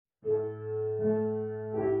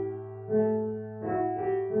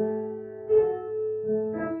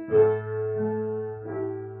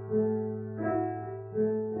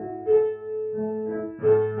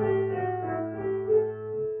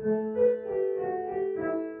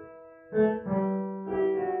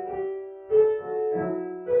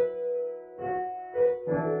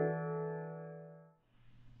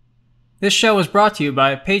This show is brought to you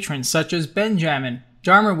by patrons such as BenJammin,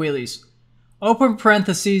 Dharma Wheelies, open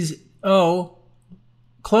parentheses O,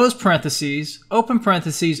 close parentheses, open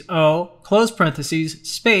parentheses O, close parentheses,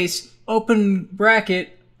 space, open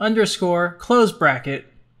bracket, underscore, close bracket.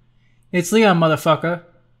 itsLeonMuthaFucka,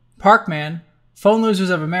 Parkman, Phone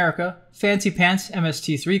Losers of America, FancyPants,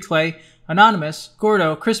 MST3 Clay, Anonymous,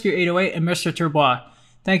 Gordo, Chrispy808, and Mr. Turbeaux.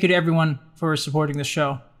 Thank you to everyone for supporting the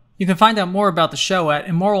show. You can find out more about the show at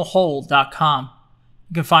immoralhole.com.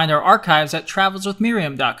 You can find our archives at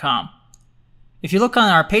travelswithmiriam.com. If you look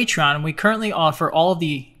on our Patreon, we currently offer all of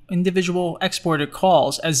the individual exported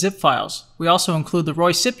calls as zip files. We also include the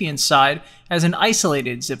Roycipient side as an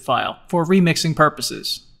isolated zip file for remixing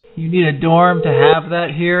purposes. You need a dorm to have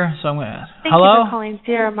that here, so I'm going to... Hello? Thank you for calling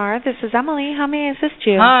Sierra Mara. This is Emily. How may I assist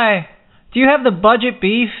you? Hi. Do you have the budget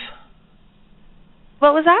beef?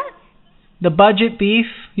 What was that? The budget beef?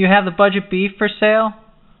 You have the budget beef for sale?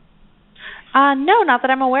 No, not that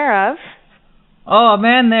I'm aware of. Oh, a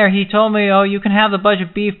man there, he told me, oh, you can have the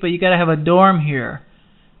budget beef, but you got to have a dorm here.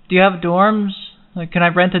 Do you have dorms? Like, can I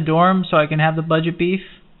rent a dorm so I can have the budget beef?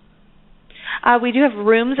 We do have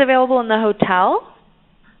rooms available in the hotel,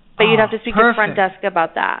 but you'd have to speak to the front desk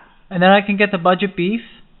about that. And then I can get the budget beef?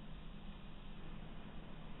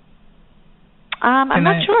 I'm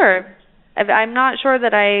not sure. I'm not sure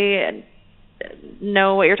that I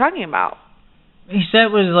know what you're talking about. He said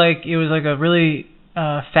it was like a really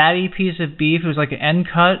fatty piece of beef. It was like an end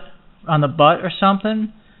cut on the butt or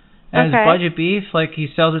something. And it's budget beef. Like he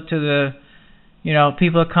sells it to the,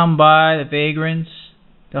 people that come by, the vagrants,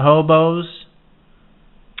 the hobos.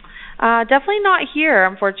 Definitely not here,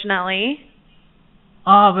 unfortunately.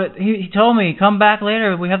 Oh, but he told me, come back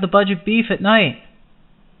later. We have the budget beef at night.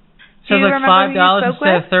 So it's like $5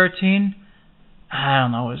 instead of $13. I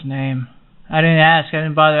don't know his name. I didn't ask. I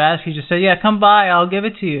didn't bother to ask. He just said, "Yeah, come by. I'll give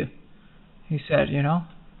it to you." He said,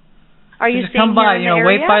 Are you just come by?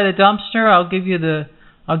 Wait by the dumpster. I'll give you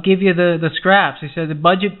the scraps. He said the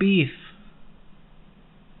budget beef.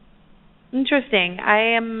 Interesting.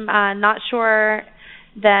 I am not sure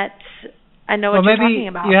that I know what you're talking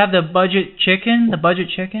about. You have the budget chicken. The budget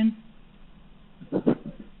chicken.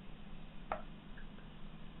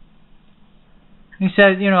 He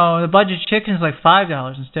said, the budget chicken is like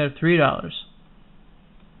 $5 instead of $3.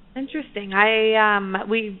 Interesting.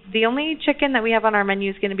 The only chicken that we have on our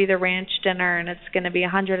menu is going to be the ranch dinner, and it's going to be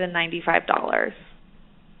 $195.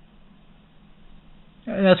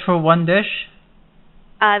 That's for one dish?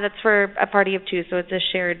 That's for a party of two, so it's a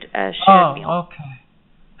shared meal. Oh, okay.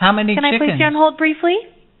 How many chickens? Can I place you on hold briefly?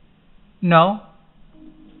 No.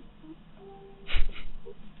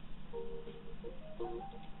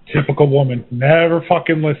 Typical woman. Never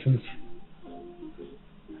fucking listens.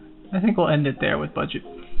 I think we'll end it there with budget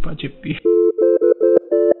beef.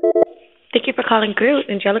 Thank you for calling Groot.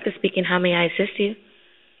 Angelica speaking. How may I assist you?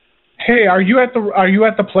 Hey, are you at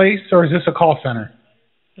the place, or is this a call center?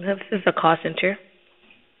 This is a call center.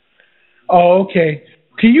 Oh, okay.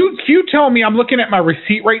 Can you tell me? I'm looking at my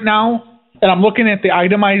receipt right now, and I'm looking at the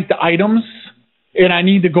itemized items. And I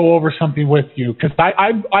need to go over something with you because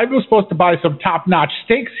I was supposed to buy some top-notch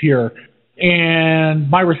steaks here, and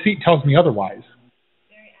my receipt tells me otherwise.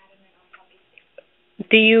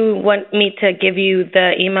 Do you want me to give you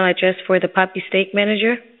the email address for the Poppy Steak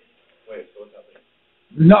manager?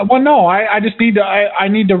 No, well, no. I just need to. I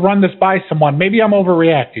need to run this by someone. Maybe I'm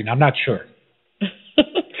overreacting. I'm not sure.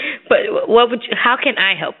 But how can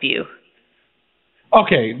I help you?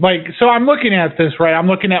 Okay, so I'm looking at this, right? I'm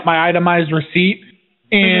looking at my itemized receipt,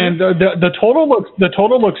 and the total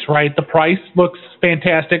looks right. The price looks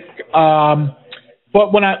fantastic.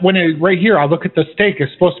 But when right here, I look at the steak.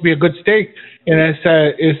 It's supposed to be a good steak, and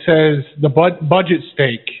it says the budget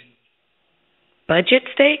steak. Budget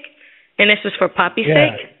steak, and this is for Poppy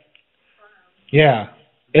steak. Yeah,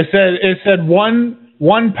 it said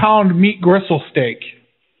 1 pound meat gristle steak.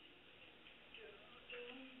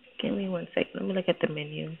 Give me 1 second. Let me look at the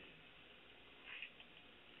menu.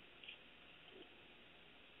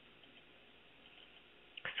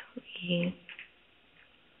 Sorry.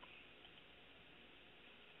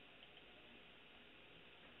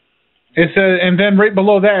 It says, and then right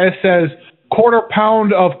below that it says 1/4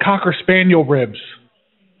 pound of Cocker Spaniel ribs.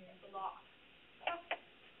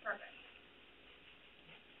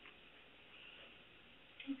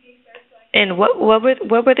 And what were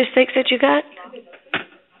the steaks that you got?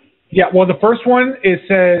 Yeah, well, the first one it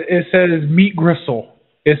says meat gristle.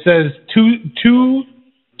 It says two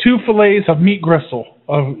fillets of meat gristle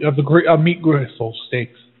of meat gristle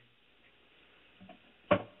steaks.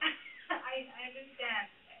 I understand.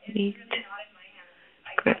 Meat.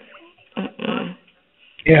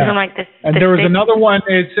 Yeah. I'm like, and there was another one.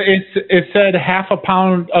 It said half a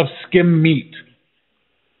pound of skim meat.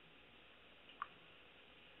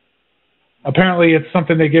 Apparently, it's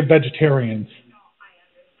something they give vegetarians.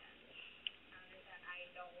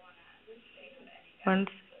 One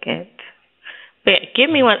second. But give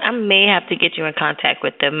me one. I may have to get you in contact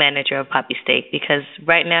with the manager of Poppy Steak because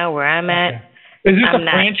right now where I'm at, is this a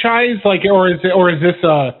franchise, like, or is this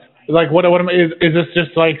like what is this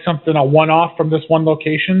just like something a one-off from this one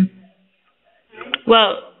location?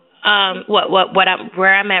 Well,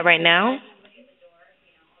 where I'm at right now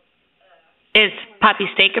is Poppy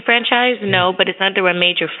Steak a franchise? No, but it's under a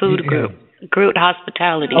major food group, Groot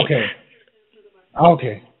Hospitality.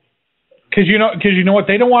 Okay. Because you know what,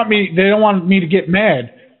 they don't want me to get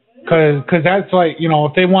mad, because that's like, you know,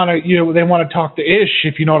 if they want to talk to Ish,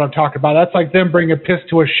 if you know what I'm talking about, that's like them bringing piss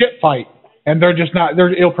to a shit fight, and they're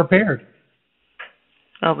ill prepared.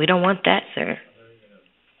 Oh, we don't want that, sir.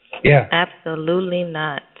 Yeah. Absolutely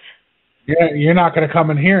not. Yeah, you're not going to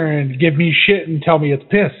come in here and give me shit and tell me it's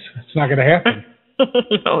piss. It's not going to happen.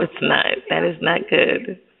 No, it's not. That is not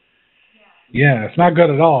good. Yeah, it's not good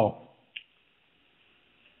at all.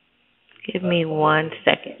 Give me 1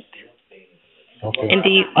 second. Okay. And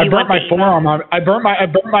I burnt my forearm on. I burnt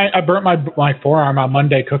my forearm on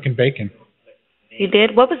Monday cooking bacon. You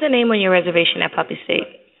did? What was the name on your reservation at Poppy Steak?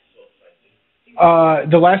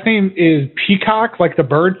 The last name is Peacock, like the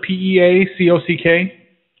bird, Peacock.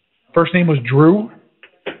 First name was Drew.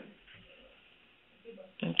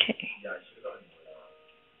 Okay.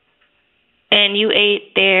 And you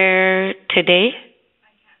ate there today?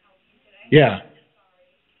 Yeah.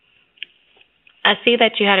 I see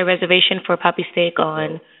that you had a reservation for Poppy Steak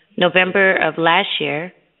on November of last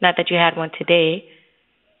year. Not that you had one today.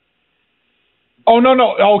 Oh, no.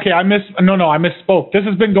 Okay, I misspoke. This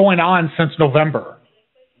has been going on since November.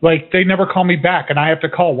 Like, they never call me back, and I have to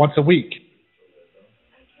call once a week.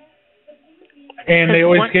 And they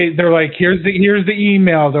always they're like, here's the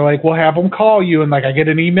email. They're like, we'll have them call you. And, like, I get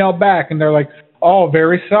an email back, and they're like, oh,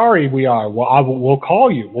 very sorry we are. Well, we'll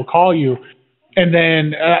call you. We'll call you. And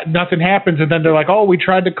then nothing happens, and then they're like, oh, we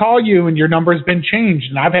tried to call you, and your number's been changed.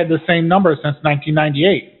 And I've had the same number since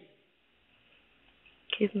 1998.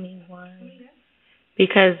 Give me one.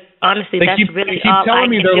 Because, honestly, they that's keep all telling I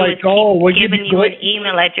me. can They're do like, is oh, we'll give giving you an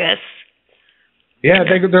email address. Yeah,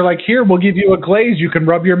 they're like, here, we'll give you a glaze. You can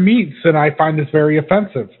rub your meats. And I find this very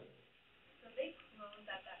offensive.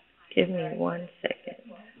 Give me 1 second.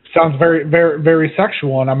 Sounds very, very, very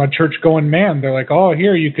sexual, and I'm a church-going man. They're like, oh,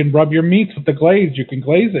 here, you can rub your meats with the glaze. You can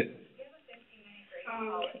glaze it.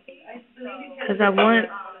 Because I want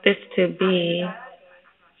this to be...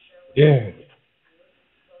 Yeah.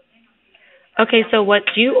 Okay, so what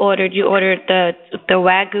you ordered the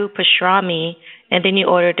Wagyu pastrami, and then you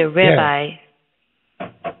ordered the ribeye.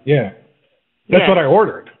 Yeah. That's what I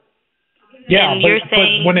ordered. Yeah, and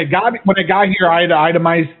but when it got here, I had to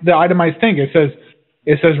itemize the itemized thing.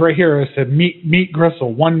 It says right here, it said meat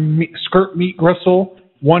gristle, skirt meat gristle,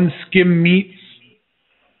 1 skim meats,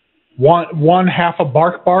 one half a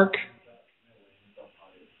bark.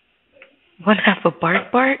 1/2 a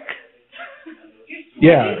bark?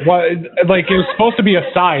 Yeah, well, like it was supposed to be a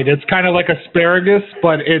side. It's kind of like asparagus,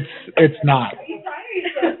 but it's not.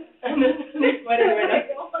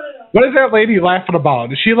 What is that lady laughing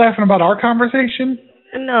about? Is she laughing about our conversation?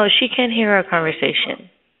 No, she can't hear our conversation.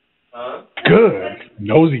 Good.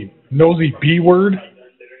 Nosy B word.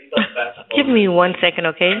 Give me 1 second,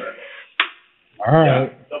 okay? All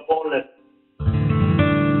right.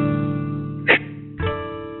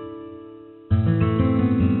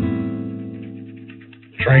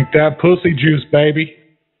 Drink that pussy juice, baby.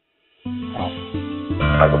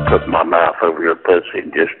 I will put my mouth over your pussy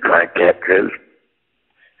and just drink that juice.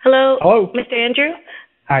 Hello, Hello, Mr. Andrew?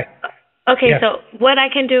 Hi. Okay, Yes. so what I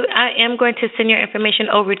can do, I am going to send your information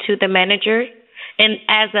over to the manager. And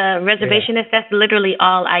as a reservationist, that's literally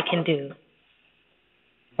all I can do.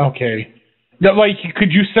 Okay. Like,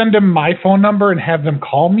 could you send them my phone number and have them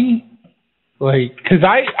call me? Like, because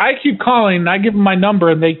I keep calling, I give them my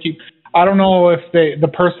number, and they keep... I don't know if the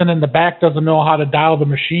person in the back doesn't know how to dial the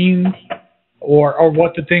machine or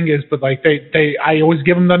what the thing is, but like I always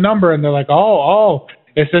give them the number, and they're like, oh,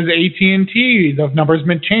 it says AT&T, the number's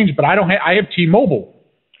been changed, but I have T-Mobile.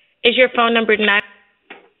 Is your phone number 9?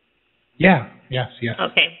 Yeah, yes.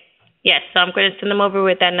 Okay. Yes, so I'm going to send them over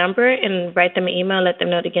with that number and write them an email, let them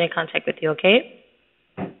know to get in contact with you, okay?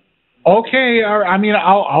 Okay, I mean,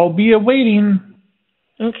 I'll be awaiting.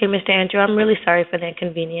 Okay, Mr. Andrew, I'm really sorry for the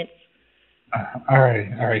inconvenience. All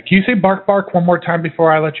right. Can you say bark one more time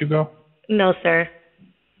before I let you go? No, sir.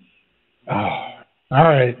 Oh, all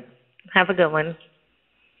right. Have a good one.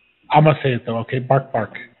 I'm gonna say it though. Okay, bark,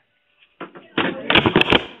 bark.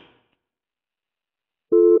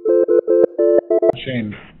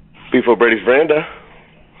 Shane. Before Brady's veranda.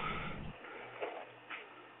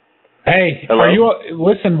 Hey, hello? Are you?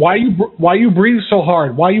 Listen, why you breathe so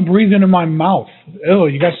hard? Why are you breathing in my mouth? Ew,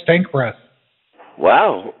 you got stank breath.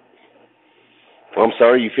 Wow. Well, I'm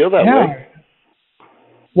sorry you feel that way.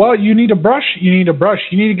 Well, you need a brush. You need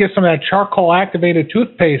to get some of that charcoal activated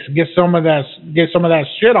toothpaste and get some of that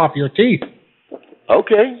shit off your teeth.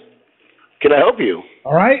 Okay. Can I help you?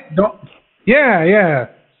 All right. Yeah.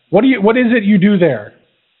 What is it you do there?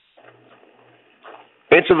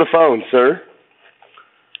 Answer the phone, sir.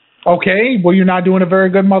 Okay. Well, you're not doing a very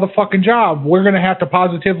good motherfucking job. We're gonna have to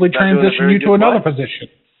positively transition you to another position.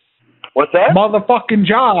 What's that? Motherfucking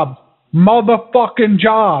job.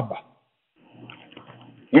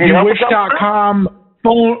 You wish.com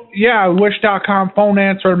phone, wish.com phone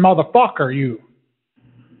answering motherfucker, you.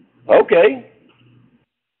 Okay.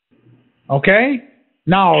 Okay?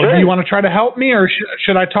 Now, sure. Do you want to try to help me, or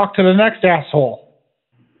should I talk to the next asshole?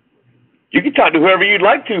 You can talk to whoever you'd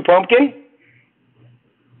like to, Pumpkin.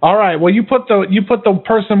 All right. Well, you put the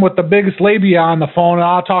person with the biggest labia on the phone, and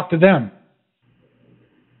I'll talk to them.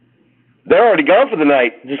 They're already gone for the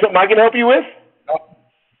night. Is there something I can help you with?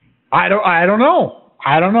 I don't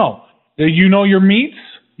know. Do you know your meats?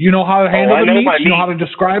 You know how to handle the meats? You know how to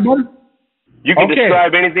describe them? You can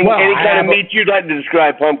describe anything, any kind of meat you'd like to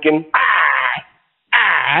describe, Pumpkin.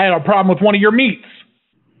 I had a problem with one of your meats.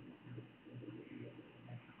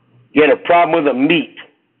 You had a problem with a meat?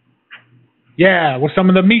 Yeah, with some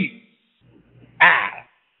of the meat.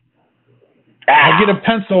 I'll get a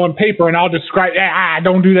pencil and paper and I'll describe.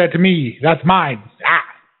 Don't do that to me. That's mine.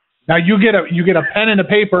 Now you get a pen and a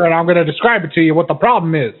paper and I'm going to describe it to you what the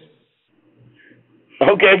problem is.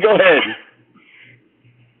 Okay, go ahead.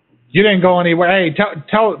 You didn't go anywhere. Hey,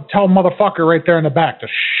 tell motherfucker right there in the back to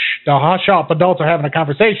shh. The hush up. Adults are having a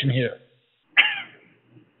conversation here.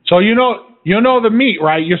 So you know the meat,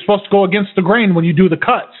 right? You're supposed to go against the grain when you do the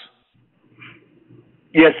cuts.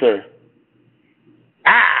 Yes, sir.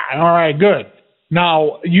 All right, good.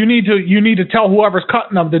 Now you need to tell whoever's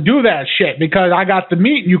cutting them to do that shit because I got the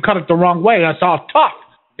meat and you cut it the wrong way. That's all tough.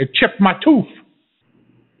 It chipped my tooth.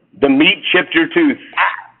 The meat chipped your tooth.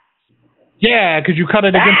 Yeah, because you cut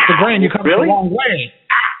it against the grain. You cut it the wrong way.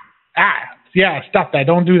 Yeah, stop that.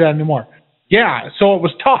 Don't do that anymore. Yeah, so it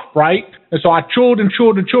was tough, right? And so I chewed and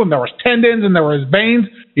chewed and chewed. And there was tendons and there was veins.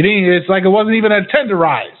 It's like it wasn't even a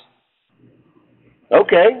tenderized.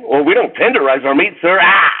 Okay. Well, we don't tenderize our meat, sir.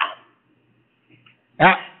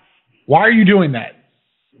 Why are you doing that?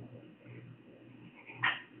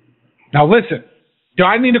 Now listen. Do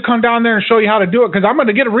I need to come down there and show you how to do it? Because I'm going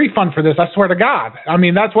to get a refund for this. I swear to God. I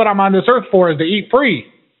mean, that's what I'm on this earth for, is to eat free.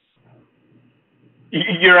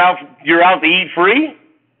 You're out to eat free?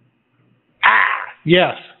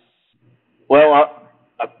 Yes. Well,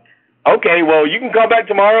 okay. Well, you can come back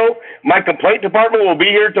tomorrow. My complaint department will be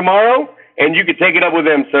here tomorrow, and you can take it up with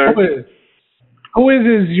them, sir. Who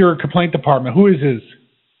is your complaint department? Who is his?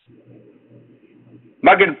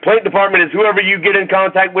 My complaint department is whoever you get in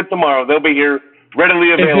contact with tomorrow. They'll be here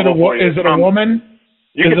readily available for you. Is it a woman?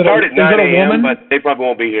 You can start at 9 a.m., but they probably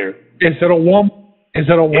won't be here. Is it a woman? It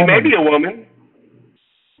may be a woman.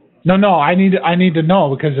 No, I need to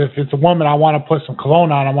know, because if it's a woman, I want to put some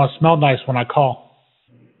cologne on. I want to smell nice when I call.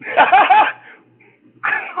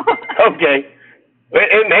 Okay.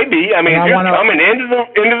 It may be. I mean, if you're coming into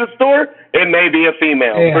the store, it may be a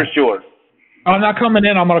female, for sure. I'm not coming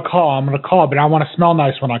in. I'm going to call, but I want to smell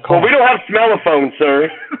nice when I call. Well, we don't have smell-a-phone, sir.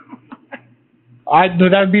 No,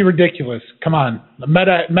 that would be ridiculous. Come on.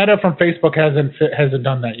 Meta from Facebook hasn't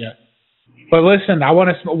done that yet. But listen, I want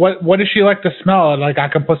to. What does she like to smell? Like, I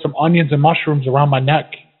can put some onions and mushrooms around my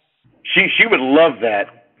neck. She would love that,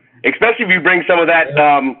 especially if you bring some of that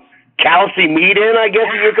callousy meat in. I guess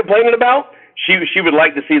that you're complaining about. She would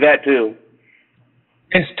like to see that too.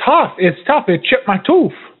 It's tough. It chipped my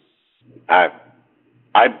tooth. I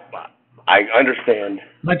understand.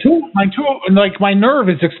 My tooth, like my nerve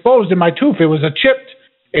is exposed in my tooth. It was a chipped.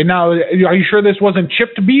 And now, are you sure this wasn't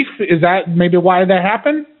chipped beef? Is that maybe why that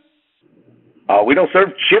happened? We don't serve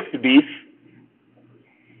chipped beef.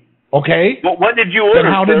 Okay. Well, what did you order,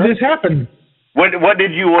 Then how did this happen? What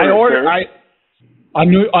did you order, I ordered sir? a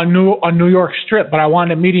New York strip, but I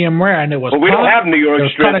wanted medium rare, and it was. Well, we don't have New York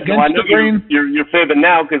strip, so I know you're fibbing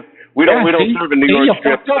now, because we don't serve a New York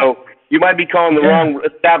strip. So you might be calling the wrong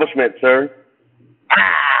establishment, sir.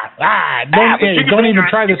 Don't even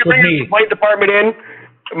try this with me. Complaint department in.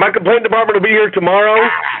 My complaint department will be here tomorrow.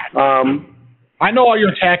 I know all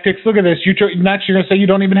your tactics. Look at this. You're going to say you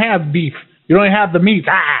don't even have beef. You don't even have the meat.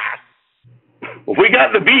 We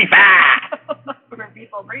got the beef.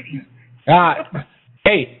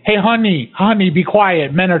 Hey, honey, be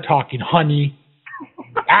quiet. Men are talking, honey.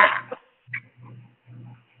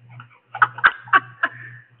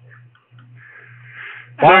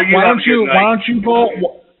 Why don't you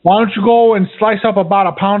go and slice up about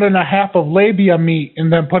 1.5 pounds of labia meat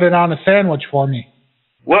and then put it on a sandwich for me?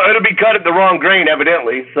 Well, it'll be cut at the wrong grain,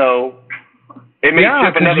 evidently, so it may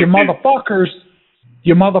chip another tooth.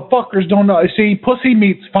 You motherfuckers don't know. See, pussy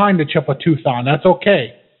meat's fine to chip a tooth on. That's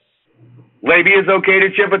okay. Labia is okay to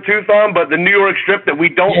chip a tooth on, but the New York strip that we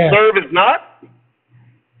don't serve is not?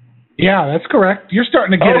 Yeah, that's correct. You're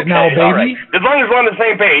starting to get it now, baby. All right. As long as we're on the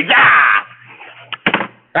same page.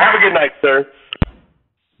 Have a good night, sir.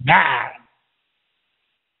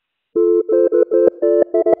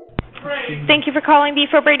 Thank you for calling Beef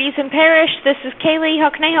O'Brady's in Parish. This is Kaylee. How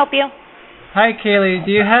can I help you? Hi, Kaylee.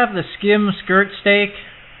 Do you have the skim skirt steak?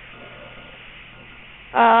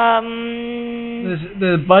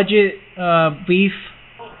 The budget beef.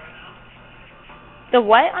 The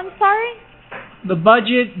what? I'm sorry? The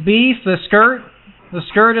budget beef, the skirt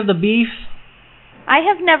of the beef. I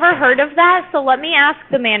have never heard of that, so let me ask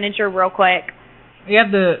the manager real quick. You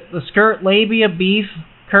have the skirt labia beef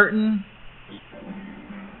curtain.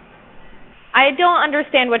 I don't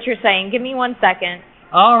understand what you're saying. Give me 1 second.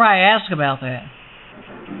 All right, ask about that.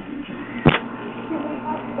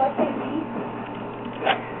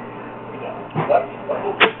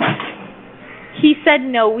 He said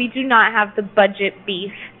no, we do not have the budget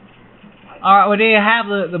beef. All right, well, do you have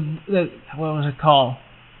the what was it called?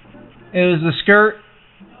 It was the skirt,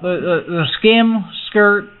 the skim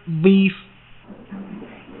skirt beef.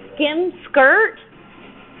 Skim skirt?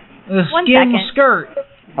 The One skim second. skirt.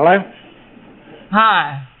 Hello?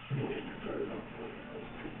 Hi.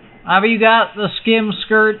 Have you got the skim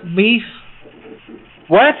skirt beef?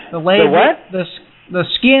 What? The what? The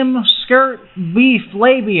skim skirt beef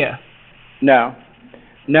labia. No.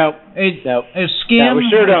 It's skim. No, we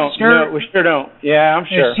sure don't. Skirt. No, we sure don't. Yeah, I'm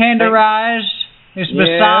sure. It's tenderized. It's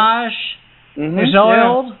massaged. Mm-hmm. It's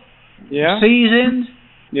oiled. Yeah. Seasoned.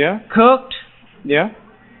 Yeah. Cooked. Yeah.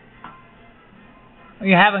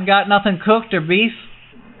 You haven't got nothing cooked or beef?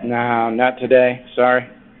 No, not today. Sorry.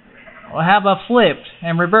 Well, how about flipped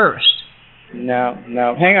and reversed? No.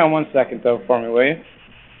 Hang on 1 second, though, for me, will you?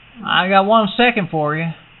 I got 1 second for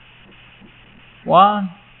you. 1,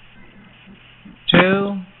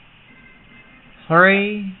 2,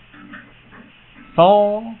 3,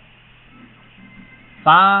 4,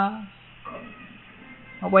 5.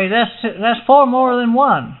 Oh wait, that's 4 more than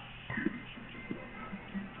 1.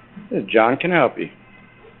 John can help you.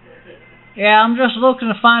 Yeah, I'm just looking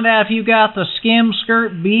to find out if you got the skim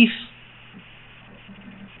skirt beef.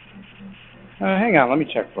 Hang on, let me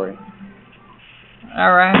check for you.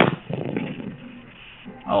 All right.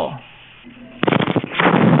 Oh.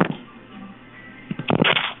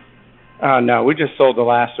 No, we just sold the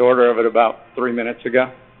last order of it about 3 minutes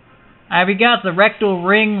ago. Have you got the rectal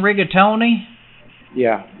ring rigatoni?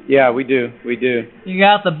 Yeah, we do. You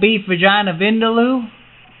got the beef vagina vindaloo?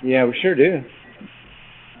 Yeah, we sure do.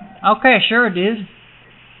 Okay, sure, dude. Okay.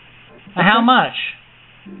 How much?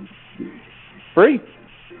 Free.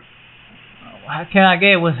 Can I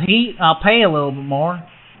get it with heat? I'll pay a little bit more.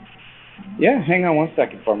 Yeah, hang on 1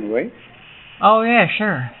 second for me, wait. Oh, yeah,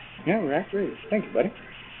 sure. Yeah, we're actually ready. Thank you, buddy.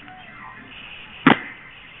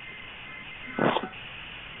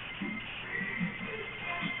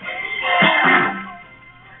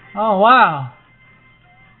 Oh, wow.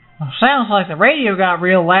 Well, sounds like the radio got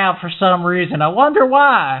real loud for some reason. I wonder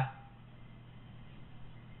why.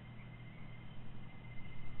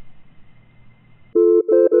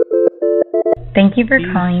 Thank you for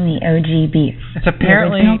calling the OG Beef. It's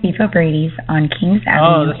apparently... The original Beef O'Brady's on Kings Avenue.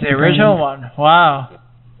 Oh, that's the original one. Wow.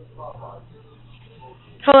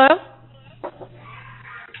 Hello?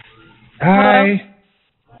 Hi.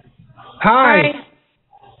 Hello? Hi.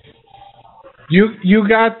 You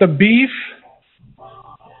got the beef?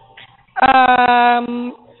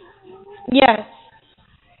 Yes.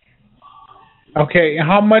 Okay,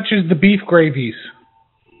 how much is the beef gravies?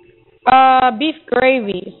 Beef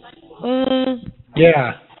gravy.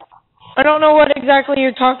 Yeah. I don't know what exactly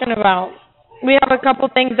you're talking about. We have a couple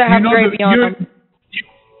things that have gravy on them.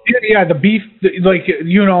 Yeah, the beef,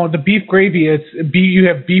 the beef gravy. You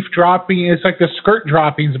have beef dropping. It's like the skirt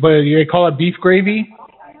droppings, but they call it beef gravy.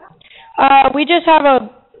 We just have a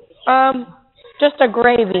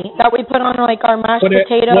gravy that we put on like our mashed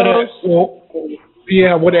potatoes.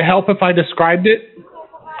 Would it help if I described it?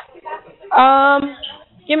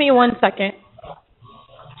 Give me 1 second.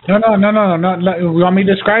 No. You want me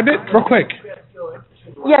to describe it real quick?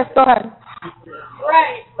 Yes, go ahead.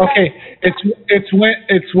 Okay,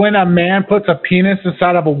 it's when a man puts a penis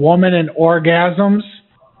inside of a woman and orgasms,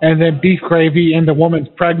 and then beef gravy, and the woman's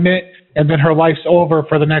pregnant, and then her life's over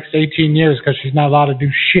for the next 18 years because she's not allowed to do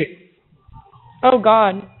shit. Oh,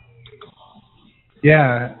 God.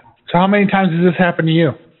 Yeah. So how many times has this happened to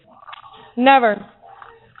you? Never.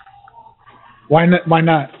 Why not? Why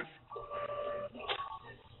not?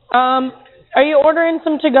 Are you ordering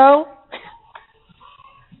some to go?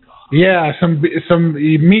 Yeah, some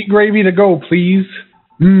meat gravy to go, please.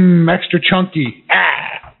 Extra chunky.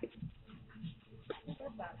 Ah.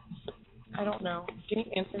 I don't know. Can you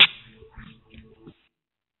answer?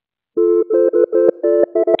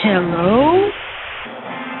 Hello?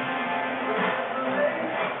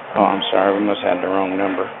 Oh, I'm sorry. We must have had the wrong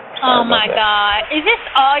number. Oh, my God. Is this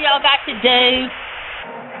all y'all got to do?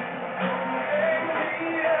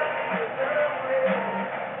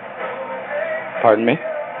 Pardon me?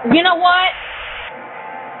 You know what?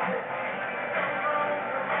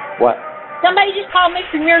 What? Somebody just called me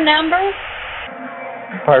from your number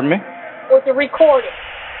Pardon me? with a recording.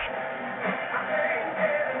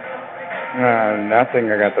 I think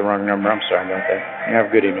I got the wrong number. I'm sorry about that. You have a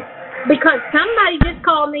good evening. Because somebody just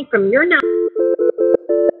called me from your number.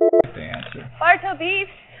 Barto beef.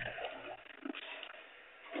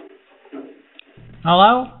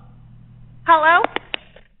 Hello? Hello?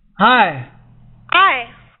 Hi. Hi.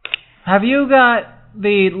 Have you got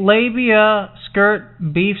the labia skirt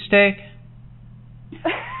beefsteak?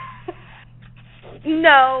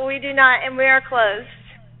 No, we do not, and we are closed.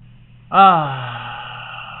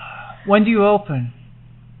 When do you open?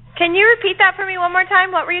 Can you repeat that for me one more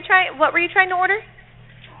time? What were you trying to order?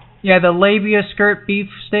 Yeah, the labia skirt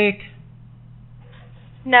beefsteak.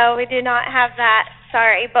 No, we do not have that.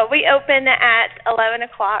 Sorry, but we open at 11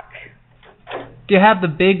 o'clock. Do you have the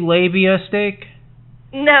big labia steak?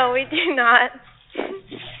 No, we do not.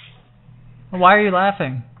 Why are you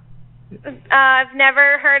laughing? I've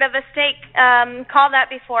never heard of a steak called that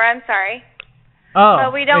before. I'm sorry. Oh,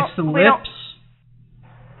 but we don't, it's the lips.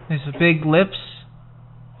 There's the big lips.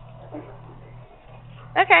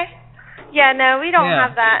 Okay. Yeah, no, we don't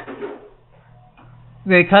have that.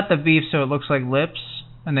 They cut the beef so it looks like lips,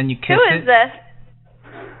 and then you kiss it. Who is this?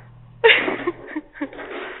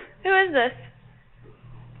 Who is this?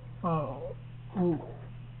 Oh,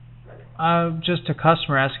 I'm just a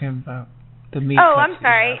customer asking about the meat. Oh, I'm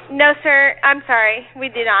sorry. No, sir. I'm sorry. We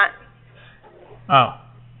do not. Oh.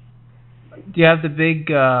 Do you have the big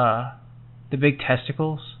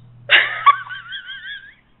testicles?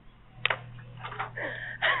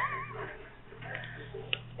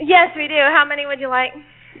 Yes, we do. How many would you like?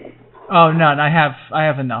 Oh, none. I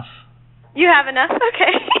have enough. You have enough?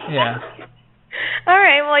 Okay. Yeah. All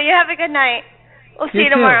right. Well, you have a good night. We'll see you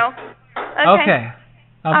too. tomorrow. Okay.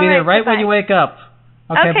 I'll be there right when you wake up.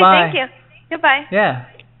 Okay, bye. Thank you. Goodbye. Yeah.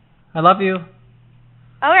 I love you.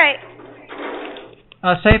 All right.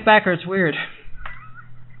 Say it back or it's weird.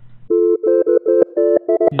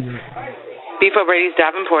 Beef O'Brady's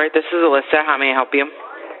Davenport. This is Alyssa. How may I help you?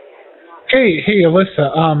 Hey,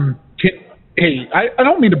 Alyssa. I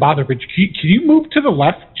don't mean to bother, but can you move to the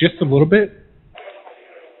left just a little bit?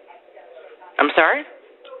 I'm sorry?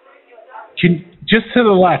 Just to the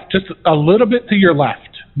left, just a little bit to your left.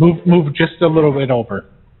 Move just a little bit over.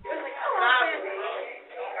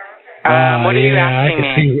 What are you asking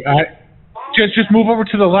me? Just move over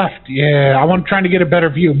to the left. Yeah, I'm trying to get a better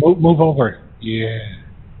view. Move over. Yeah.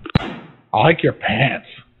 I like your pants.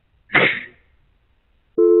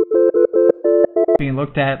 Being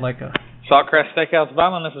looked at like a... Saltcrest Steakhouse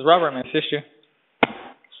Violin, this is Robert. May I assist you?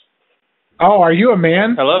 Oh, are you a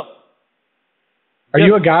man? Hello? Are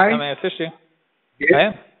you a guy? How may I assist you? Yeah. I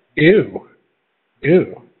am. Ew.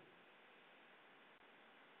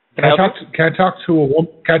 Can I talk to a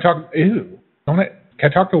woman? Can I talk? Ew. Can I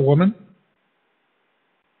talk to a woman?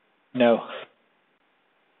 No.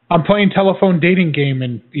 I'm playing telephone dating game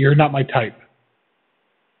and you're not my type.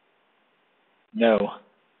 No.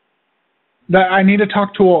 I need to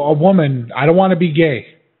talk to a woman. I don't want to be gay.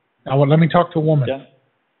 Let me talk to a woman. Yeah.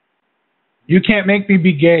 You can't make me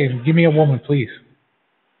be gay. Give me a woman, please.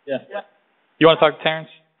 Yeah. You want to talk to Terrence?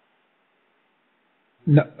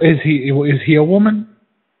 No. Is he a woman?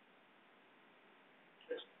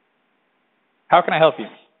 How can I help you?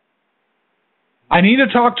 I need to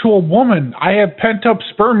talk to a woman. I have pent up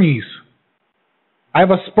spermies. I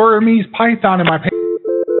have a spermies python in my pants.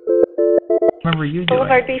 Remember you doing?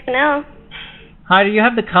 Boulevard Beef now. Hi, do you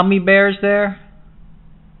have the Cummy Bears there?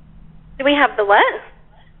 Do we have the what?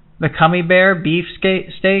 The Cummy Bear beef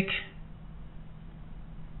steak?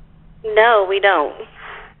 No, we don't.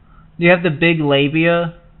 Do you have the big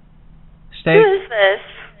labia steak? Who is this?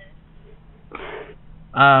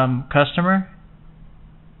 Customer?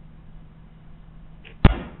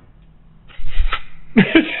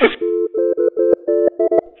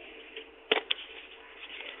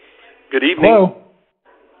 Good evening. Hello.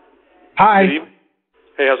 Hi. Good evening.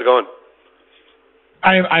 Hey, how's it going?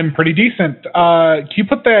 I'm pretty decent. Can you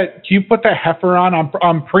put that heifer on?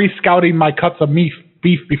 I'm pre-scouting my cuts of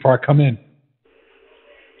beef before I come in.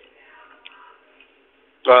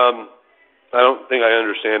 I don't think I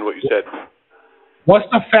understand what you said. What's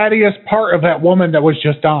the fattiest part of that woman that was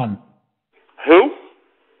just on? Who?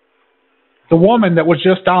 The woman that was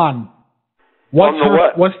just on. What's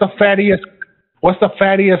the fattiest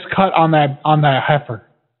cut on that heifer?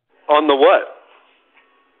 On the what?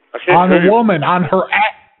 On the woman, on her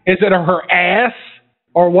ass. Is it her ass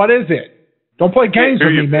or what is it? Don't play games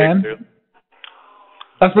with me, man.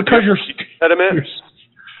 That's because you're impediment.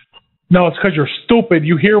 No, it's because you're stupid.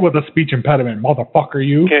 You hear with a speech impediment, motherfucker.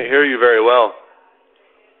 You can't hear you very well.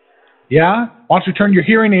 Yeah? Why don't you turn your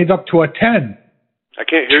hearing aids up to a 10? I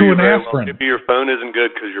can't hear you very well. Maybe your phone isn't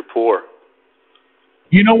good because you're poor.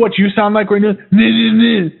 You know what you sound like right now?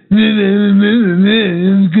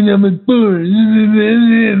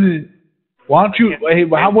 Why don't you? Hey,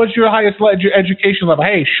 what's your highest education level?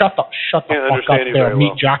 Hey, shut the fuck up there,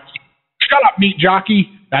 meat jockey. Shut up, meat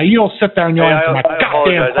jockey. Now you don't sit there and you'll answer my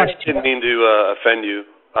goddamn question. I didn't mean to offend you.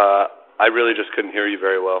 I really just couldn't hear you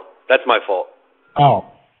very well. That's my fault. Oh,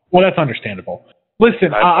 well, that's understandable.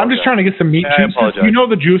 Listen, I'm just trying to get some meat juices. You know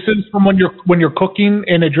the juices from when you're cooking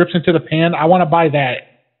and it drips into the pan. I want to buy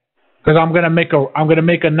that because I'm gonna make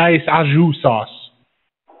a nice au jus sauce.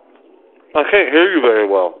 I can't hear you very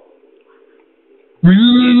well.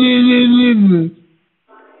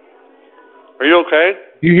 Are you okay?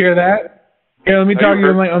 You hear that? Here, let me talk to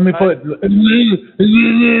you. Let me put.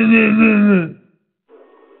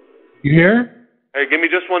 You hear? Hey, give me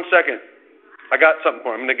just 1 second. I got something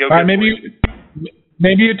for him. I'm gonna go. All right,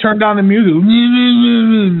 maybe you turn down the music.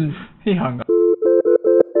 He hung up.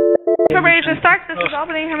 Turbeaux, Stark, this is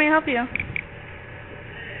Albany. How may I help you?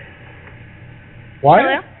 What?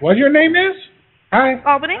 Hello? What your name is? Hi.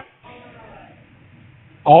 Albany?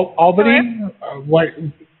 Albany? What?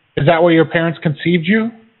 Is that where your parents conceived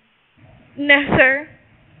you? No, sir.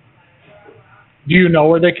 Do you know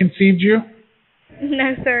where they conceived you?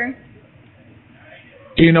 No, sir.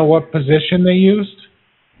 Do you know what position they used?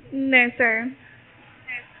 No, sir.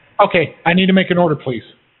 Okay, I need to make an order, please.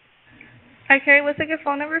 Okay, what's a good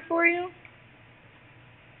phone number for you?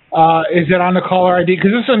 Is it on the caller ID?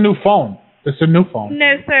 Because this is a new phone. This is a new phone.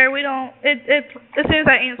 No, sir, we don't. It as soon as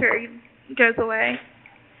I answer, it goes away.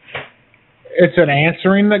 It's an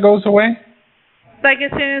answering that goes away? Like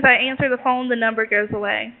as soon as I answer the phone, the number goes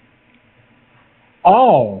away.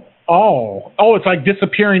 Oh, it's like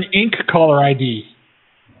disappearing ink caller ID.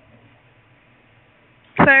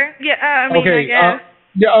 Sir? Yeah, I mean, okay, I guess.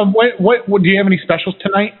 What do you have any specials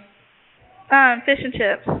tonight? Fish and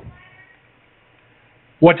chips.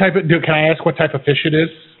 What type of? Can I ask what type of fish it is?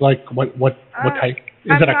 Like what type?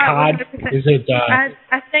 Is it a cod? Is it?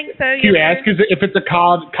 I think so. Can you ask if it's a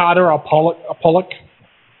cod or a pollock?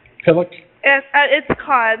 Pillock? It's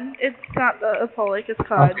cod. It's not a pollock. It's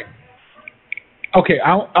cod. Okay.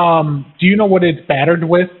 Do you know what it's battered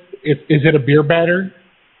with? Is it a beer batter?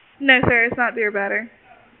 No, sir. It's not beer batter.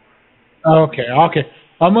 Okay.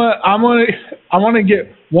 I'm gonna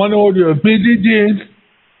get one order of BenJammin,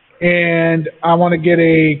 and I want to get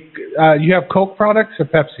a. You have Coke products or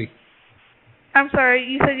Pepsi? I'm sorry.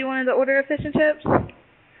 You said you wanted to order a fish and chips?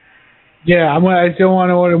 Yeah, I still want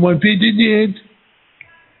to order one BenJammin.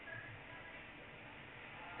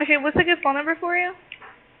 Okay, what's a good phone number for you?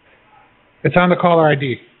 It's on the caller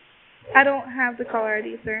ID. I don't have the caller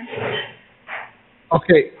ID, sir.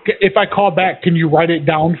 Okay, if I call back, can you write it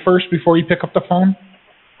down first before you pick up the phone?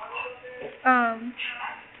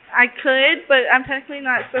 I could, but I'm technically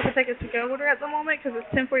not supposed to take a to-go order at the moment because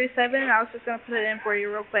it's 10:47, and I was just going to put it in for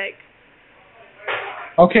you real quick.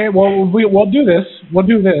 Okay, well, we'll do this. We'll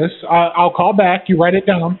do this. I'll call back, you write it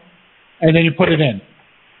down, and then you put it in.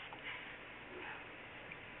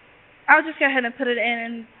 I'll just go ahead and put it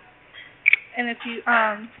in, and if you,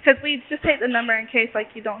 because we just take the number in case,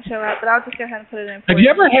 like, you don't show up, but I'll just go ahead and put it in for you.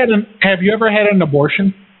 Have you ever had an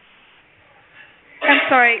abortion? I'm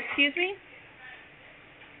sorry, excuse me?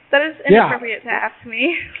 That is inappropriate to ask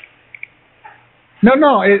me. No,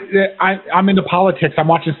 I'm into politics. I'm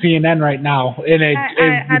watching CNN right now, and I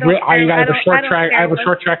have a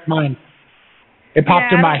short track mind. It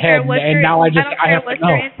popped in my head, and now I have to know. What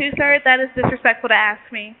you're into, sir. That is disrespectful to ask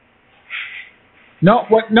me. No,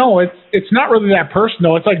 what? No, it's not really that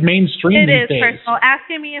personal. It's like mainstream these days. It is personal.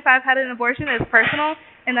 Asking me if I've had an abortion is personal,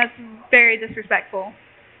 and that's very disrespectful.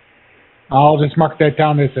 I'll just mark that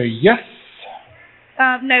down as a yes.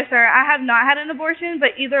 No, sir. I have not had an abortion,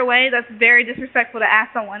 but either way, that's very disrespectful to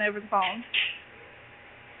ask someone over the phone.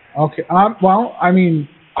 Okay. Well, I mean,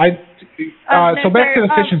 so back to the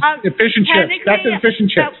fish and chips. Back to the fish and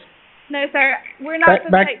chips. No, sir. We're not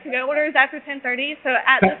supposed to take to-go orders after 10:30. So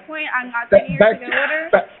at this point, I'm not taking your to-go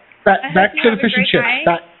order. Back to the fish and chips.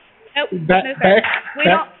 Nope. No, sir. We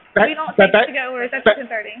don't take to-go orders after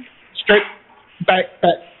 10:30. Straight. Back.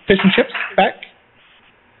 Fish and chips. Back.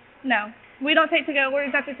 No, we don't take to-go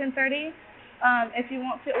orders after 10:30. If you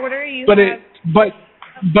want to order,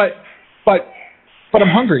 But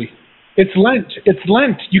I'm hungry. It's Lent. It's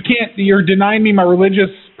Lent. You can't. You're denying me my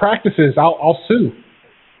religious practices. I'll sue.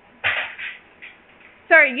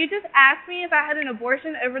 Sir, you just asked me if I had an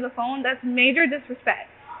abortion over the phone. That's major disrespect.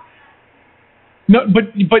 No,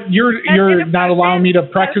 but you're not allowing me to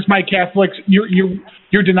practice my Catholic.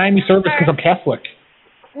 You're denying me service because I'm Catholic.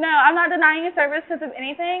 No, I'm not denying you service because of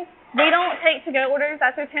anything. We don't take to-go orders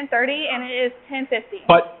after 10:30, and it is 10:50.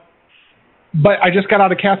 But I just got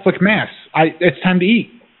out of Catholic Mass. It's time to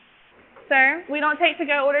eat. Sir, we don't take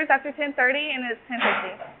to-go orders after 10:30, and it's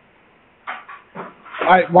 10:50.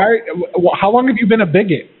 How long have you been a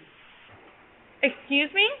bigot?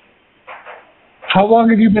 Excuse me? How long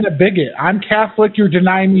have you been a bigot? I'm Catholic. You're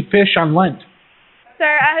denying me fish on Lent.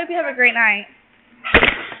 Sir, I hope you have a great night.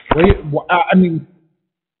 I mean...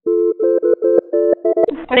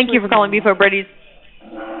 Thank you for calling Beef O'Brady's.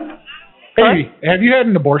 Hey, have you had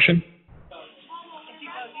an abortion?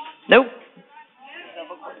 Nope.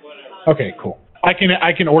 Okay, cool. I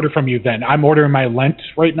can order from you then. I'm ordering my Lent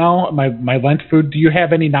right now, my Lent food. Do you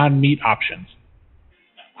have any non-meat options?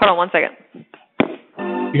 Hold on 1 second.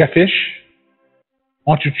 You got fish?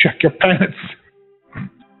 Why don't you check your pants?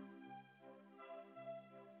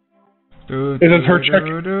 Is this her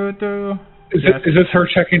checking? Is this her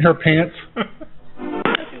checking her pants?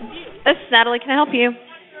 This is Natalie. Can I help you?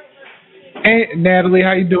 Hey, Natalie,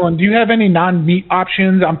 how you doing? Do you have any non-meat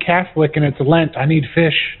options? I'm Catholic and it's Lent. I need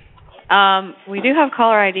fish. We do have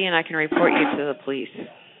caller ID, and I can report you to the police.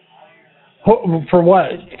 For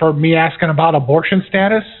what? For me asking about abortion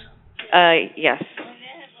status? Yes.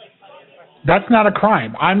 That's not a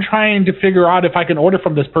crime. I'm trying to figure out if I can order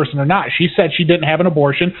from this person or not. She said she didn't have an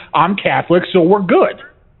abortion. I'm Catholic, so we're good.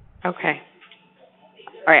 Okay.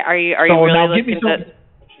 All right. Are you really looking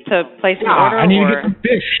to place an order? I need to get some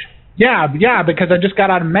fish. Yeah, because I just got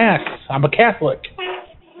out of Mass. I'm a Catholic.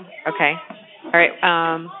 Okay. All right.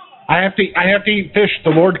 I have to eat fish.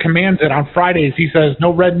 The Lord commands it on Fridays. He says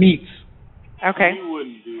no red meats. Okay. You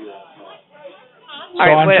wouldn't do that. So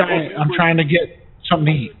I'm trying to get something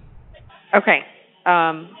to eat. Okay.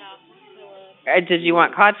 Did you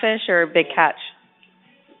want codfish or big catch?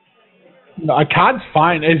 No, cod's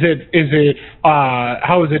fine. Is it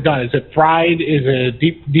how is it done? Is it fried? Is it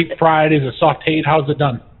deep fried? Is it sautéed? How's it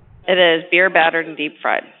done? It is beer battered and deep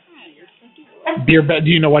fried. Do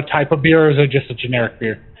you know what type of beer, or is it just a generic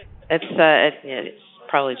beer? It's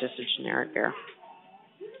probably just a generic beer.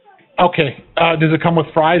 Okay. Does it come with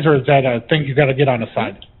fries, or is that a thing you got to get on the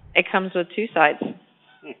side? It comes with two sides.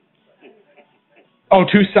 Oh,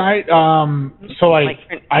 two sides. So like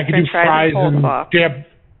I could do fries and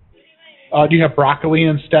do you have broccoli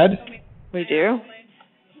instead? We do.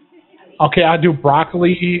 Okay, I'll do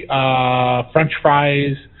broccoli, French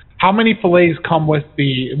fries. How many fillets come with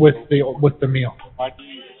the meal? Why do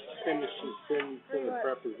you finish the sentence in a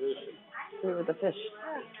preposition? With the fish.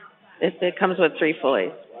 It comes with 3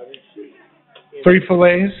 fillets. 3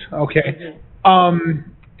 fillets? Okay.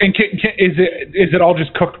 And is it all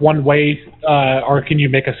just cooked one way, or can you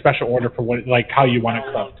make a special order for how you want it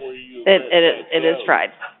cooked? It is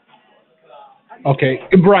fried. Okay,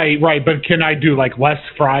 right. But can I do less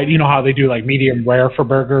fried? You know how they do medium rare for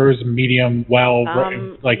burgers, medium well,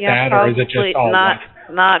 that, or is it just all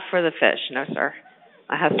not for the fish? No, sir.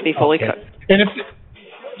 It has to be fully cooked. And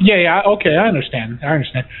okay, I understand.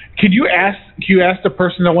 Could you ask the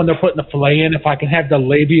person that when they're putting the fillet in if I can have the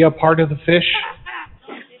labia part of the fish?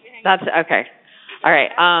 That's okay. All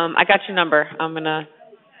right. I got your number. I'm gonna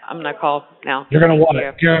call now. You're gonna what?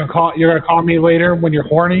 You're gonna call me later when you're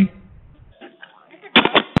horny.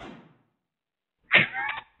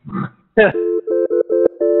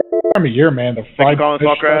 I'm a year, man. The fried calling fish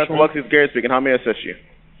Saltgrass. special. Luxury's Gary speaking. How may I assist you?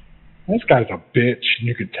 This guy's a bitch, and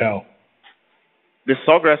you could tell. This is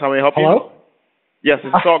Saltgrass. How may I help you? Hello? Yes, this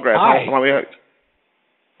is Saltgrass. Hi. How may I help you?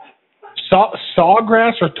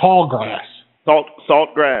 Sawgrass or tall grass?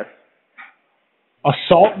 Saltgrass. A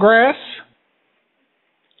saltgrass?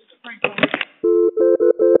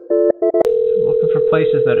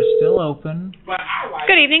 places that are still open.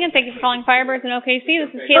 Good evening, and thank you for calling Firebirds in OKC. This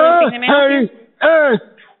is Caitlin.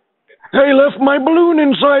 Hey, left my balloon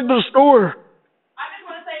inside the store.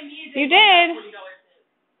 You did.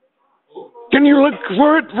 Can you look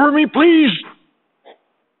for it for me, please?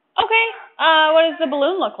 Okay. What does the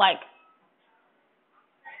balloon look like?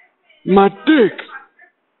 My dick.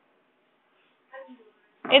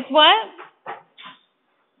 It's what?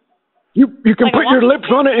 You can Like put your lips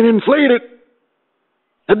on it and inflate it.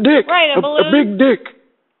 A dick. Right, a a balloon? big dick.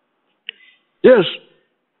 Yes.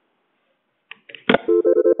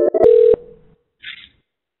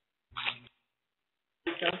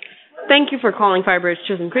 Thank you for calling Firebirds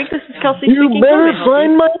Chisholm Creek. This is Kelsey You speaking. better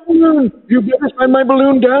find my balloon. You better find my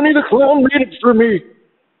balloon. Downey the clown made it for me.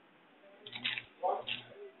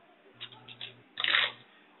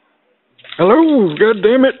 Hello, God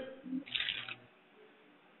damn it.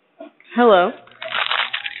 Hello.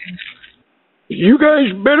 You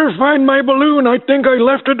guys better find my balloon. I think I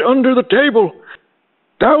left it under the table.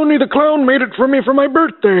 Downey the clown made it for me for my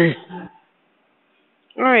birthday.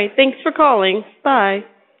 All right, thanks for calling. Bye.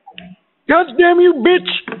 God damn you, bitch.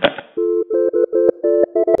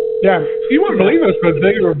 Yeah, you wouldn't believe us, but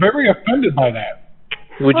they were very offended by that.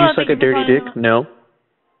 Would you suck a dirty dick? No.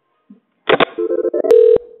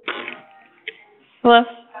 Hello?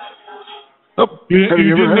 Oh, You have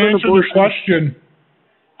you ever didn't had an answer the abortion? question.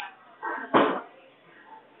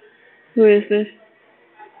 Who is this?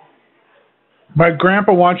 My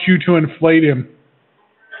grandpa wants you to inflate him.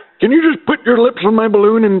 Can you just put your lips on my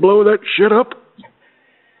balloon and blow that shit up?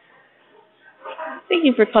 Thank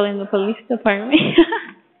you for calling the police department.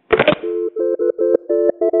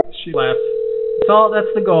 She laughed.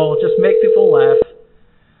 That's the goal. Just make people laugh.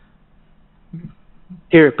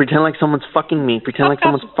 Here, pretend like someone's fucking me. Pretend like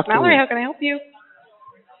someone's fucking Mallory, me. how can I help you?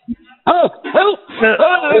 Oh, help!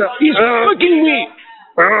 He's fucking me!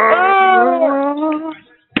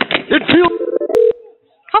 It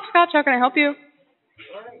Hopscotch, how can I help you?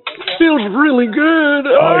 feels really good.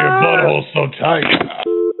 Oh, your butthole's so tight.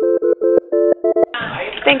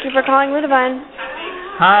 Thank you for calling Ludivine.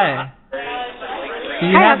 Hi. Do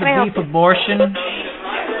you Hi, have how can I the help beef abortion?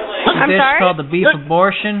 I'm dish sorry? called the beef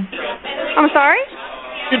abortion. I'm sorry?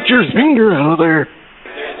 Get your finger out of there.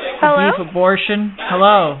 Hello? Beef abortion.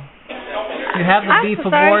 Hello. You have the I'm beef so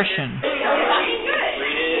sorry. abortion.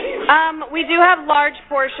 We do have large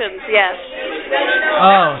portions, yes.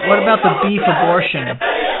 Oh, what about the beef abortion?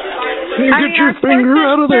 Can you get your finger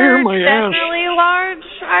out of there, my ass? Definitely large,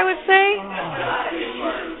 I would say.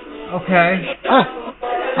 Okay.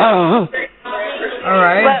 All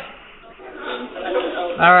right. But,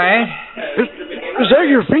 All right. Is that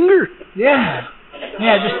your finger? Yeah.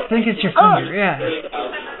 Yeah, just think it's your finger. Yeah.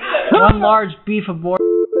 One large beef abortion.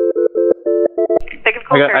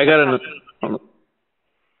 I got an.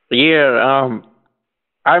 Yeah.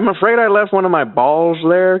 I'm afraid I left one of my balls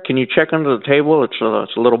there. Can you check under the table? It's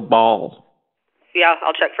a little ball. Yeah,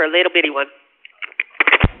 I'll check for a little bitty one.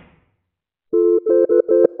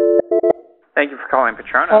 Thank you for calling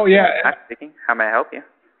Patrono. Oh, yeah. I'm speaking. How may I help you?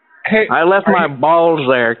 Hey, I left my balls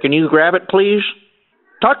there. Can you grab it, please?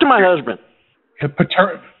 Talk to my husband.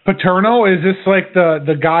 Paterno, is this like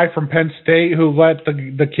the guy from Penn State who let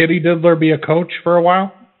the kitty diddler be a coach for a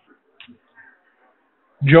while?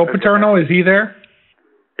 Joe Paterno, is he there?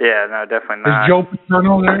 Yeah, no, definitely not. Is Joe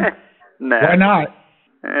Paterno there? No. Why not?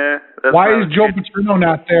 Why is Joe Paterno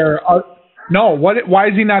not there? Why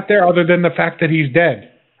is he not there other than the fact that he's dead?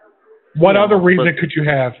 What other reason could you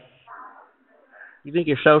have? You think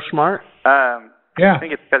you're so smart? Yeah. I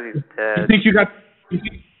think it's because he's dead.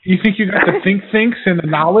 You think you got the thinks and the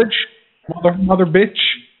knowledge, mother bitch?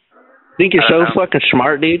 Think you're so fucking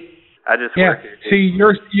smart, dude? I just yeah. work here.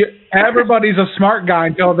 See, everybody's a smart guy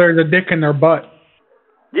until there's a dick in their butt.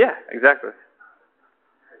 Yeah, exactly.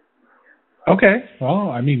 Okay. Well,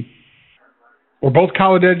 I mean, we're both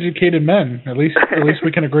college-educated men. At least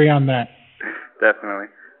we can agree on that. Definitely.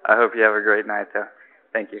 I hope you have a great night, though.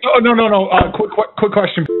 Thank you. Oh, no. Quick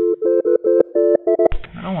question.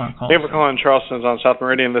 I don't want to call. Thank you for calling Charleston's on South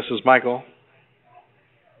Meridian. This is Michael.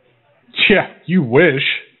 Yeah, you wish.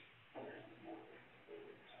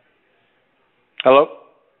 Hello?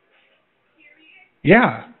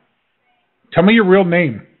 Yeah. Tell me your real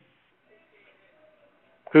name.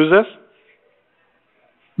 Who's this?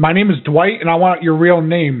 My name is Dwight, and I want your real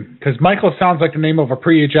name, because Michael sounds like the name of a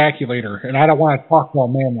pre-ejaculator, and I don't want to talk to a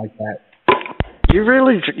man like that. You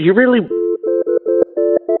really...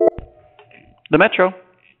 The Metro.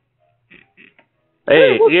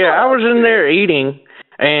 Hey, yeah, I was in there eating,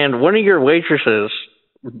 and one of your waitresses,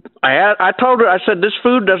 I told her, I said, this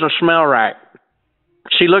food doesn't smell right.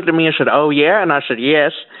 she looked at me and said, "Oh, yeah?" And I said,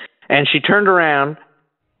 "Yes." And she turned around,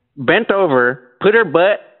 bent over, put her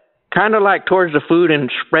butt kind of like towards the food and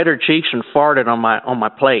spread her cheeks and farted on my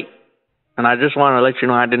plate. And I just want to let you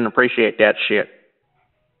know I didn't appreciate that shit.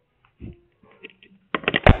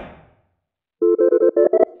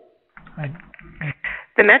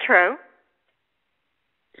 The Metro.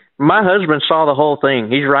 My husband saw the whole thing.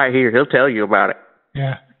 He's right here. He'll tell you about it.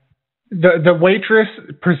 Yeah. The waitress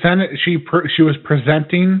presented. She was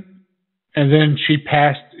presenting, and then she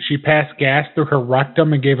passed gas through her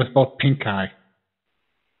rectum and gave us both pink eye.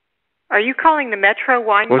 Are you calling the Metro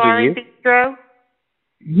Wine Bar and Bistro?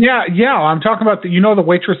 Yeah. I'm talking about the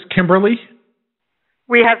waitress Kimberly.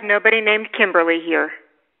 We have nobody named Kimberly here.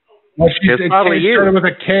 Well, it started with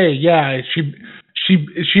a K. Yeah,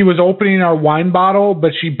 she was opening our wine bottle,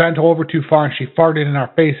 but she bent over too far and she farted in our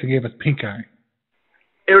face and gave us pink eye.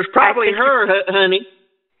 It was probably her, honey.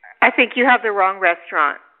 I think you have the wrong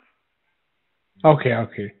restaurant. Okay.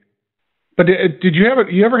 But did you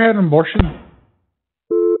ever had an abortion?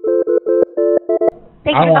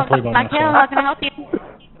 Thank I you don't for want to play by my myself. How can I help you?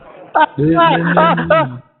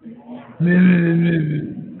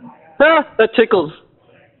 That tickles.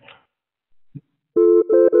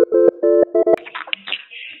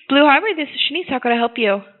 Blue Highway, this is Shanice. How can I help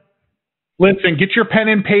you? Listen, get your pen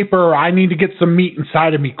and paper. I need to get some meat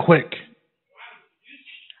inside of me quick.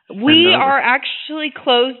 We are actually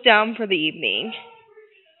closed down for the evening.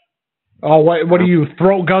 Oh, what are you,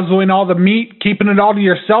 throat guzzling all the meat, keeping it all to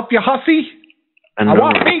yourself, you hussy? I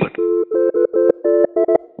want meat.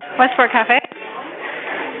 Westport Cafe.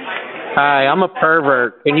 Hi, I'm a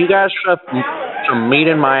pervert. Can you guys shove some meat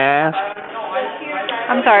in my ass?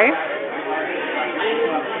 I'm sorry?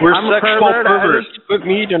 We're I'm a sexual pervert. perverts. Put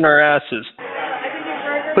meat in our asses.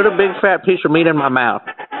 Put a big fat piece of meat in my mouth.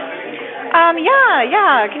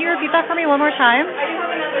 Yeah. Can you repeat that for me one more time?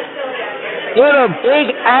 Put a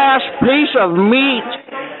big ass piece of meat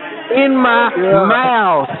in my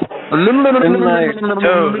mouth. In my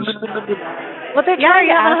toes. Are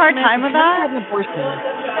you having a hard time with that?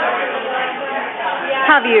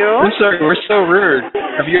 Have you? I'm sorry, we're so rude.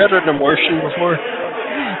 Have you had an abortion before?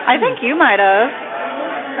 I think you might have.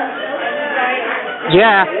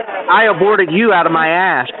 Yeah, I aborted you out of my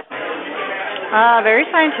ass. Very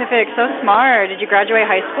scientific, so smart. Did you graduate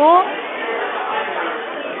high school?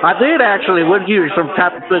 I did actually. What you, some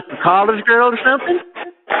type of college girl or something?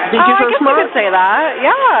 Think you're so I guess smart? you could say that.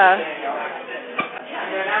 Yeah.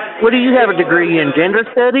 What do you have a degree in? Gender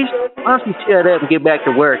studies? Why don't you shut up and get back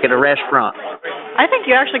to work at a restaurant? I think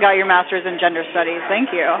you actually got your master's in gender studies.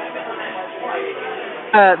 Thank you.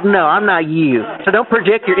 No, I'm not you. So don't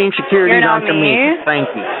project your insecurities You're not onto me. Thank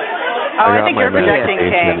you. Oh, I think you're projecting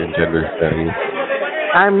King. in gender studies.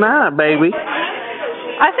 I'm not, baby.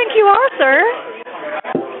 I think you are, sir.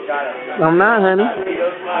 I'm not, honey.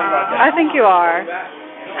 I think you are.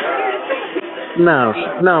 No,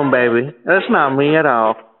 baby. That's not me at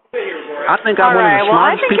all. I think I'm one of the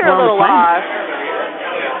smartest people on the planet.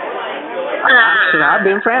 I've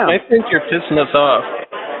been found. I think you're pissing us off.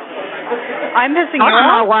 I'm pissing you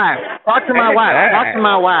off? off? Talk to my wife.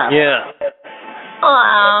 Yeah.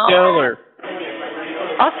 Oh. Tell her.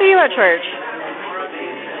 I'll see you at church.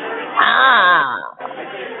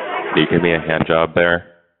 Can you give me a hand job there?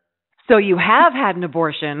 So you have had an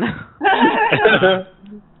abortion.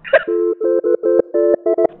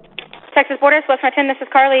 Texas Borders, West 10, this is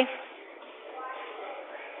Carly.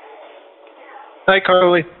 Hi,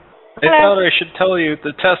 Carly. I thought I should tell you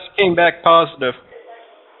the test came back positive.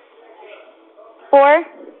 For?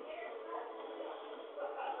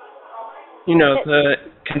 You know, the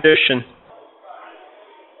condition.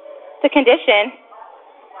 The condition?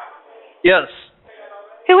 Yes.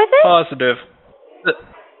 Who is it? Positive.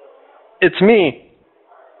 It's me.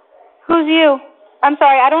 Who's you? I'm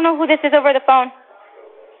sorry, I don't know who this is over the phone.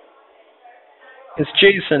 It's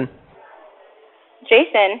Jason.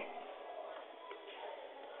 Jason?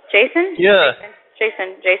 Jason? Yeah.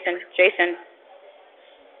 Jason.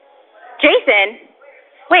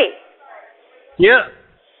 Wait. Yeah.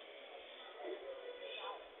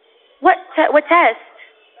 What test?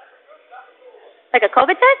 Like a COVID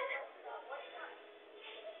test?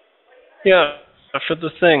 Yeah. For the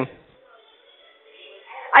thing.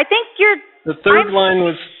 I think you're... The third line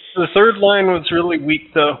was really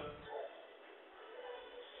weak though.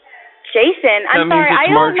 Jason, I'm That means sorry, I it's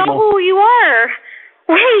don't know marginal. who you are.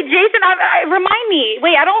 Wait, Jason, remind me.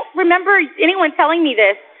 Wait, I don't remember anyone telling me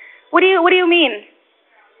this. What do you mean?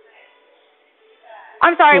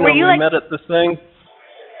 I'm sorry, were you we like met at the thing?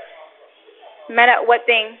 met at what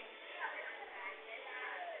thing?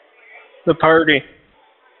 The party.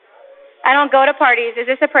 I don't go to parties. Is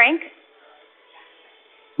this a prank?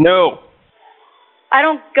 No. I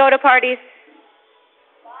don't go to parties.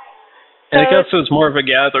 I guess it was more of a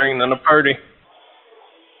gathering than a party.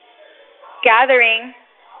 Gathering?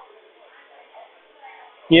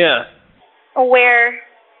 Yeah, Where?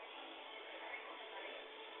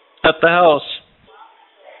 at the house.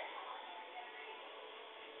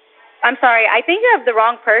 I'm sorry. I think you have the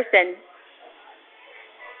wrong person.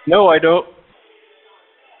 No, I don't.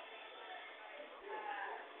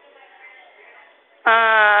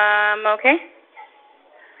 Okay.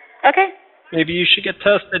 Okay. Maybe you should get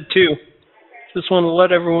tested too. Just want to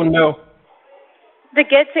let everyone know.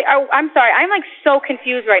 I'm sorry. I'm like so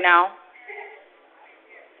confused right now.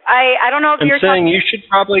 I don't know if I'm you're saying talking. you should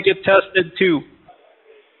probably get tested too.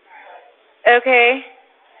 Okay.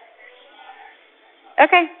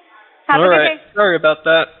 Okay. Have All a right. good day. Sorry about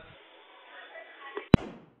that.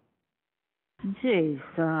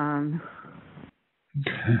 Jason.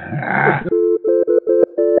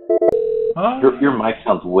 Your mic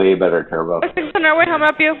sounds way better, Turbo. How may I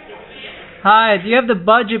help you? Hi, do you have the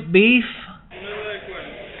budget beef?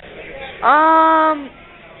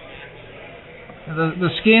 The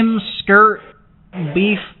skim skirt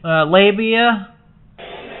beef labia?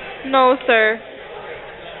 No, sir.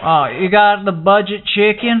 Oh, you got the budget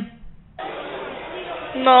chicken?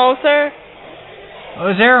 No, sir.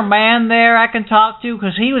 Is there a man there I can talk to?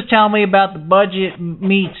 Because he was telling me about the budget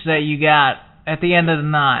meats that you got at the end of the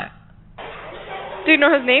night. Do you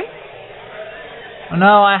know his name?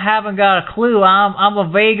 No, I haven't got a clue. I'm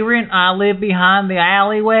a vagrant. I live behind the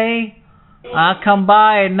alleyway. I come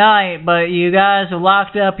by at night, but you guys have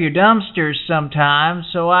locked up your dumpsters sometimes,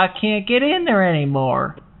 so I can't get in there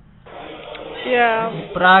anymore. Yeah.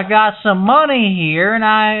 But I got some money here, and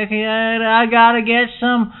I gotta get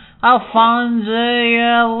some Alphonse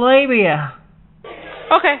labia.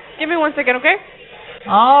 Okay, give me 1 second, okay?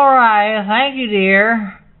 All right, thank you,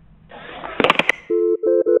 dear.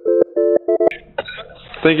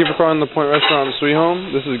 Thank you for calling the Point Restaurant and Sweet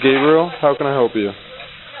Home. This is Gabriel. How can I help you?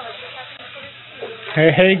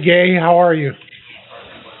 Hey, Gay, how are you?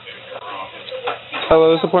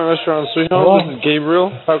 Hello, this is the Point Restaurant and Sweet Home. Hello? This is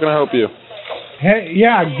Gabriel. How can I help you? Hey,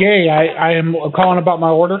 yeah, Gay, I am calling about my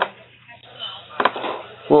order.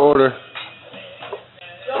 What order?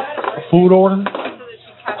 Food order?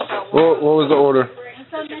 What was the order?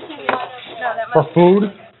 For food?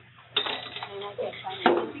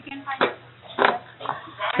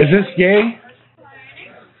 Is this Gay?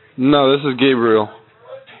 No, this is Gabriel.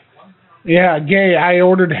 Yeah, Gay, I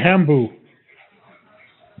ordered hambu.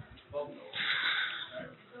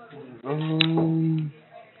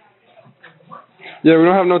 Yeah, we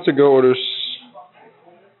don't have no to-go orders.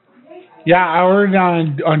 Yeah, I ordered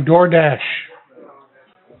on DoorDash.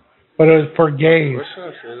 But it was for gays.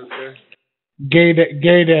 Gay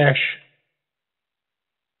Dash.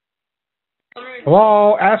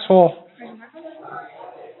 Hello, asshole.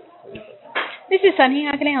 This is Sunny.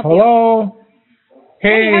 How can I help you? Hello.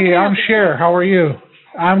 Hey, how can I I'm help you? Cher. How are you?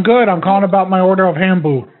 I'm good. I'm calling about my order of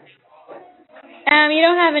hambu. You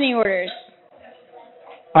don't have any orders.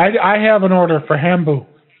 I have an order for hambu.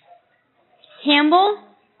 Hamble?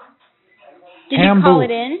 Did Hambu. you call it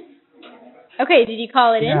in? Okay, did you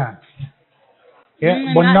call it in? Yeah. Yeah.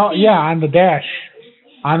 I'm Well, not no. seeing Yeah, on the dash,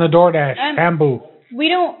 on the DoorDash. Hambu. We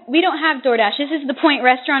don't have DoorDash. This is the Point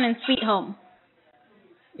Restaurant and Sweet Home.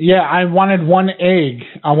 Yeah, I wanted one egg.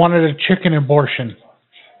 I wanted a chicken abortion.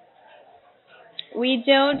 We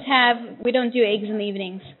don't do eggs in the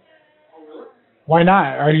evenings. Why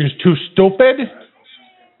not? Are you too stupid?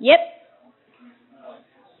 Yep.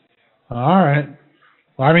 All right.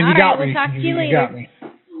 Well, I mean, you got we'll me. talk to you You later. got me. All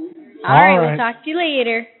right, right. we'll talk to you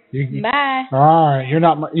later. Bye. All right. You're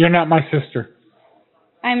not my sister.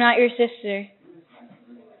 I'm not your sister.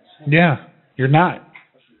 Yeah, you're not.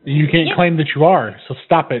 You can't Yep. claim that you are. So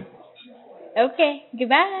stop it. Okay,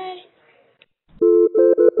 goodbye.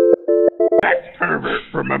 Sex pervert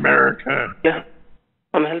from America. Yeah.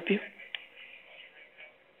 I'm gonna help you.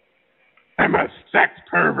 I'm a sex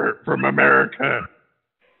pervert from America.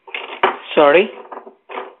 Sorry?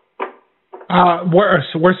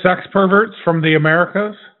 We're sex perverts from the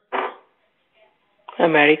Americas.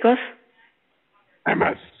 Americas? I'm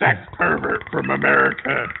a sex pervert from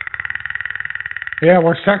America. Yeah,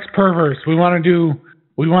 we're sex perverts. We want to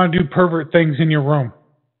do pervert things in your room.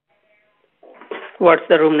 What's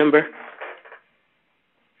the room number?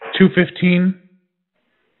 215.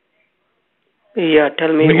 Yeah,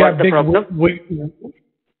 tell me what's the problem.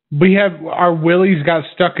 We have our willies got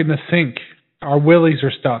stuck in the sink. Our willies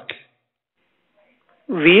are stuck.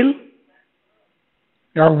 Wheel?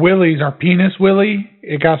 Our willies, our penis willy,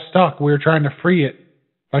 it got stuck. We were trying to free it,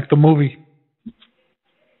 like the movie.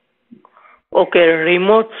 Okay,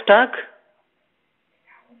 remote stuck?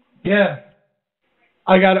 Yeah.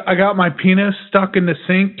 I got my penis stuck in the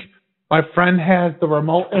sink. My friend has the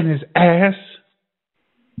remote in his ass.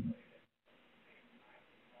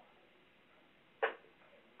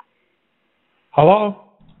 Hello?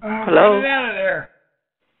 Hello? Get out of there.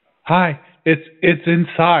 Hi. It's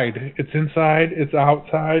inside. It's inside. It's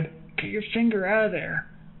outside. Get your finger out of there.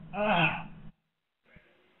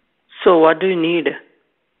 So what do you need?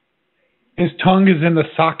 His tongue is in the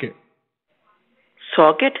socket.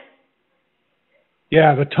 Socket?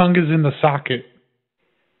 Yeah, the tongue is in the socket.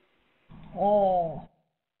 Oh.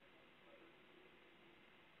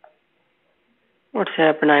 What's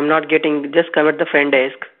happened? I'm not getting. Just come at the front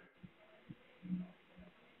desk.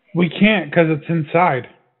 We can't because it's inside.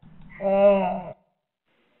 Oh.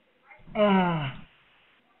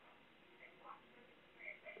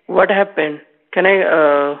 What happened? Can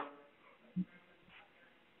I,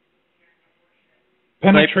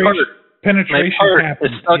 Penetration my part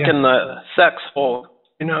happens. is stuck in the sex hole.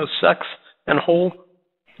 You know, sex and hole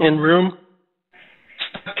in room.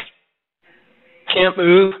 Stuck. Can't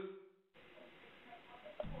move.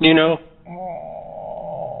 You know.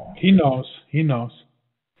 He knows. He knows.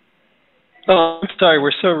 Oh, I'm sorry.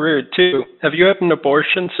 We're so rude too. Have you had an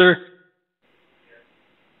abortion, sir?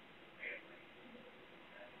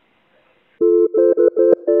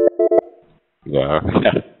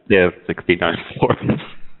 Yeah, 69 floors.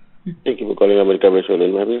 Thank you for calling America West.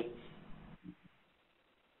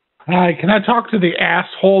 Hi, can I talk to the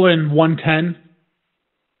asshole in 110?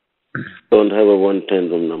 Don't have a 110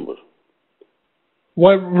 room number.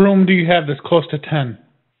 What room do you have that's close to 10?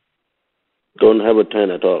 Don't have a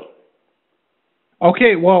 10 at all.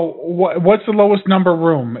 Okay, well, what's the lowest number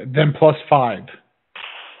room? Then plus 5.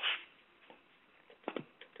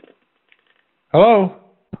 Hello?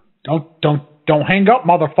 Don't hang up,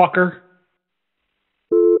 motherfucker.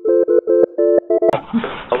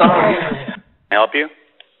 Hello. Can I help you?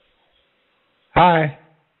 Hi.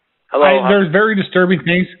 Hello. There's very disturbing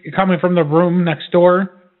things coming from the room next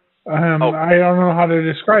door. I don't know how to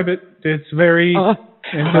describe it. It's very...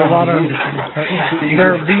 It's a lot of...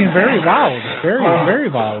 They're being very loud. Very, very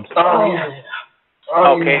loud.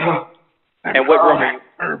 Okay. And what room are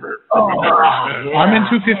you? I'm in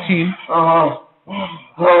 215.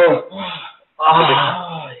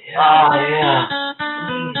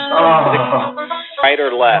 Right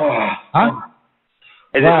or left? Huh?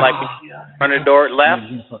 Is it like front of the door left?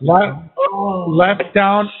 Left,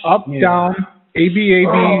 down, up, down, A-B,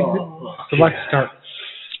 select start.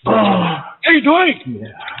 Hey, Dwight!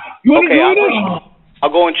 You want to join us? I'll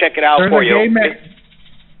go and check it out for you.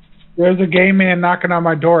 There's a gay man knocking on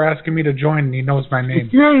my door asking me to join, and he knows my name.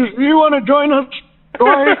 You want to join us?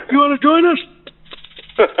 Dwight, you want to join us?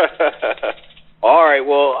 All right,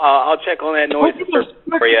 well, I'll check on that noise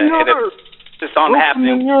for you. And if it's on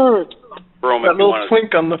happening room, that little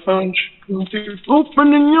twink on the phone.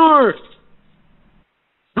 Opening yours.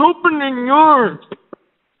 Opening yours.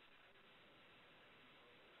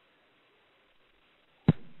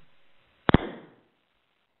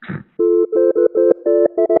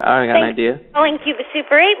 I got an idea. Calling Cuba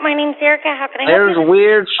Super 8. My name's Erica. How can I help There's you?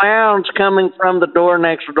 weird sounds coming from the door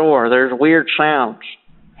next door. There's weird sounds.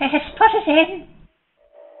 Put it in.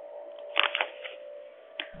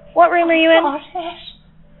 What room are you in?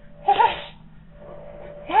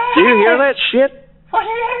 Do you hear that shit? Put it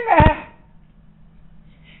in there.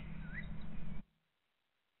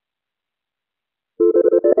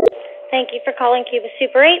 Thank you for calling Cuba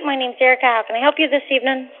Super 8. My name's Erica. How can I help you this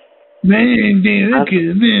evening?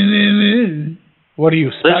 What are you,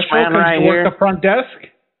 special because right you work here. the front desk?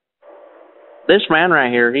 This man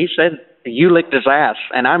right here, he said you licked his ass,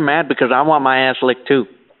 and I'm mad because I want my ass licked too.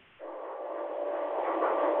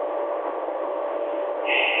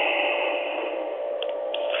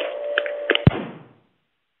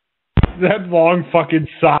 That long fucking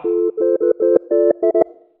sock.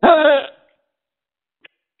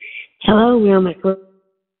 Hello, Merrimack.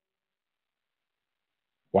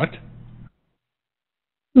 What?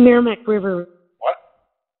 Merrimack River. What?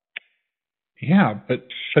 Yeah, but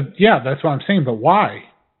yeah, that's what I'm saying. But why?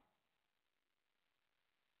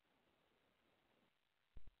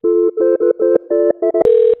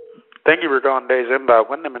 Thank you for calling Days Inn by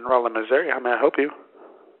Wyndham in Roland, Missouri. How may I help you?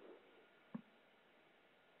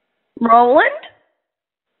 Roland?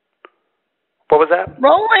 What was that?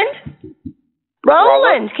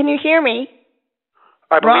 Roland, can you hear me?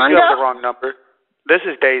 I believe you have Rhonda? the wrong number. This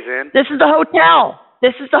is Days Inn. This is the hotel.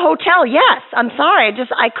 this is the hotel. Yes, I'm sorry.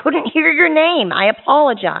 I couldn't hear your name. I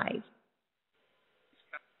apologize.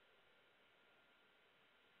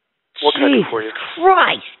 What can I do for you?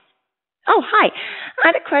 Christ. Oh, hi. I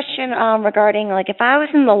had a question regarding, like, if I was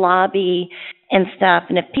in the lobby and stuff,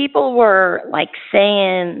 and if people were, like,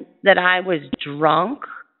 saying that I was drunk,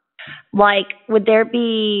 like, would there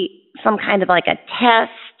be some kind of, like, a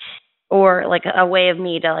test or, like, a way of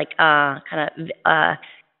me to, like, kind of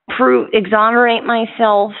exonerate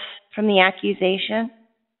myself from the accusation?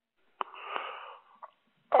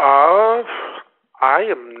 I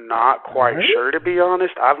am not quite sure, to be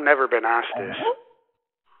honest. I've never been asked this.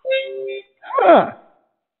 Huh.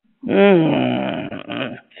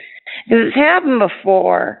 Because it's happened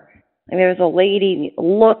before. And there was a lady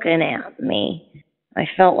looking at me. I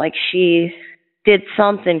felt like she did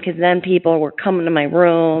something because then people were coming to my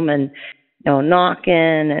room and,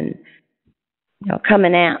 knocking and,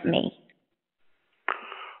 coming at me.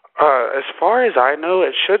 As far as I know,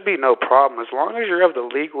 it should be no problem. As long as you're of the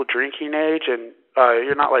legal drinking age and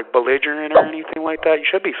you're not, like, belligerent or anything like that, you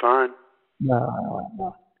should be fine.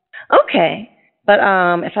 No. Okay. But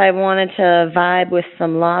if I wanted to vibe with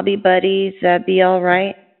some lobby buddies, that'd be all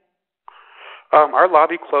right? Our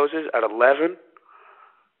lobby closes at 11.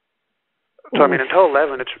 So, I mean, until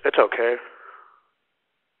 11, it's okay.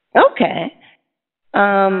 Okay.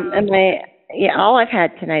 All I've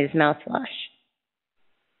had tonight is mouthwash.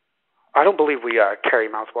 I don't believe we carry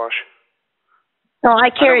mouthwash. No, I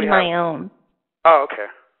carried my own. Oh, okay.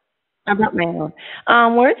 I brought my own.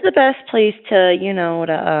 Where's the best place to,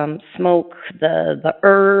 to smoke the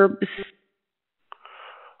herbs?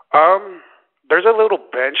 There's a little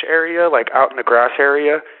bench area, like out in the grass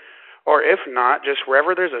area, or if not, just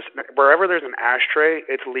wherever there's an ashtray,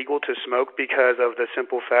 it's legal to smoke because of the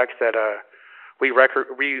simple fact that we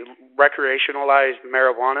recreationalized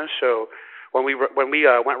marijuana. So when we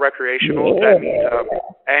went recreational, that means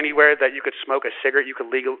anywhere that you could smoke a cigarette, you can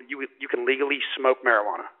legally smoke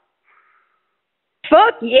marijuana.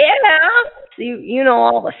 Fuck yeah! So you know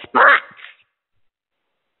all the spots.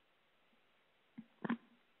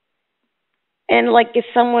 And like, if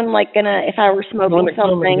someone if I were smoking something,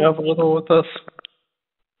 come and have a little with us?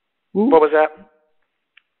 What was that?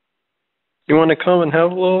 You want to come and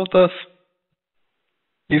have a little with us?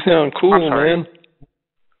 You sound cool, man.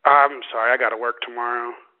 I'm sorry, I got to work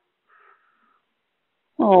tomorrow.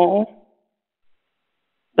 Oh,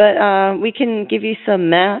 but we can give you some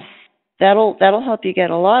meth. That'll help you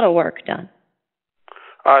get a lot of work done.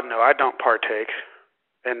 No, I don't partake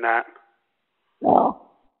in that.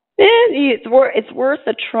 Well, it's worth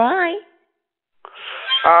a try.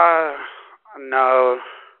 No.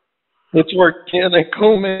 It's organic,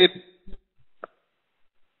 homemade.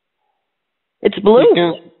 It's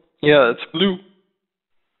blue. Yeah, it's blue.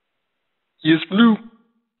 It's blue.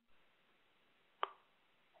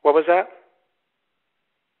 What was that?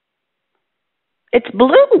 It's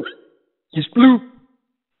blue. It's blue.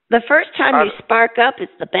 The first time you spark up is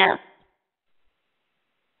the best.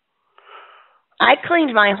 I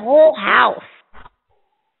cleaned my whole house.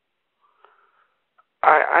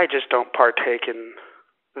 I just don't partake in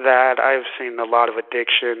that. I've seen a lot of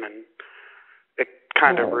addiction, and it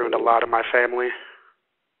kind of ruined a lot of my family.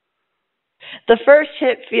 The first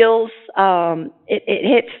hit feels,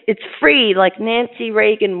 it's free, like Nancy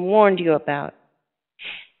Reagan warned you about.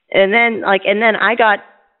 And then I got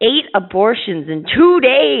 8 abortions in 2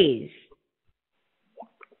 days.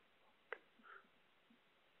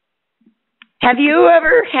 Have you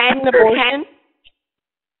ever had an abortion?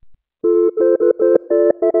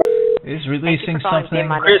 Is releasing something.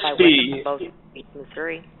 Chrispy.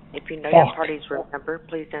 Missouri. If you know your party's room number,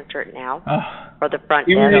 please enter it now. For the front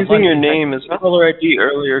You were using your name as caller ID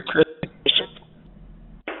earlier, Chris.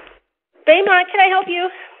 Baymont, can I help you?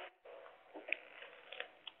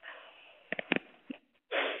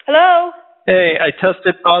 Hello? Hey, I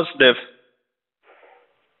tested positive.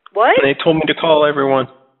 What? And they told me to call everyone.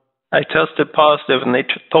 I tested positive, and they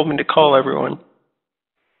told me to call everyone.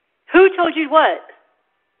 Who told you what?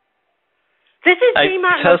 This is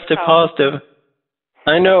Baymont. I tested positive.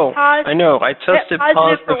 I know. I know. I tested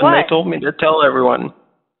positive, and they told me to tell everyone.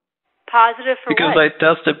 Positive for because what? Because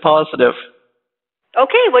I tested positive.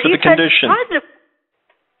 Okay, what do you test condition. positive?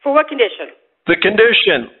 For what condition? The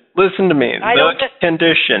condition. Listen to me. The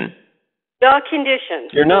condition. The condition.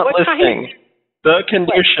 You're not listening. The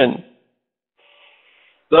condition.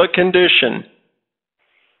 The condition.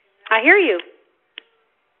 I hear you.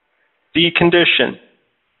 The condition.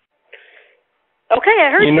 Okay, I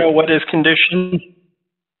heard you. You know what is condition?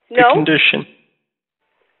 No. The condition.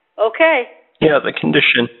 Okay. Yeah, the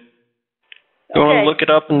condition. You want to look it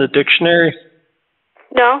up in the dictionary?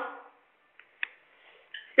 No.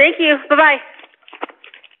 Thank you. Bye-bye.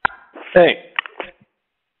 Hey,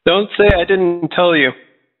 don't say I didn't tell you.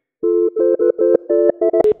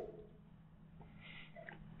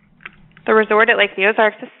 The resort at Lake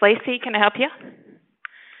Ozarks. This is Lacey. Can I help you?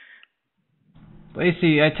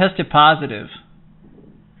 Lacey, I tested positive.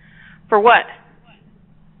 For what?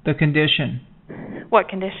 The condition. What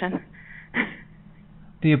condition?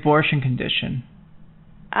 The abortion condition.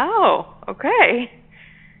 Oh, okay.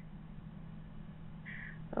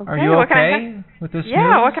 Are you okay with this Yeah,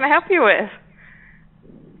 news? what can I help you with?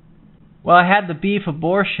 Well, I had the beef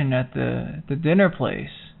abortion at the dinner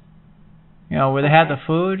place. You know, where they had the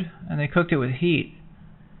food and they cooked it with heat.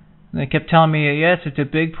 And they kept telling me, yes, it's a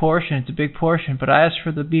big portion, but I asked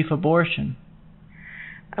for the beef abortion.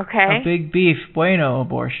 Okay. A big beef bueno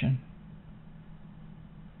abortion.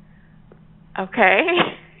 Okay.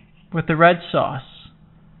 With the red sauce.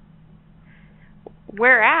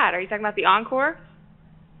 Where at? Are you talking about the Encore?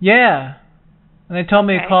 Yeah. And they told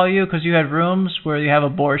me to call you because you had rooms where you have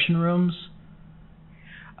abortion rooms.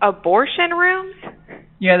 Abortion rooms?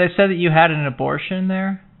 Yeah, they said that you had an abortion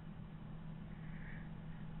there.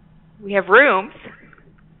 We have rooms.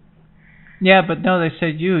 Yeah, but no, they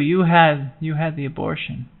said you had the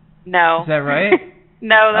abortion. No. Is that right?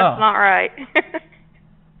 No, that's not right.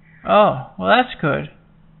 Oh, well, that's good.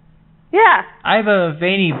 Yeah. I have a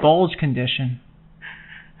veiny bulge condition.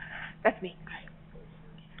 That's me.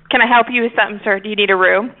 Can I help you with something, sir? Do you need a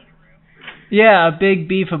room? Yeah, a big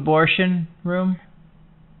beef abortion room.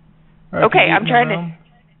 Okay, I'm trying to...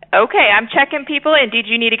 Okay, I'm checking people in. Did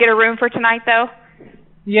you need to get a room for tonight, though?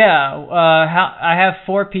 Yeah, I have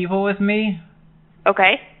 4 people with me.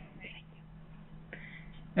 Okay.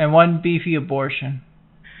 And 1 beefy abortion.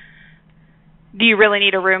 Do you really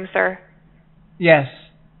need a room, sir? Yes.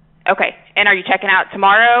 Okay, and are you checking out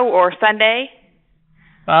tomorrow or Sunday?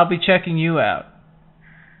 I'll be checking you out.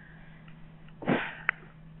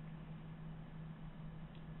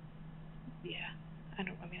 I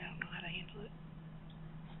don't know how to handle it.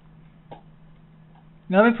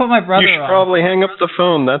 Let me put my brother on. You should probably hang up the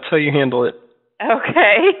phone. That's how you handle it.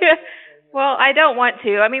 Okay. Well, I don't want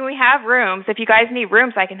to. I mean, we have rooms. If you guys need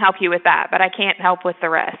rooms, I can help you with that, but I can't help with the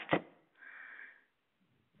rest.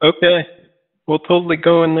 Okay. We'll totally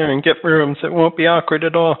go in there and get rooms. It won't be awkward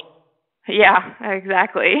at all. Yeah,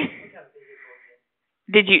 exactly.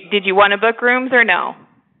 Did you want to book rooms or no?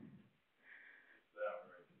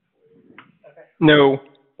 No.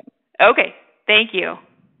 Okay. Thank you.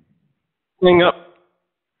 Hang up.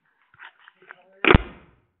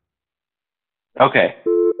 Okay.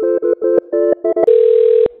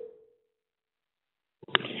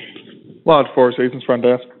 Lodge 4 Seasons front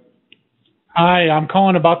desk. Hi, I'm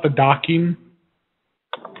calling about the docking.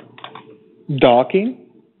 Docking?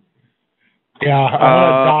 Yeah, I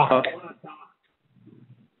want to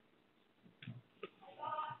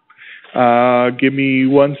dock. Give me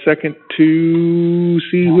 1 second to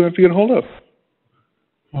see who I have to get a hold of.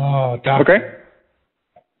 Oh, docking. Okay.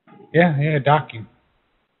 Yeah, docking.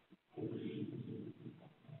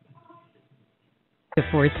 The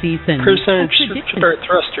Four Seasons. Percentage start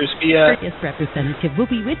thrusters be at. This representative will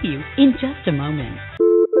be with you in just a moment.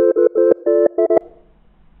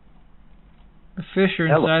 The fish are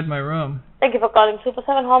inside my room. Thank you for calling Super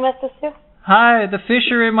 7. How may I assist you? Hi, the fish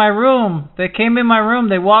are in my room. They came in my room.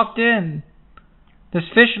 They walked in. There's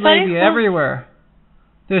fish labia everywhere.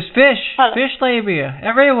 There's fish labia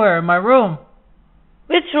everywhere in my room.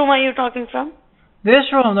 Which room are you talking from?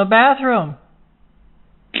 This room, the bathroom.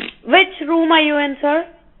 Which room are you in, sir?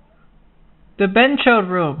 The benchode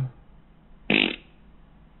room.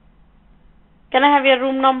 Can I have your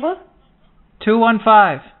room number?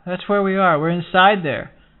 215. That's where we are. We're inside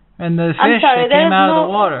there. And the fish that came out of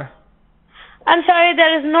the water. I'm sorry,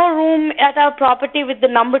 there is no room at our property with the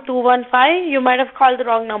number 215. You might have called the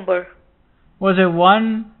wrong number. Was it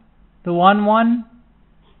the 1?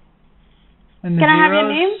 And the Can I have zeros? your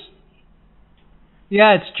name?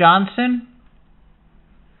 Yeah, it's Johnson.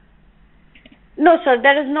 No, sir,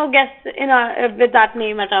 there is no guest with that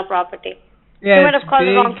name at our property. Yeah, you might have called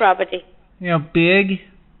the wrong property. You know, Big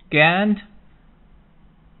Gand.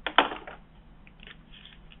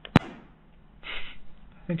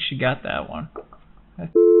 I think she got that one.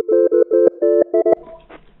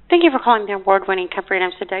 Thank you for calling the award-winning Temporary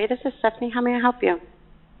Names today. This is Stephanie. How may I help you?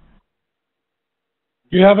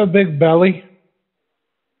 Do you have a big belly?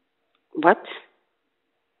 What?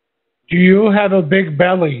 Do you have a big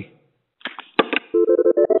belly?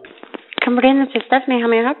 Temporary Names, this is Stephanie. How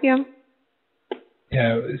may I help you?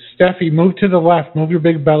 Yeah, Steffi, move to the left. Move your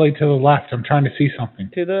big belly to the left. I'm trying to see something.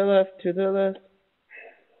 To the left, to the left.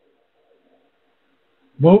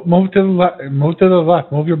 Move to the left. Move to the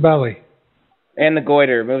left. Move your belly. And the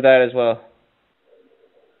goiter. Move that as well.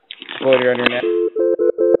 Goiter on your neck.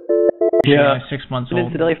 Yeah. 6 months old.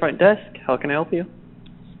 Incidentally, front desk. How can I help you?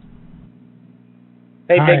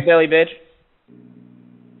 Hey, Hi. big belly bitch.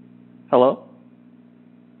 Hello?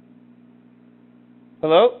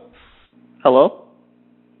 Hello? Hello?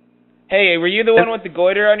 Hey, were you the one with the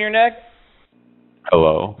goiter on your neck?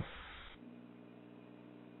 Hello?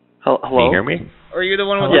 Hello? Can you hear me? Or are you the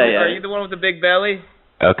one with Are you the one with the big belly?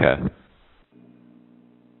 Okay.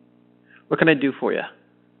 What can I do for you?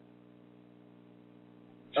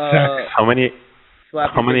 How many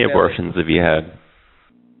abortions have you had?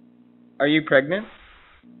 Are you pregnant?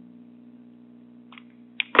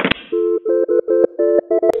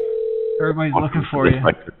 Everybody's looking for you.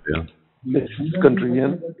 This country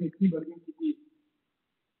in.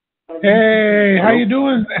 Hey, how you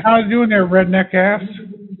doing? How you doing there, redneck ass?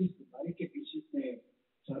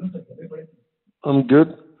 I'm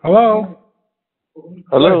good. Hello.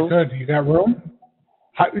 Hello. Good. You got room?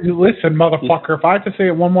 Listen, motherfucker. If I have to say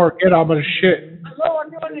it one more again, I'm gonna shit.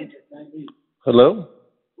 Hello.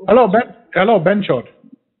 Hello, Ben. Hello, Benchod.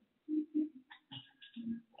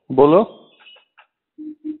 Bolo.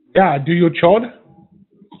 Yeah. Do you chod?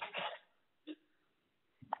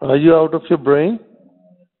 Are you out of your brain?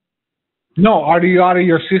 No. Are you out of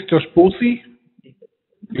your sister's pussy?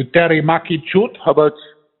 You teriyaki chut? How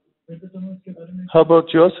about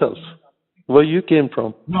yourself? Where you came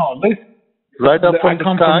from? No. Listen. Right up from I the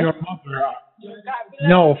come sky? from your mother.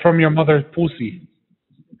 No, from your mother's pussy.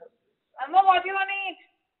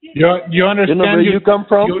 You understand? You know where you come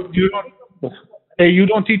from? You don't. Hey, you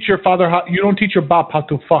don't teach your father how. You don't teach your bop how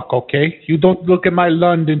to fuck. Okay? You don't look at my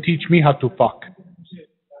lund and teach me how to fuck.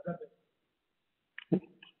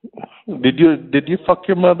 Did you fuck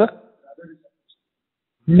your mother?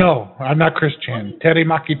 No, I'm not Christian.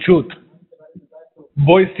 Teriyaki chut.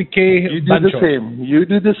 Voice decay. You do the same. You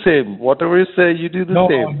do the same. Whatever you say, you do the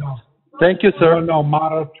same. No. Thank you, sir. No,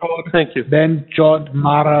 Mara chod. Thank you. Ben chod,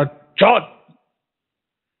 Mara chod.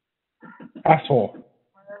 Asshole.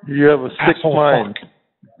 You have a sick Asshole mind.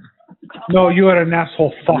 Fuck. No, you are an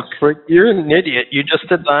asshole fuck. You're an idiot. You just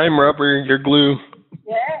a dime rubber. You're glue.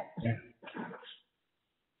 Yeah.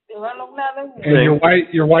 And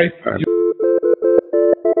your wife.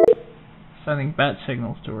 Sending bat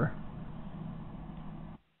signals to her.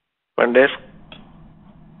 Front desk.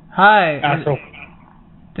 Hi. Asshole.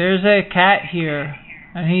 There's a cat here,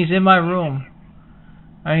 and he's in my room.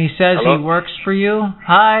 And he says Hello? he works for you.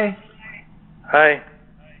 Hi. Hi.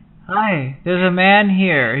 Hi. There's a man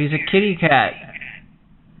here. He's a kitty cat.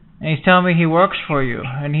 And he's telling me he works for you.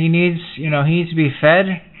 And he needs, he needs to be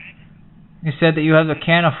fed. He said that you have a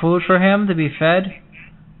can of food for him to be fed.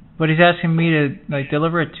 But he's asking me to,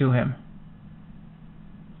 deliver it to him.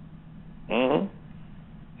 Mm-hmm.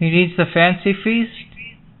 He needs the fancy feast.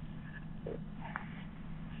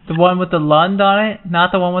 The one with the lund on it,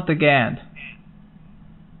 not the one with the gand.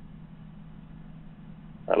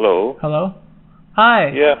 Hello. Hello? Hi.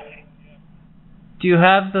 Yeah. Do you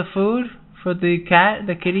have the food for the cat,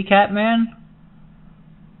 the kitty cat man?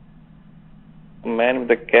 Man with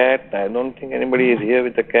the cat. I don't think anybody is here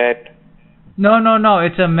with the cat. No.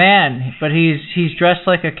 It's a man, but he's dressed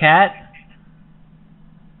like a cat.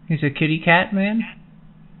 He's a kitty cat man.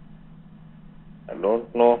 I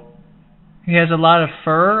don't know. He has a lot of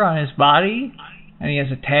fur on his body, and he has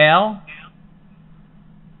a tail.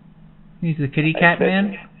 He's the kitty cat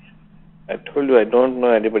man. I told you I don't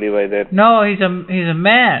know anybody by that. No, he's a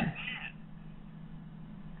man.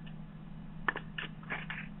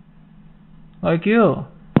 Like you,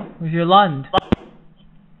 with your lund.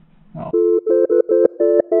 Oh.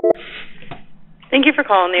 Thank you for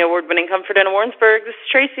calling the award-winning Comfort Inn of Warrensburg. This is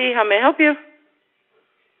Tracy. How may I help you?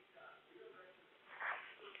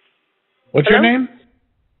 What's Hello? your name?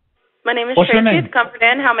 My name is What's your Tracy name? at the Comfort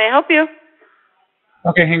Inn. How may I help you?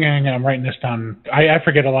 Okay, hang on. I'm writing this down. I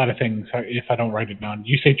forget a lot of things if I don't write it down.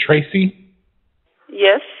 You say Tracy?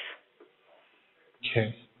 Yes.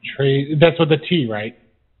 Okay. That's with a T, right?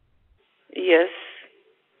 Yes.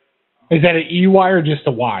 Is that an EY or just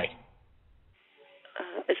a Y?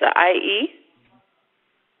 It's a IE.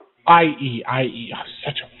 IE. Oh,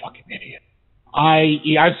 such a fucking idiot.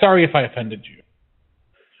 IE. I'm sorry if I offended you.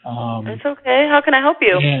 It's okay. How can I help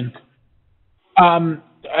you? And,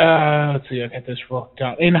 let's see. I got this wrote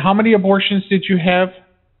down. And how many abortions did you have?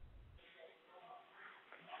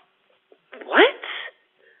 What?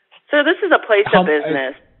 Sir, this is a place of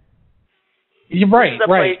business. You're right. This is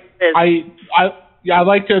a Right. place of business. I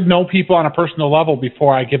like to know people on a personal level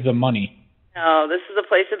before I give them money. No, this is a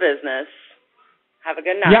place of business. Have a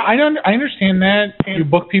good night. Yeah, I understand that. You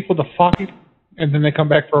book people to fuck, and then they come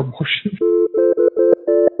back for abortion.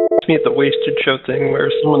 It's me at the wasted show thing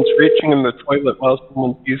where someone's reaching in the toilet while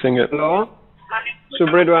someone's using it. Hello?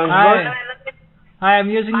 Hi. Hi, I'm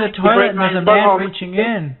using the toilet and there's a man reaching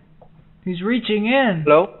in. He's reaching in.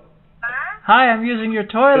 Hello? Hi, I'm using your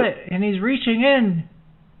toilet and he's reaching in.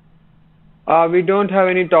 We don't have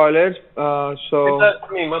any toilets, so... Is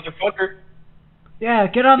that me, motherfucker? Yeah,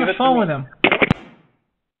 get on the phone with him.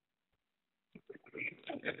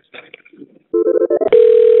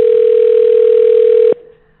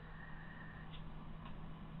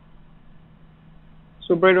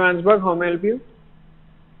 Super Advanced, how may I help you?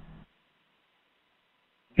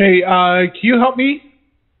 Hey, can you help me?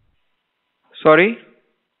 Sorry?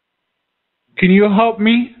 Can you help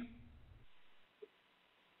me?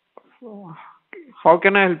 How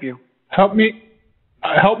can I help you? Help me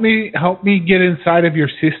get inside of your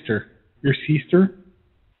sister. Your sister?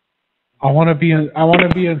 I want to be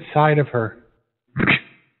inside of her. Thank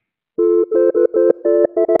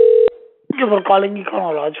you for calling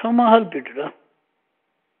Econo Lodge. How may I help you today?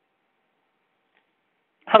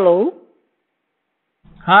 Hello?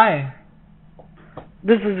 Hi.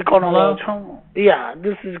 This is Econo Lodge. Yeah,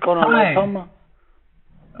 this is Econo Lodge.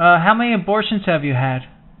 How many abortions have you had?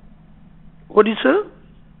 What do you say?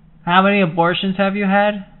 How many abortions have you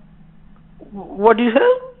had? What do you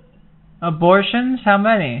say? Abortions? How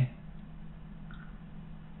many?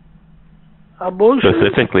 Abortions?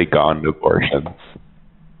 Specifically gone abortions.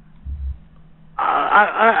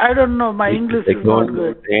 I don't know. My English is not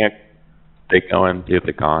good. They go and do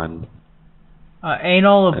the gone.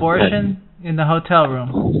 Anal abortion in the hotel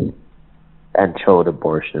room. And child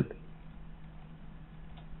abortion.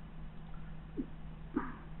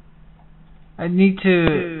 I need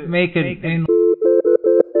to make an anal...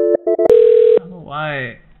 I don't know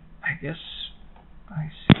why. I guess...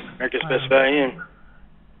 I see. America's Best Value Inn.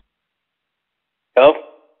 Help?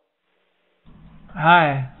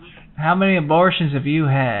 Hi. How many abortions have you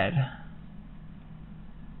had?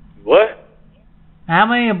 What? How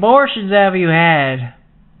many abortions have you had?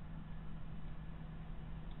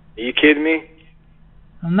 Are you kidding me?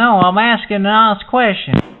 No, I'm asking an honest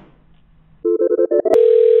question.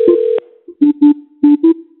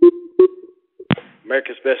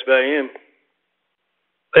 America's Best Value Inn.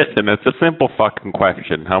 Listen, it's a simple fucking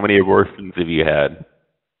question. How many abortions have you had?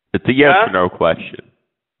 It's a yes or no question.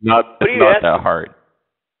 It's not that hard.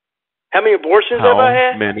 How many abortions have I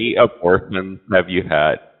had? How many abortions have you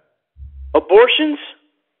had? Abortions?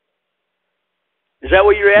 Is that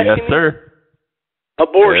what you're asking me? Yes, sir.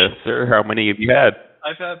 Abortions? Yes, sir. How many have you had?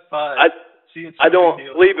 I've had 5. I don't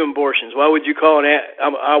believe in abortions. Why would you call an...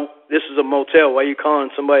 this is a motel. Why are you calling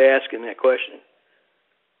somebody asking that question?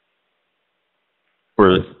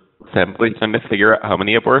 We're simply trying to figure out how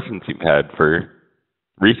many abortions you've had for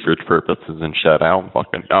research purposes and shit. I don't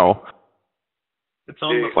fucking know. It's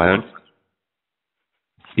on the phone.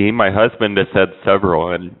 See, my husband has said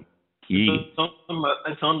several, and It's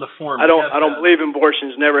on the form. I don't believe in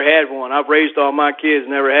abortions. Never had one. I've raised all my kids.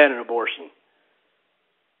 Never had an abortion.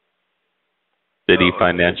 Did he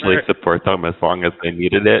financially support them as long as they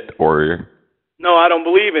needed it, or? No, I don't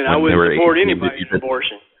believe in it. I wouldn't support anybody's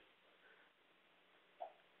abortion.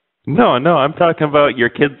 No, I'm talking about your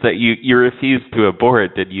kids that you refused to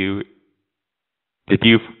abort. Did you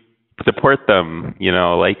support them,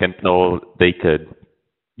 until they could,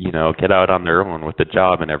 get out on their own with a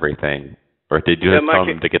job and everything? Or did you tell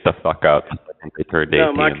them to get the fuck out when they turned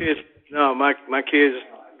 18? My kids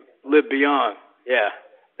live beyond. Yeah.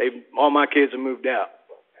 All my kids have moved out.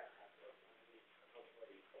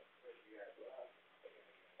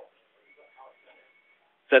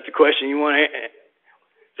 Is that the question you want to answer? Is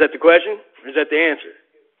that the question? Or is that the answer?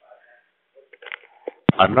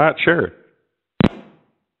 I'm not sure.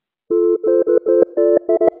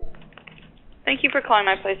 Thank you for calling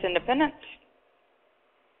My Place Independence.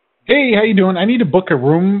 Hey, how you doing? I need to book a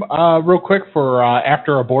room real quick for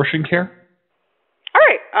after abortion care. All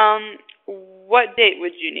right. What date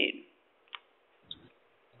would you need?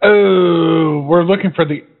 Oh, we're looking for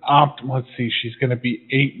the let's see, she's going to be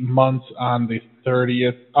 8 months on the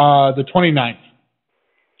 30th, the 29th.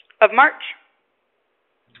 Of March?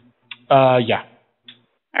 Yeah.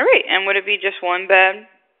 All right. And would it be just one bed?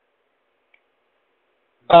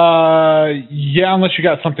 Yeah, unless you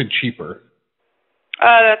got something cheaper.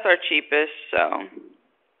 That's our cheapest, so. All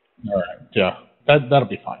right. Yeah, that'll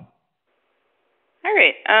be fine. All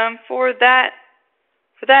right. For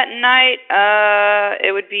that night,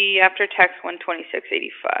 it would be after tax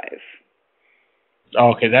 $126.85.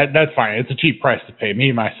 Okay, that's fine. It's a cheap price to pay. Me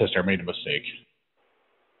and my sister made a mistake.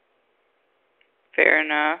 Fair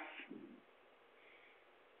enough.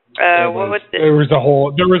 There was a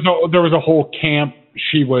whole camp.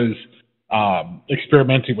 She was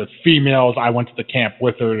experimenting with females. I went to the camp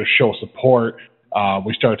with her to show support.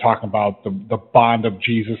 We started talking about the bond of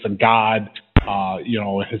Jesus and God,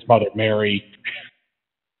 his mother Mary.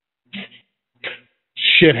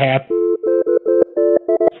 Shit happened.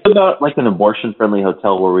 What about like an abortion-friendly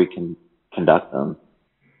hotel where we can conduct them?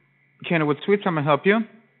 Kennewood Suites, I'm gonna help you.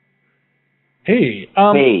 Hey.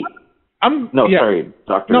 Sorry,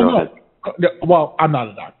 doctor. No, go no. ahead. Well, I'm not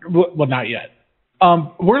a doctor. Well, not yet.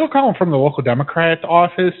 We're calling from the local Democrat's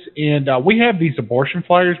office, and we have these abortion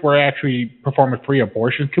flyers where I actually perform a free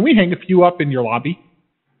abortion. Can we hang a few up in your lobby?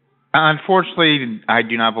 Unfortunately, I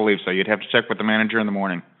do not believe so. You'd have to check with the manager in the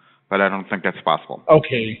morning, but I don't think that's possible.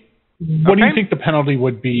 Okay. What do you think the penalty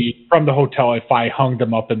would be from the hotel if I hung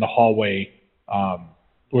them up in the hallway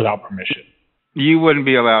without permission? You wouldn't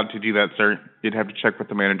be allowed to do that, sir. You'd have to check with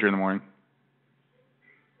the manager in the morning.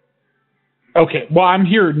 Okay. Well, I'm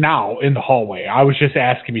here now in the hallway. I was just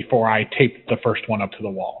asking before I taped the first one up to the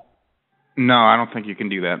wall. No, I don't think you can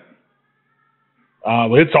do that.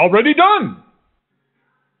 It's already done.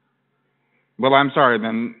 Well, I'm sorry,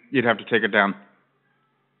 then you'd have to take it down.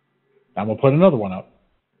 I'm going to put another one up.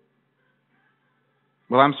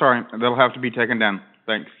 Well, I'm sorry. They'll have to be taken down.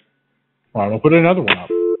 Thanks. Well, I'm going to put another one up.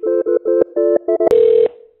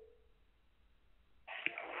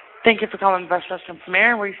 Thank you for calling Best Western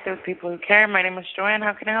Premier, where you stay with people who care. My name is Joanne.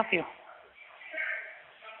 How can I help you?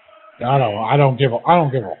 I don't give a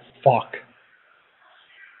fuck.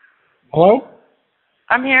 Hello?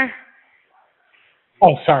 I'm here.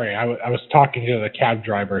 Oh, sorry. I was talking to the cab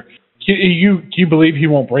driver. You believe he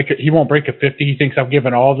won't break it? He won't break a 50. He thinks I'm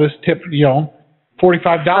giving all this tip,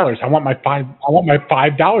 $45. I want my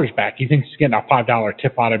 $5 back. He thinks he's getting a $5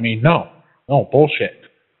 tip out of me. No, bullshit.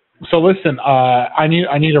 So listen, I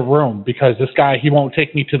need a room because this guy, he won't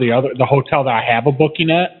take me to the hotel that I have a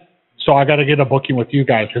booking at. So I got to get a booking with you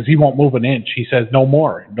guys because he won't move an inch. He says no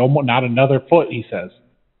more, not another foot. He says.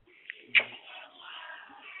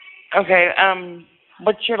 Okay.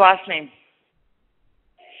 What's your last name?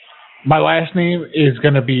 My last name is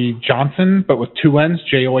going to be Johnson, but with two N's,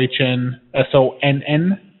 Johnsonn.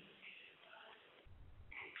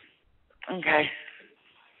 Okay.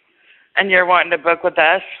 And you're wanting to book with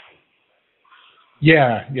us?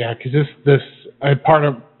 Yeah, because this part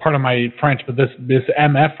of my French, but this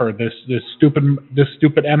MFer, this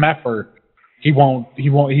stupid MFer, he won't.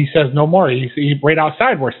 He says no more. He right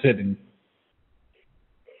outside we're sitting.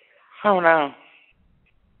 Oh no.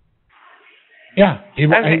 Yeah.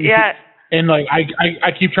 Yeah. And like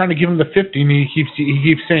I keep trying to give him the 50, and he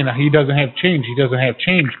keeps saying that he doesn't have change. He doesn't have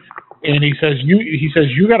change, and he says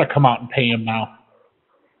you got to come out and pay him now.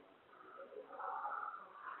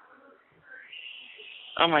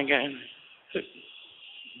 Oh my goodness.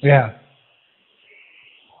 Yeah.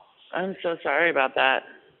 I'm so sorry about that.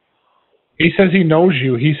 He says he knows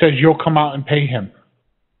you. He says you'll come out and pay him.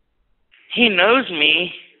 He knows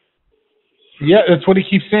me. Yeah, that's what he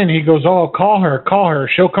keeps saying. He goes, "Oh, call her.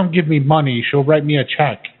 She'll come give me money. She'll write me a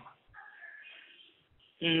check."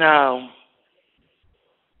 No.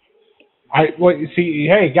 See,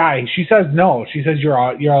 hey guy, she says no. She says you're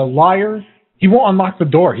a liar. He won't unlock the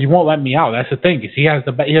door. He won't let me out. That's the thing. Is he has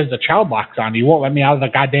the child locks on. He won't let me out of the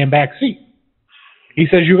goddamn back seat. He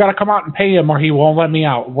says you got to come out and pay him, or he won't let me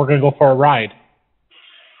out. We're gonna go for a ride.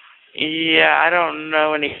 Yeah, I don't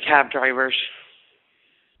know any cab drivers.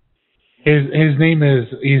 His name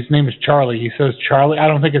is Charlie. He says Charlie. I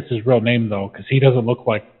don't think it's his real name though, because he doesn't look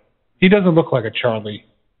like a Charlie.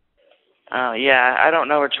 Oh yeah, I don't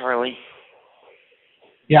know a Charlie.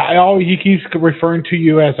 Yeah, he keeps referring to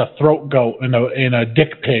you as a throat goat and a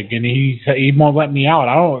dick pig, and he won't let me out.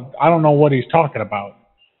 I don't know what he's talking about.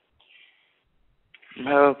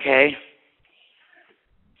 Okay.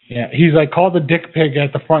 Yeah, he's like, call the dick pig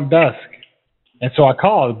at the front desk, and so I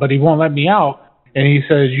called, but he won't let me out, and he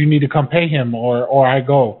says you need to come pay him or I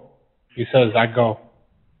go. He says I go.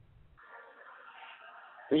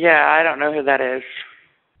 Yeah, I don't know who that is.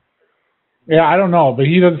 Yeah, I don't know, but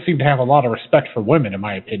he doesn't seem to have a lot of respect for women, in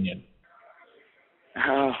my opinion.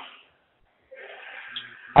 Oh.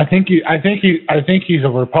 I think he's a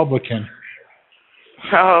Republican.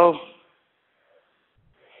 Oh.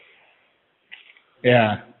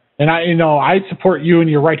 Yeah, and I support you in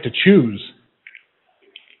your right to choose.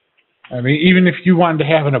 I mean, even if you wanted to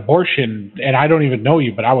have an abortion, and I don't even know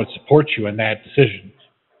you, but I would support you in that decision.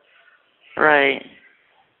 Right.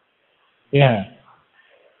 Yeah.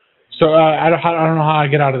 So I don't know how I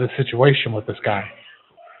get out of this situation with this guy.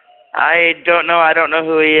 I don't know. I don't know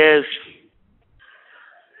who he is.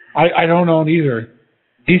 I don't know either.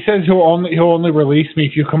 He says he'll only release me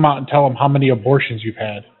if you come out and tell him how many abortions you've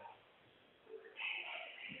had.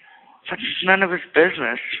 That's none of his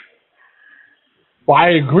business. Well, I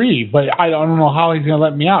agree, but I don't know how he's going to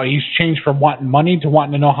let me out. He's changed from wanting money to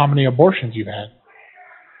wanting to know how many abortions you've had.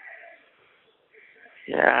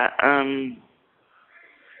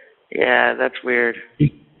 Yeah, that's weird.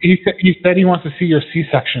 He said he wants to see your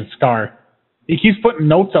C-section scar. He keeps putting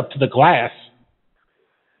notes up to the glass.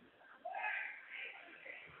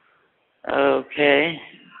 Okay.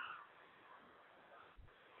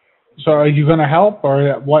 So are you going to help,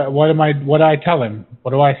 or what do I tell him?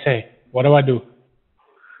 What do I say? What do I do?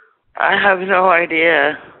 I have no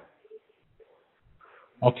idea.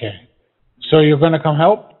 Okay. So you're going to come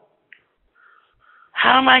help?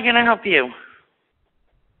 How am I going to help you?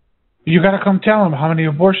 You got to come tell him how many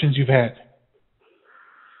abortions you've had.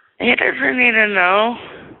 He doesn't need to know.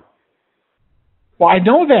 Well, I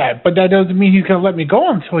know that, but that doesn't mean he's going to let me go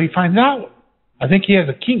until he finds out. I think he has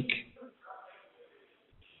a kink.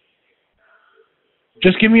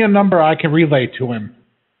 Just give me a number I can relay to him.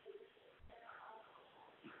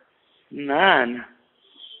 None.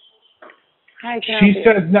 Hi, She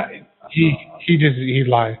says no. He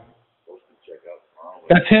lied.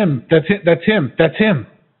 That's him. That's him. That's him.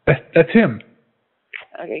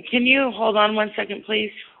 Okay, can you hold on 1 second,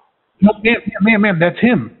 please? No, ma'am, that's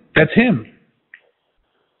him. That's him.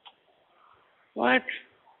 What?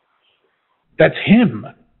 That's him.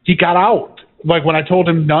 He got out. Like when I told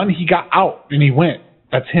him none, he got out and he went.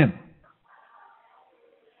 That's him.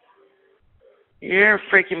 You're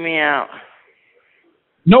freaking me out.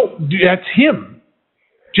 No, that's him.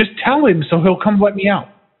 Just tell him so he'll come let me out.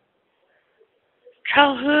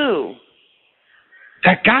 Tell who?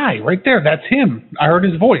 That guy right there. That's him. I heard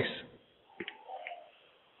his voice.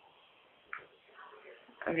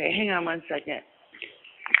 Okay, hang on 1 second.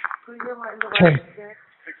 Okay. 611.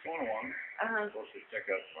 I'm supposed to check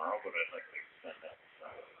out tomorrow, but I'd like to extend that.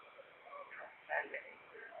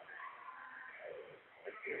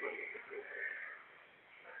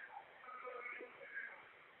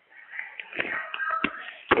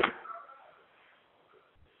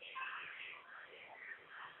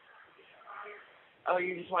 Oh,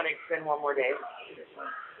 you just want to extend one more day?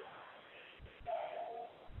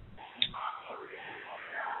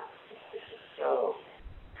 So.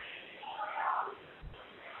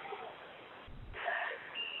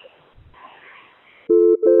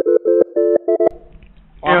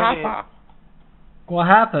 What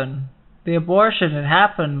happened? The abortion, it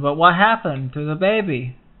happened, but what happened to the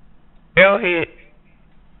baby? Hellhead.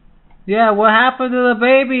 Yeah, what happened to the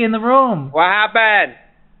baby in the room? What happened?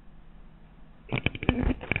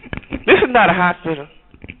 This is not a hospital.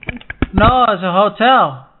 No, it's a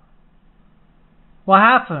hotel. What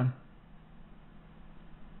happened?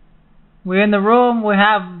 We're in the room, we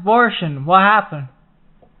have abortion. What happened?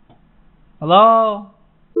 Hello?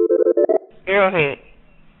 Hellhead.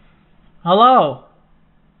 Hello?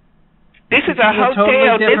 This is a hotel.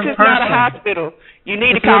 Totally this is person. not a hospital. You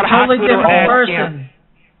need to It's call a totally the hospital. different and ask person. him.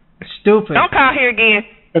 Stupid. Don't call here again.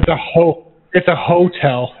 It's a hotel. It's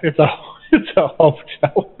a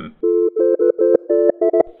hotel.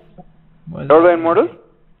 DogLettuce?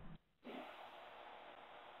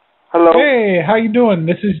 Hello. Hey, how you doing?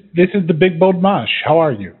 This is the Big Bold Mosh. How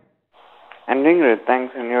are you? I'm doing great,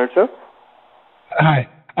 thanks. And yourself? Hi,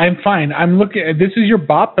 I'm fine. I'm looking. This is your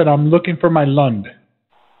bop, and I'm looking for my Lund.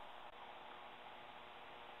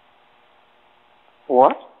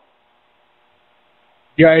 What?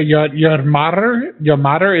 Your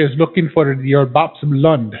mother is looking for your bop's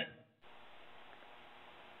Lund.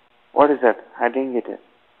 What is that? I didn't get it.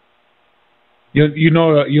 You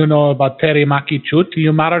know about Terimaki Chut,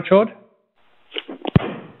 you mother chod?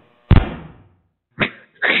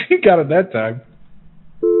 He got it that time.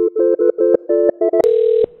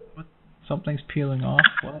 Something's peeling off.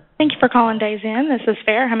 What? Thank you for calling Days Inn. This is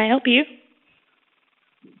Fair. How may I help you?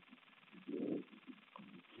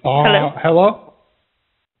 Hello? Hello?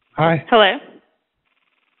 Hi. Hello?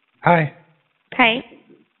 Hi. Hey.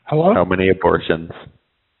 Hello? How many abortions?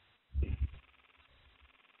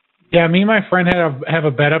 Yeah, me and my friend have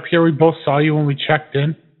a bed up here. We both saw you when we checked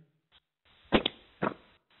in.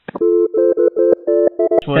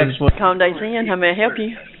 Calm Days Inn. How may I help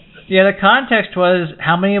you? Yeah, the context was,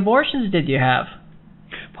 how many abortions did you have?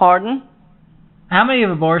 Pardon? How many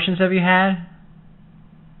abortions have you had?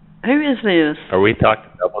 Who is this? Are we talking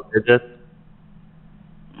double digits?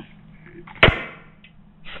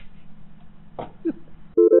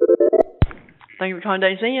 Thank you for calling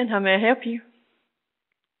Days Inn. How may I help you?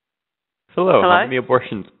 Hello. Hello? How many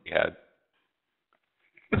abortions have you had?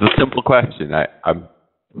 It's a simple question.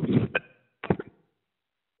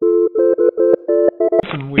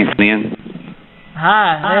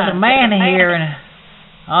 Hi, there's a man here, and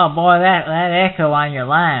oh boy, that echo on your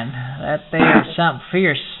line, that there's something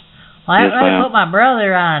fierce. Let me put my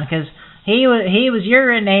brother on, because he was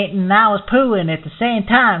urinating and I was pooing at the same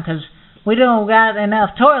time, because we don't got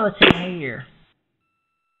enough toilets in here.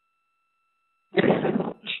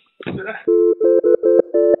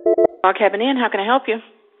 Log Cabin Inn, how can I help you?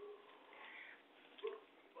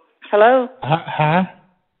 Hello? Hi.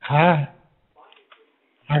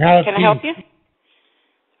 I gotta Can pee. I help you?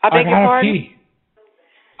 I beg your pardon? Pee.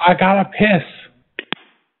 I gotta piss.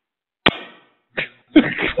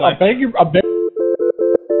 I beg.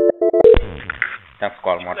 That's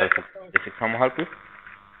called motor. Is it from help you?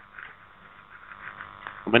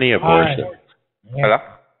 How many abortions? Hello?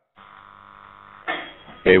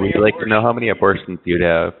 Okay, would you like to know how many abortions you'd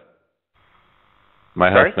have? My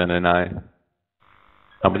husband and I.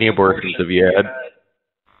 How many abortions have you had?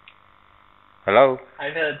 Hello?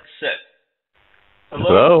 I've had 6.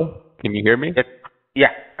 Hello? Can you hear me?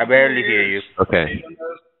 Yeah, I barely hear you. Okay.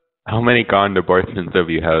 How many gone abortions have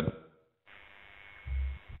you had?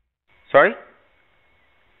 Sorry?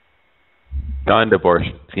 Gone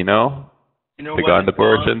abortions, you know? The gone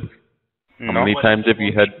abortions? How many times have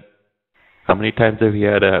you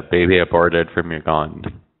had a baby aborted from your gond?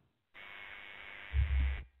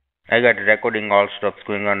 I got recording all stuff's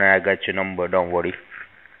going on and I got your number, don't worry.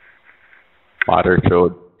 Water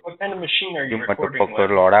showed. What kind of machine are you recording with?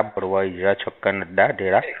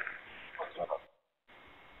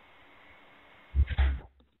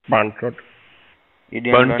 Banchod. You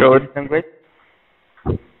didn't learn this language?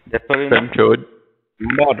 That's all you know? Benchod.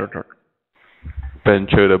 Mother.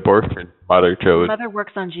 Benchod abortion. Mother chode. Mother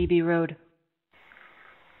works on GB Road.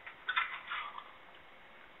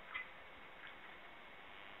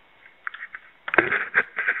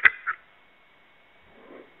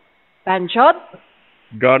 Banchod?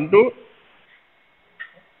 Gandu.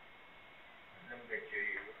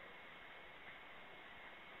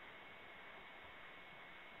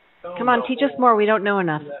 Come on, teach us more. We don't know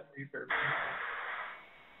enough.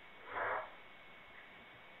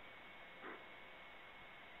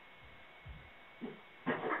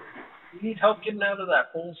 You need help getting out of that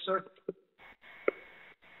hole, sir?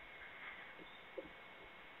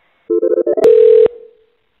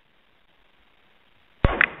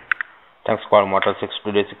 Thanks for Motor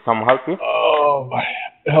 626. Come help you? Oh,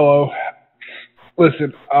 hello.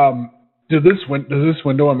 Listen, does this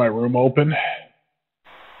window in my room open?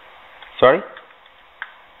 Sorry?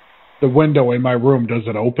 The window in my room, does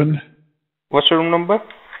it open? What's your room number?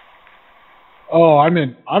 Oh, I'm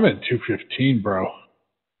in 215, bro.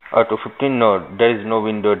 215? No, there is no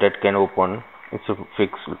window that can open. It's a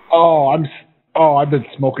fixed. I've been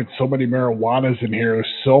smoking so many marijuanas in here. There's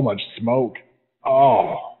so much smoke.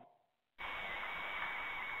 Oh.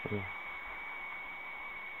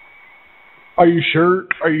 Are you sure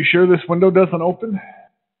this window doesn't open?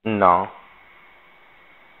 No.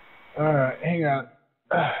 Alright, hang on.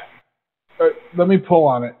 Let me pull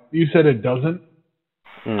on it. You said it doesn't?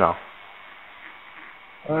 No.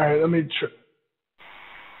 Alright, let me try.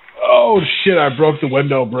 Oh shit, I broke the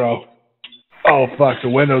window, bro. Oh fuck, the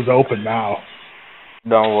window's open now.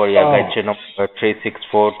 Don't worry, I got your number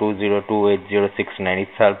 364-202-8069.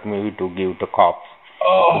 It's helped me to give the cops.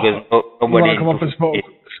 Because nobody you wanna come up and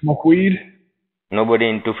smoke weed? Nobody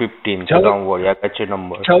into 15, so don't worry, I got your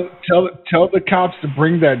number. Tell the cops to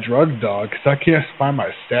bring that drug dog, because I can't find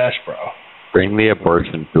my stash, bro. Bring the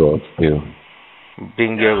abortion tools, too.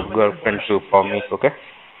 Bring your girlfriend too for me, okay?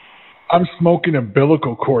 I'm smoking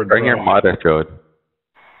umbilical cord, Bring bro. your mother to it.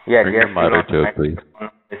 Yeah, Bring your mother to it, please.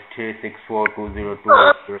 It's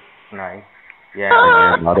 364-202-8069. Yeah. Bring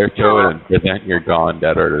your mother to it and present your gone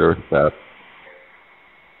at our doorstep.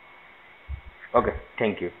 Okay,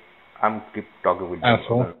 thank you. I'm keep talking with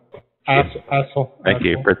Asshole. you. Asshole. Thank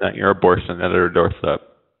you. Present your abortion at our doorstep.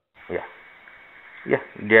 Yeah,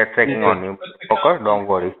 they're checking on you. Okay, don't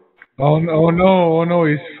worry. Oh no,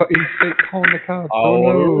 he's calling the cops.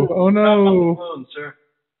 Oh no. Phone, sir.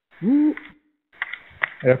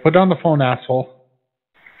 Yeah, put down the phone, asshole.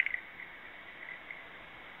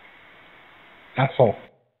 Asshole.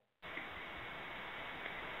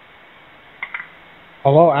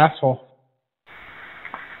 Hello, asshole.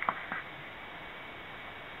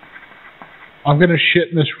 I'm gonna shit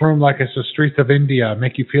in this room like it's the streets of India.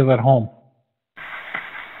 Make you feel at home.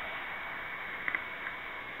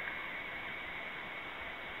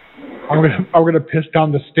 I'm gonna piss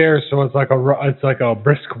down the stairs so it's like a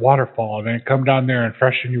brisk waterfall, and then come down there and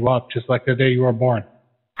freshen you up just like the day you were born.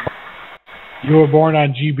 You were born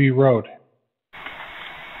on GB Road.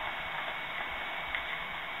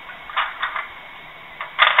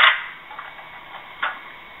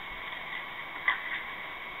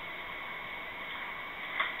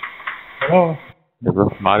 Oh. Is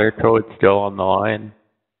this modern code still on the line?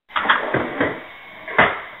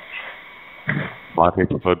 Modern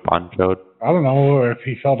code, bond code. I don't know if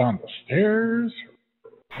he fell down the stairs.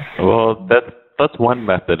 Well, that's one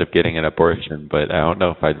method of getting an abortion, but I don't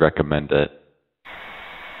know if I'd recommend it.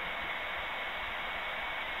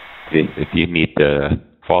 If you need to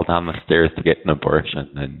fall down the stairs to get an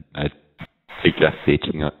abortion, then I'd suggest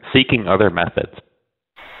seeking other methods.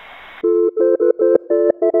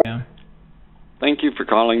 Yeah. Thank you for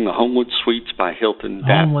calling the Homewood Suites by Hilton.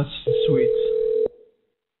 Homeless Suites.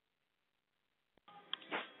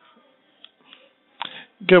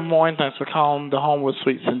 Good morning. Thanks for calling the Homewood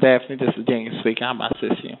Suites in Daphne. This is Daniel speaking. How may I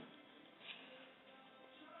assist you?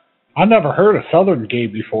 I never heard of Southern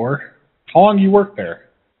Gate before. How long you work there?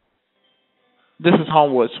 This is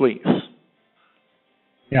Homewood Suites.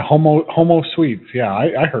 Yeah, Homo Suites. Yeah,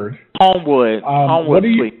 I heard. Homewood. Homewood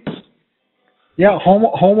Suites. Yeah,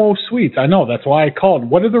 Homo Suites. I know. That's why I called.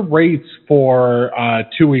 What are the rates for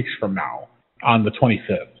 2 weeks from now on the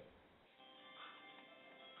 25th?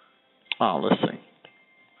 Oh, let's see.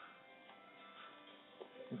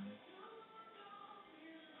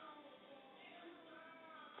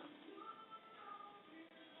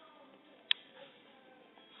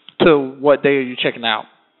 So what day are you checking out?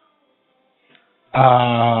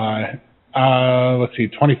 Let's see,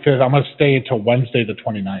 25th. I'm going to stay until Wednesday the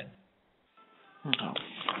 29th. Oh.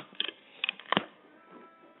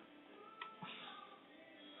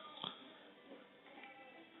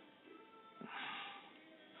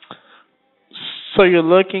 So you're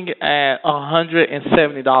looking at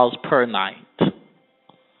 $170 per night.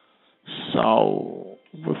 So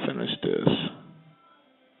we'll finish this.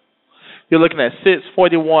 You're looking at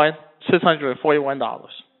 $641.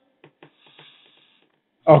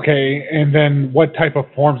 Okay, and then what type of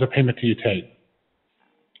forms of payment do you take?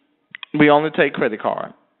 We only take credit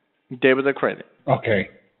card, debit or credit. Okay.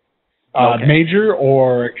 Okay. Major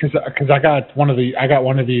or because I got one of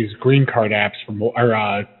these green card apps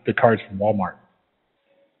the cards from Walmart.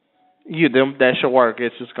 That should work.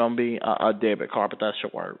 It's just gonna be a debit card, but that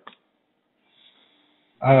should work.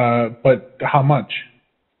 But how much?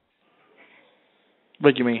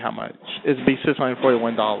 What do you mean how much? It'd be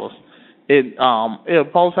 $641. It'll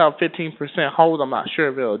post out 15% hold. I'm not sure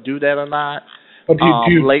if it'll do that or not. But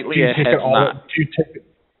lately it has not.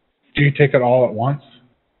 Do you take it all at once?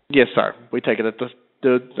 Yes, sir. We take it at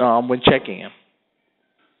the when checking in.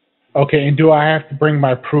 Okay, and do I have to bring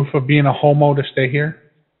my proof of being a homo to stay here?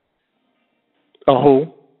 A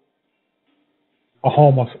who? A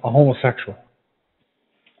homosexual.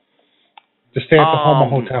 To stay at the Homo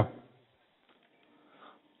Hotel.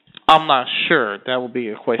 I'm not sure. That would be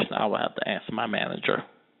a question I would have to answer my manager.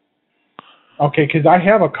 Okay, because I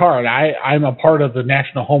have a card. I'm a part of the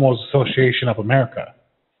National Homos Association of America,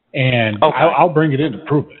 and okay. I'll bring it in to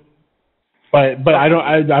prove it. But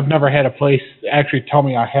I've never had a place actually tell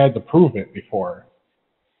me I had to prove it before.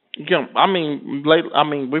 Yeah,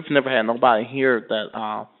 we've never had nobody here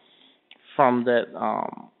that from that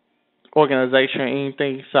organization or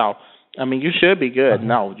anything. So, you should be good. Uh-huh.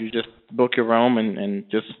 No, you just book your room and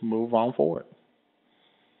just move on forward.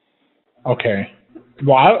 Okay.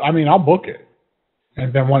 Well, I'll book it,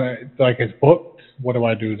 and then when it's booked, what do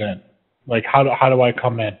I do then? How do I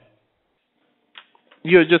come in?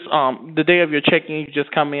 You just the day of your check-in, you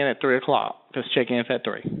just come in at 3:00 because check-in is at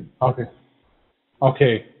 3.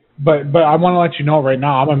 Okay. But I want to let you know right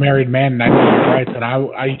now, I'm a married man and I know my rights, and I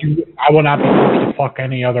will not be forced to fuck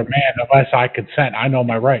any other man unless I consent. I know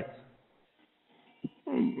my rights.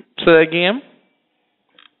 Say again?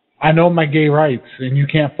 I know my gay rights, and you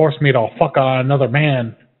can't force me to fuck another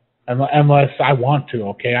man unless I want to,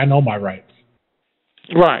 okay? I know my rights.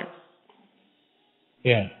 Right.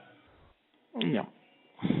 Yeah. Yeah.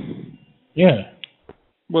 Yeah.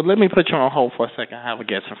 Well, let me put you on hold for a second. I have a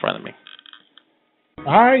guest in front of me. All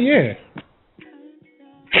right, yeah.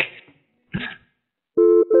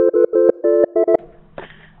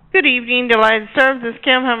 Good evening, delighted to serve. This is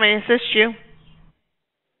Kim. How may I assist you?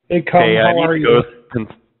 Hey, Kim, how are you? I need to go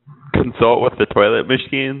consult with the toilet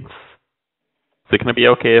machines. Is it going to be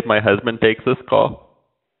okay if my husband takes this call?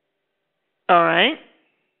 All right.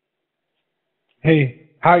 Hey,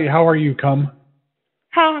 how are you, Cum?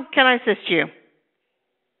 How can I assist you?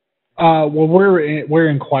 Well, we're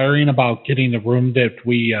inquiring about getting the room that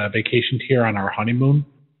we vacationed here on our honeymoon,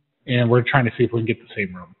 and we're trying to see if we can get the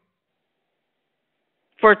same room.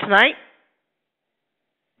 For tonight?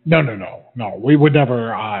 No. We would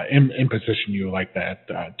never imposition you like that.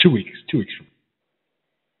 2 weeks. 2 weeks from.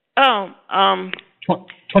 Oh,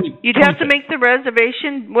 20. You'd have to make the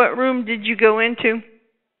reservation. What room did you go into?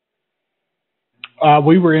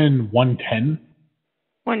 We were in 110.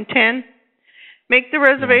 110. Make the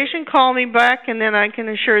reservation, call me back, and then I can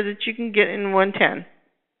assure that you can get in 110.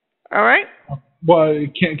 All right? Well,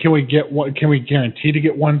 can we get what? Can we guarantee to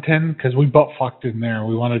get 110? Because we butt fucked in there.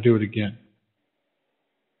 We want to do it again.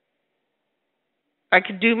 I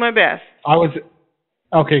could do my best.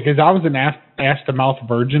 Because I was an ass-to-mouth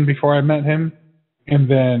virgin before I met him, and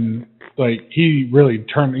then like he really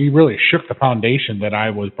shook the foundation that I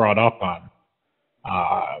was brought up on.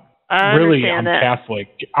 Really, I'm Catholic.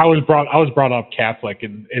 I was brought up Catholic,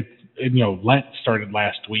 and Lent started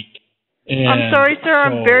last week. And I'm sorry, sir.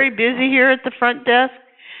 I'm very busy here at the front desk.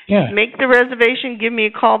 Yeah. Make the reservation. Give me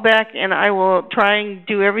a call back, and I will try and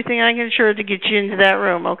do everything I can ensure to get you into that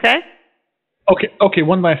room. Okay? Okay.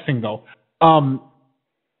 One last thing though.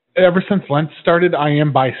 Ever since Lent started, I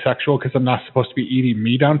am bisexual because I'm not supposed to be eating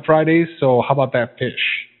meat on Fridays. So how about that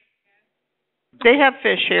fish? They have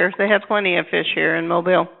fish here. They have plenty of fish here in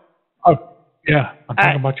Mobile. Oh, yeah. I'm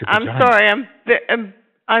talking about your vagina. I'm sorry.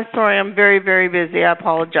 I'm sorry. I'm very, very busy. I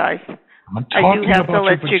apologize. I do have to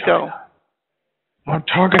let you go. I'm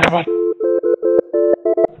talking about...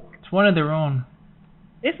 It's one of their own.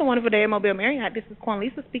 It's a wonderful day at Mobile Marriott. This is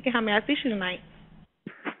Lisa speaking. How may I assist you tonight?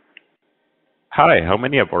 Hi, how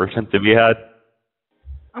many abortions have you had?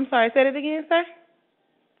 I'm sorry, say it again, sir?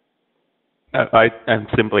 I'm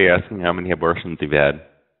simply asking how many abortions you've had.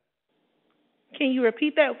 Can you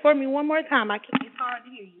repeat that for me one more time? It's hard to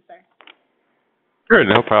hear you, sir. Sure,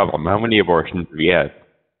 no problem. How many abortions have you had?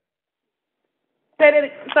 Say that,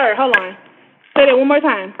 sir, hold on. Say that one more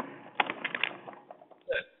time.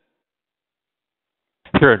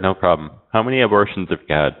 Sure, no problem. How many abortions have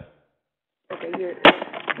you had? Okay, good.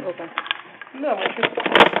 Okay. No,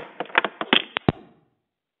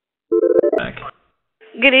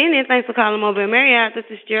 good evening. Thanks for calling Mobile Marriott. This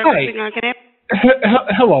is Gerald.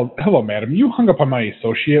 Hello, madam. You hung up on my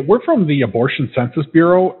associate. We're from the Abortion Census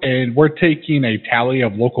Bureau, and we're taking a tally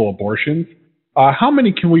of local abortions. How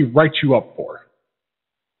many can we write you up for?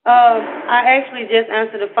 I actually just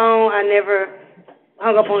answered the phone. I never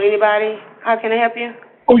hung up on anybody. How can I help you?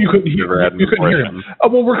 Oh, you couldn't hear him.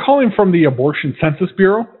 Well, we're calling from the Abortion Census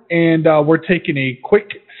Bureau, and we're taking a quick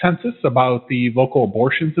census about the local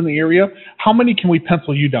abortions in the area. How many can we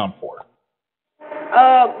pencil you down for?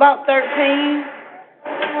 About 13.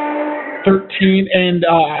 13, and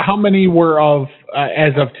how many were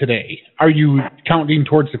as of today? Are you counting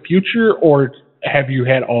towards the future, or have you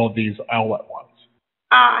had all of these all at once?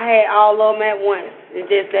 I had all of them at once.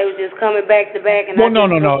 They were just coming back to back. And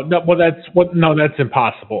No, that's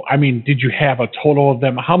impossible. I mean, did you have a total of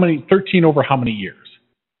them? How many? 13 over how many years?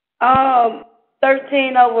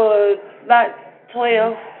 13 over about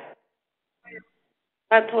 12.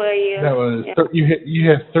 About 12 years. That was you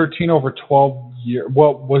had 13 over 12 years.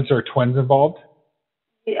 What was there twins involved?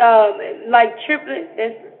 Like triplets.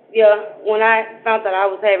 When I found that I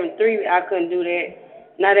was having 3, I couldn't do that.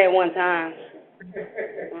 Not at one time.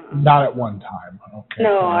 Not at one time. Okay.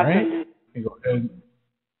 No, all I right. couldn't.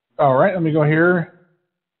 All right, let me go here.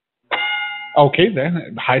 Okay,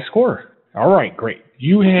 then high score. All right, great.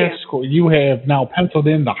 You have now penciled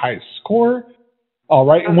in the highest score. All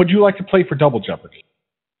right, and would you like to play for Double Jeopardy?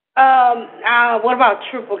 What about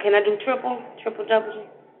triple? Can I do triple? Triple Jeopardy?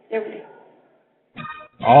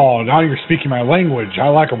 Oh, now you're speaking my language. I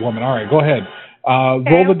like a woman. All right, go ahead.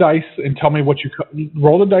 Roll the dice and tell me what you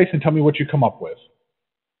come up with.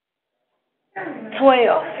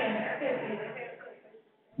 12.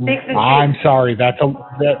 6 and 2. I'm sorry, that's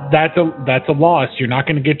a loss. You're not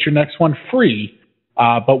going to get your next one free,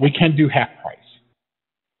 but we can do half price.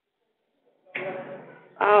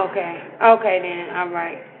 Okay then. All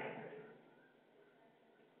right.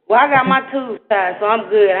 Well, I got my tubes tied, so I'm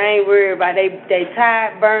good. I ain't worried about they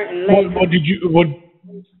tied, burnt, and lasered.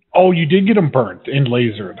 You did get them burnt and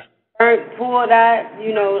lasered. Burnt, pulled out,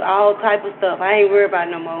 all type of stuff. I ain't worried about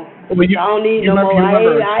no more. I don't need no more.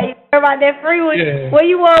 I ain't worried about that free one. Yeah. Where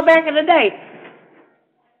you were back in the day?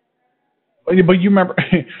 But you remember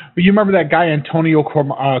that guy Antonio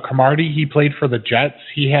Cromartie? He played for the Jets.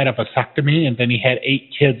 He had a vasectomy, and then he had 8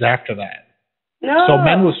 kids after that. No. So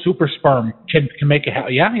men with super sperm can make it.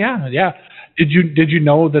 Yeah. Did you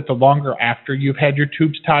know that the longer after you've had your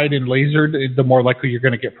tubes tied and lasered, the more likely you're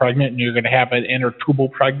going to get pregnant, and you're going to have an intertubal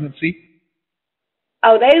pregnancy?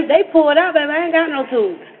 Oh, they pull it out, baby. I ain't got no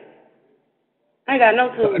tubes. I ain't got no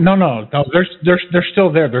tubes. No. They're still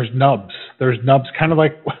there. There's nubs. Kind of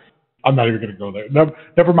like. I'm not even going to go there.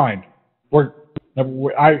 Never mind. I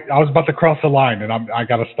was about to cross the line, and I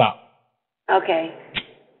got to stop. Okay.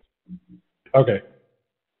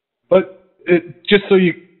 But just so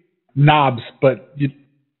you knobs, but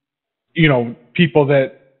people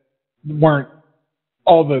that weren't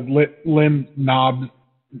all the limb knobs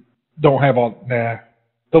don't have all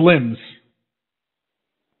the limbs.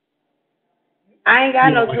 I ain't got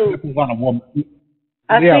no like tubes. nipples on a woman.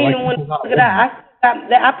 I Yeah, seen like them when nipples on a look at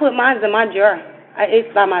woman. I put mine in my jar.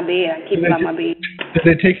 It's by my bed. I keep it by my bed. Did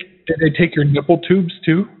they take your nipple tubes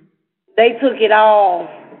too? They took it all.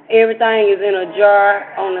 Everything is in a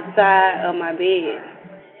jar on the side of my bed.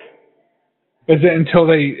 Is it until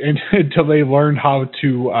they learned how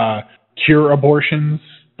to cure abortions,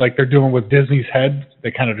 like they're doing with Disney's head?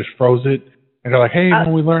 They kind of just froze it, and they're like, "Hey,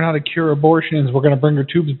 when we learn how to cure abortions, we're gonna bring her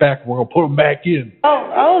tubes back. We're gonna put them back in."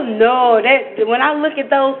 Oh no! That when I look at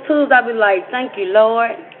those tubes, I be like, "Thank you,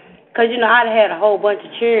 Lord," because I'd have had a whole bunch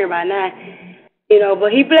of children by now,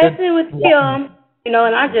 But He blessed me with them, and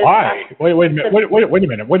I just. Why? Wait a minute. Wait a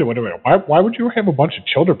minute. Why would you have a bunch of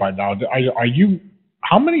children by now? Are you?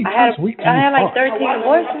 How many times a week do you I had like fuck? 13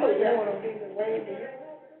 abortions.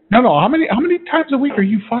 No. How many times a week are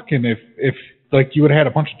you fucking if like you would have had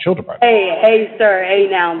a bunch of children by now? Hey, sir. Hey,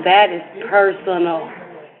 now that is personal.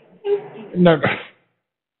 No.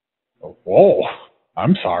 Whoa.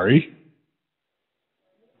 I'm sorry.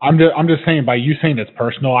 I'm just saying, by you saying it's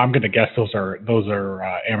personal, I'm gonna guess those are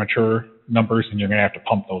amateur numbers, and you're gonna have to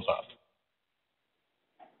pump those up.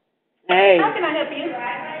 Hey. How can I help you?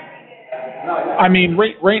 I mean,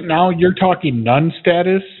 right now you're talking nun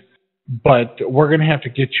status, but we're gonna have to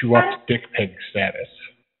get you up to dick pig status.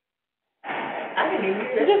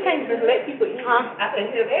 You just can't just let people eat. I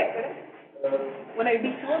didn't hear that. When they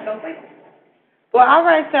beat you up, don't they? Well, all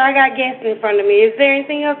right, sir. I got guests in front of me. Is there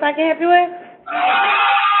anything else I can help you with?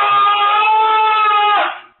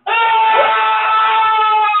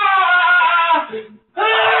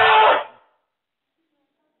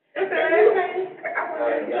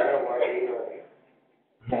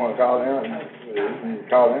 You want to call them?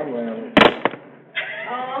 Call them.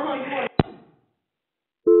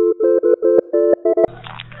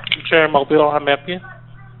 Mobile, I'm happy.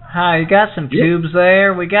 Hi, you got some tubes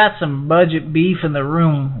there? We got some budget beef in the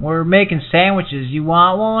room. We're making sandwiches. You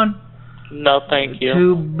want one? No, thank you.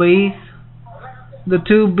 Tube beef. The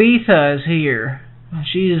tube beef is here.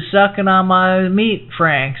 She's sucking on my meat,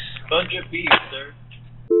 Franks. Budget beef, sir.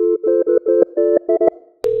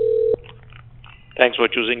 Thanks for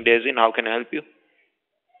choosing Daisy. How can I help you?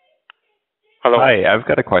 Hello. Hi, I've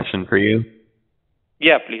got a question for you.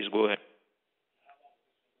 Yeah, please go ahead.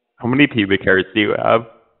 How many pubic hairs do you have?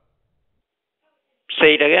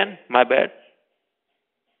 Say it again. My bad.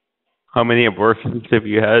 How many abortions have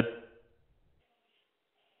you had?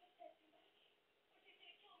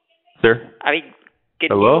 Sir? I mean, can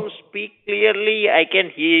Hello? you speak clearly? I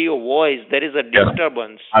can hear your voice. There is a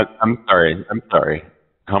disturbance. I'm sorry.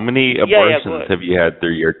 How many go abortions ahead. have you had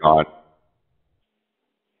through your God?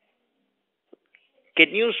 Can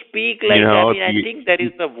you speak like that? I think there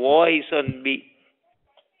is a voice on me.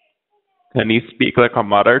 Can you speak like a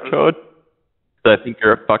mother chode? I think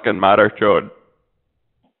you're a fucking mother chode.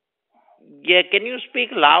 Yeah, can you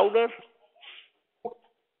speak louder?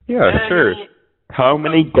 Yeah, sure. How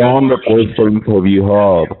many gone abortions have you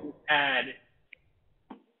had?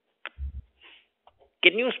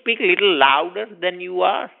 Can you speak a little louder than you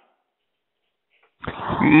are?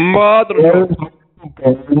 Mother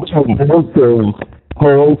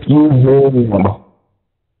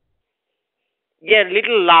Yeah, a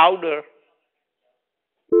little louder.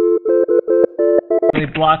 We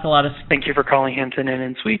block a lot of... Thank you for calling Hampton Inn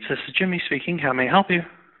and Suites. This is Jimmy speaking. How may I help you?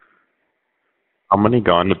 How many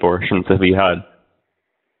gone abortions have you had?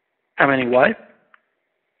 How many what?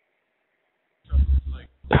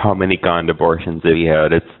 How many gone abortions have you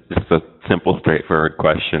had? It's just a simple, straightforward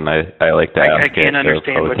question. I like to ask. I can't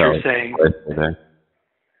understand what you're saying.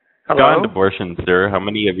 Hello? Gone abortions, sir. How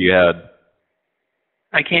many have you had?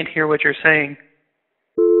 I can't hear what you're saying.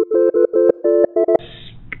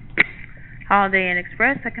 Holiday Inn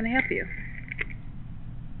Express, how can I help you?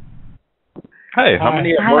 Hey, how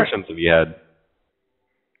many abortions have you had?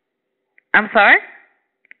 I'm sorry?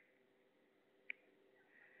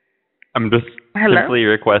 I'm just simply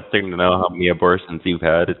requesting to know how many abortions you've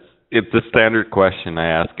had. It's a standard question I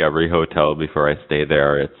ask every hotel before I stay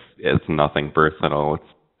there. It's nothing personal.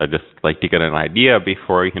 I just like to get an idea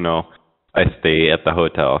before, I stay at the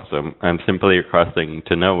hotel. So I'm simply requesting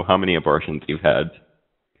to know how many abortions you've had.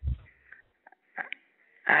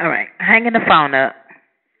 All right, hanging the phone up.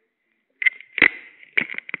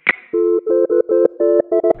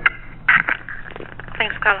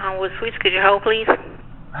 Thanks for calling Homewood Suites. Could you hold, please?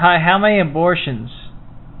 Hi, how many abortions?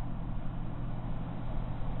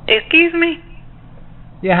 Excuse me?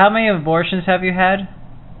 Yeah, how many abortions have you had?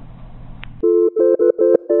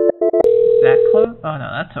 That Oh no,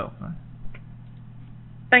 that's open.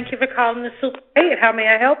 Thank you for calling the Super 8. How may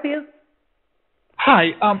I help you?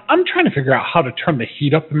 Hi, I'm trying to figure out how to turn the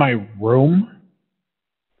heat up in my room.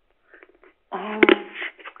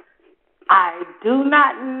 I do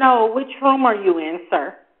not know. Which room are you in,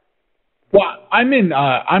 sir? Well, I'm in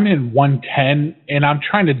 110, and I'm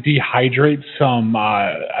trying to dehydrate some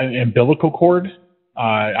umbilical cord.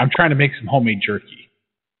 I'm trying to make some homemade jerky.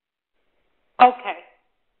 Okay.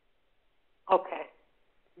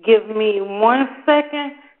 Give me 1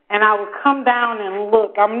 second, and I will come down and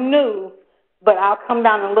look. I'm new, but I'll come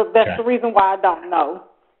down and look. That's the reason why I don't know.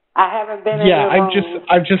 I haven't been in the room.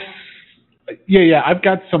 I've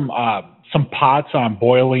got some pots on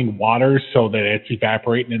boiling water so that it's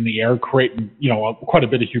evaporating in the air, creating quite a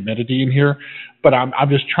bit of humidity in here. But I'm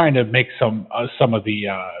just trying to make some of the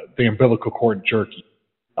umbilical cord jerky.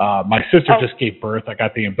 My sister just gave birth. I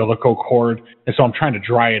got the umbilical cord, and so I'm trying to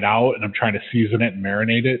dry it out, and I'm trying to season it and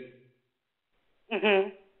marinate it.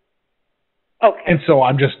 Mhm. Okay. And so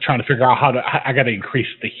I'm just trying to figure out I got to increase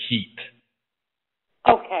the heat.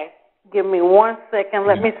 Okay. Give me 1 second.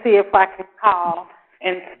 Let me see if I can call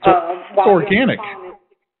and it's organic.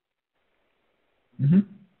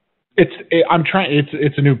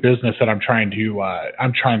 It's a new business that I'm trying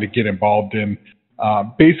to get involved in.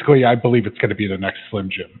 Basically, I believe it's going to be the next Slim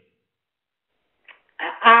Jim.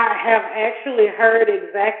 I have actually heard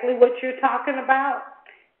exactly what you're talking about.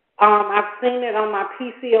 I've seen it on my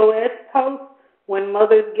PCOS post. When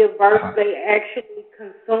mothers give birth, they actually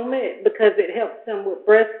consume it because it helps them with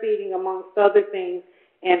breastfeeding, amongst other things.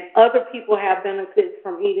 And other people have benefits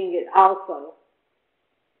from eating it also.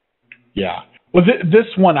 Yeah. Well,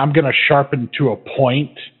 this one I'm going to sharpen to a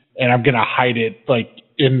point, and I'm going to hide it with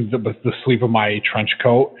the sleeve of my trench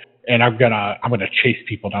coat, and I'm gonna chase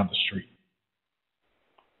people down the street.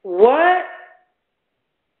 What?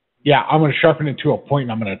 Yeah, I'm gonna sharpen it to a point,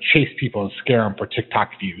 and I'm gonna chase people and scare them for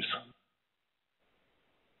TikTok views.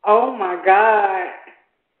 Oh my God,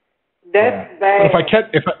 that's bad.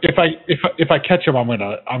 If I catch them, I'm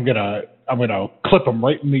gonna clip them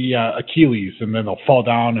right in the Achilles, and then they'll fall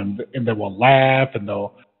down, and then we'll laugh, and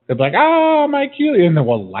they'll be like, "Oh, my Achilles," and then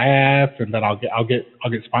we'll laugh, and then I'll get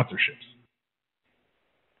sponsorships.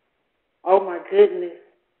 Oh my goodness.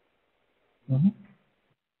 Mm-hmm.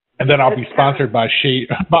 And then I'll be sponsored by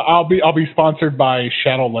I'll be sponsored by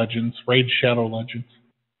Shadow Legends, Raid Shadow Legends.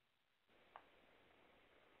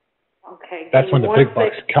 Okay. That's when the big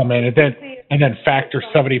bucks come in, and then Factor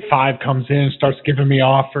 75 comes in, starts giving me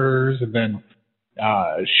offers, and then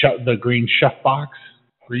the green chef box,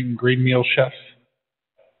 green meal chefs.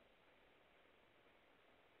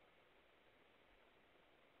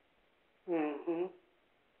 Mhm.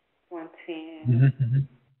 110. Mm-hmm.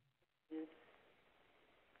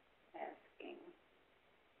 Asking.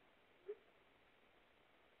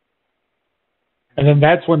 And then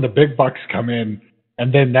that's when the big bucks come in,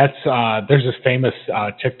 and then there's this famous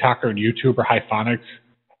TikToker and YouTuber, Hyphonics,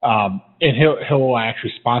 and he'll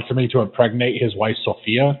actually sponsor me to impregnate his wife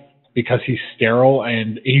Sophia because he's sterile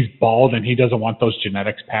and he's bald and he doesn't want those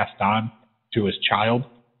genetics passed on to his child.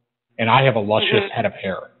 And I have a luscious head of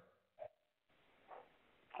hair.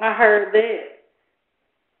 I heard that.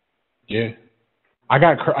 Yeah, I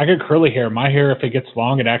got curly hair. My hair, if it gets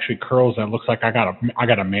long, it actually curls and it looks like I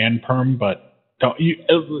got a man perm. But don't you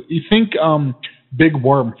think Big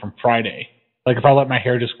Worm from Friday? Like if I let my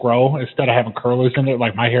hair just grow instead of having curlers in it,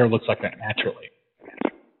 like my hair looks like that naturally.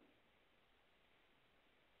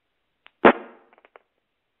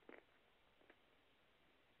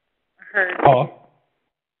 Oh,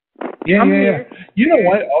 yeah. You know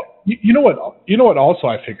what? You know what? Also,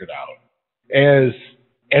 I figured out as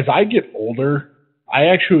I get older, I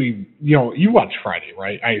actually, you watch Friday,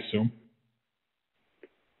 right? I assume.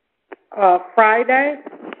 Friday.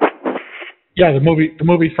 Yeah, the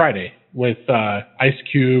movie Friday with Ice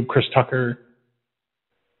Cube, Chris Tucker.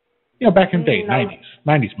 Back in the day,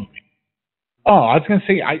 90s movie. Oh, I was gonna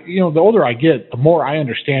say, the older I get, the more I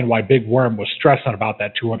understand why Big Worm was stressing about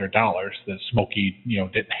that $200 that Smokey,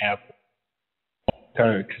 didn't have.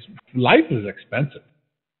 Because life is expensive.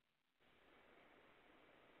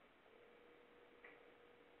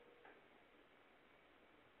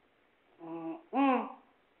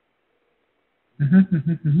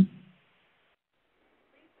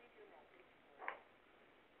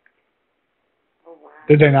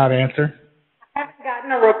 Did they not answer? I haven't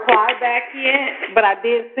gotten a reply back yet, but I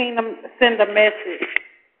did send a message.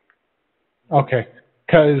 Okay,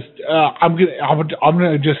 because I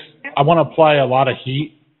want to apply a lot of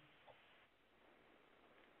heat.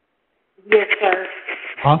 Yes, sir.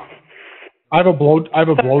 Huh? I have a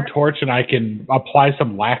blowtorch, and I can apply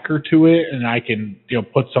some lacquer to it, and I can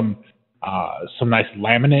put some nice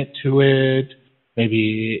laminate to it.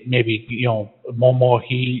 Maybe more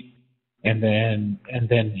heat, and then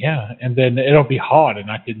it'll be hard,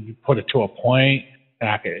 and I can put it to a point, and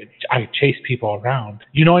I could chase people around.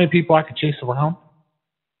 You know any people I could chase around?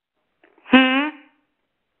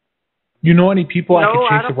 You know any people I could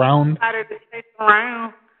chase around?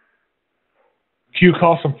 Around. Can you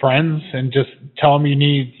call some friends and just tell them you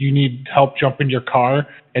need help jumping your car,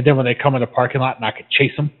 and then when they come in the parking lot, and I could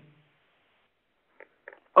chase them?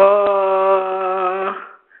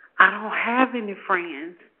 I don't have any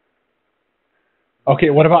friends. Okay,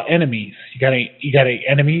 what about enemies? You got any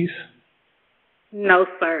enemies? No,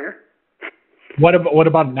 sir. What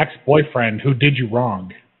about an ex-boyfriend who did you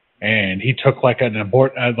wrong, and he took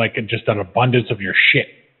just an abundance of your shit?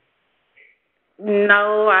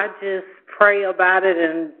 No, I just pray about it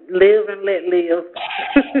and live and let live.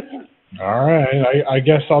 All right, I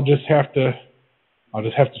guess I'll just have to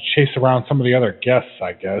chase around some of the other guests,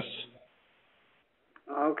 I guess.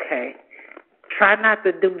 Okay. Try not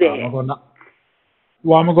to do that. I'm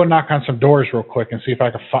gonna go knock on some doors real quick and see if I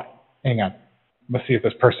can find. Hang on. Let's see if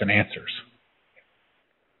this person answers.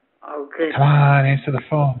 Okay. Come on, answer the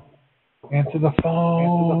phone. Answer the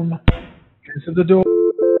phone. Answer the door.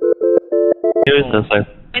 Who is this, sir?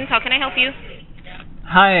 How can I help you?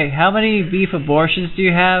 Hi, how many beef abortions do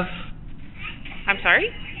you have? I'm sorry?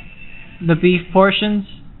 The beef portions?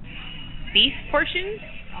 Beef portions?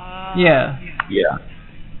 Yeah. Yeah.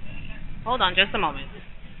 Hold on just a moment.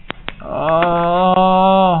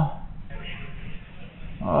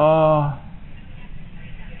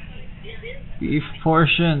 Beef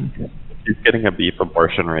portion. He's getting a beef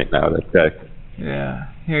abortion right now, that's good. Yeah.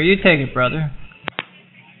 Here, you take it, brother.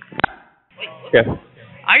 Yeah.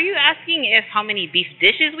 Are you asking if how many beef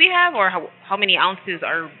dishes we have, or how many ounces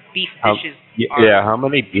our beef dishes are? Yeah, how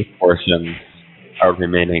many beef portions are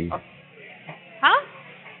remaining? Huh?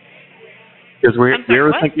 Because we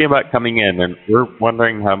were thinking about coming in, and we're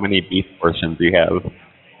wondering how many beef portions you have.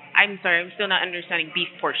 I'm sorry, I'm still not understanding beef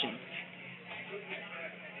portions.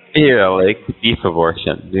 Yeah, like beef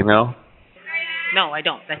abortions, you know? No, I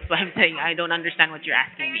don't. That's what I'm saying. I don't understand what you're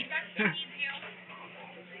asking me.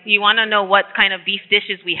 Do you want to know what kind of beef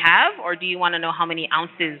dishes we have, or do you want to know how many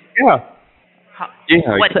ounces? Yeah.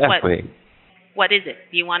 Exactly. What is it?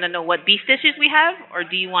 Do you want to know what beef dishes we have, or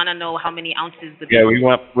do you want to know how many ounces the beef? Yeah, we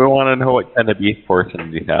want to know what kind of beef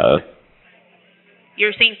portions you have.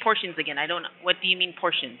 You're saying portions again. I don't know. What do you mean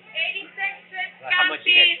portions? How much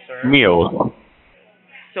you get, sir? Meals.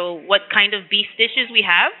 So what kind of beef dishes we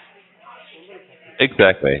have?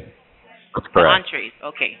 Exactly. That's correct. Entrees.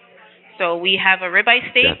 Okay. So we have a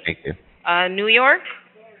ribeye steak, yeah, thank you. New York,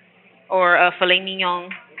 or a filet mignon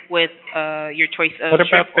with your choice of what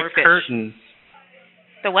shrimp about the or fish. curtains?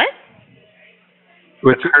 The what?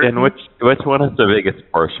 Which one is the biggest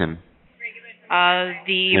portion?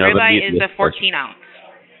 The ribeye is a 14 ounce.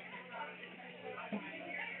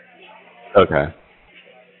 Okay.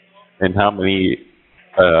 And how many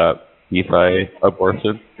beef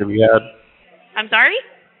abortions have you had? I'm sorry?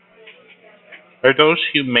 Are those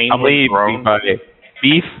humanely grown?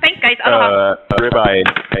 Beef Thanks, guys. ribeye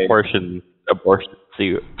abortions do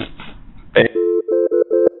you?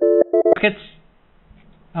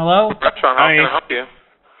 Hello? Restaurant, how can I help you?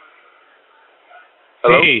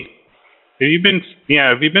 Hello? Hey, have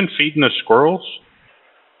you been feeding the squirrels?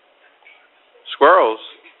 Squirrels?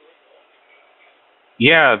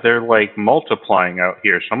 Yeah, they're like multiplying out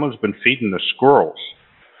here. Someone's been feeding the squirrels.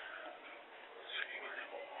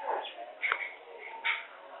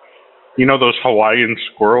 You know those Hawaiian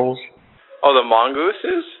squirrels? Oh, the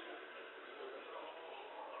mongooses?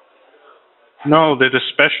 No, they're the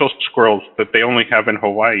special squirrels that they only have in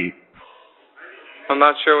Hawaii. I'm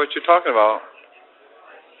not sure what you're talking about.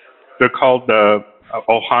 They're called the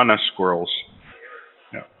Ohana squirrels.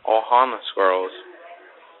 Yeah. Ohana squirrels.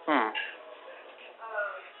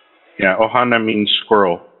 Yeah, Ohana means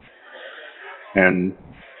squirrel. And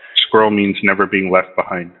squirrel means never being left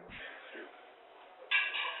behind.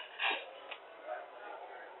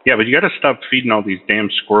 Yeah, but you got to stop feeding all these damn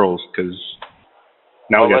squirrels, because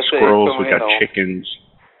now we got squirrels, we got chickens.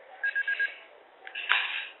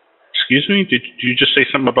 Excuse me? Did you just say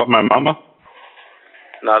something about my mama?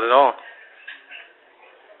 Not at all.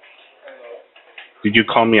 Did you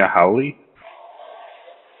call me a howlie?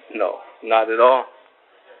 No, not at all.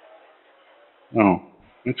 Oh,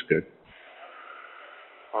 that's good.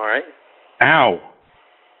 All right. Ow!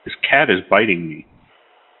 This cat is biting me.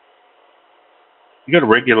 You got a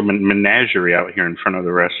regular menagerie out here in front of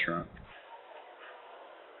the restaurant.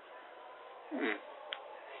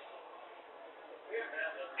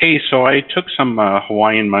 Hey, so I took some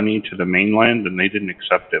Hawaiian money to the mainland and they didn't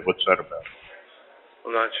accept it. What's that about?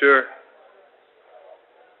 I'm not sure.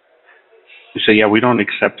 You say, yeah, we don't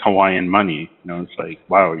accept Hawaiian money. You know, it's like,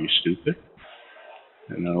 wow, are you stupid?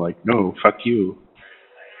 And they're like, no, fuck you.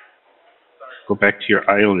 Go back to your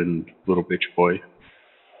island, little bitch boy.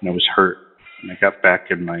 And I was hurt. And I got back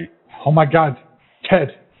in my... Oh my God. Ted.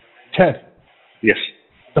 Yes.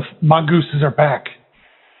 The mongooses are back.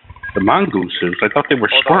 The mongooses? I thought they were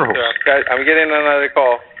Hold squirrels. on, guys, I'm getting another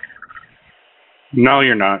call. No,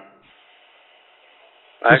 you're not.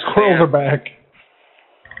 The squirrels are back.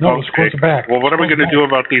 No, the squirrels are back. Well, what are we going to do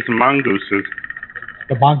about these mongooses?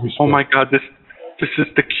 The mongooses. Oh my God, this is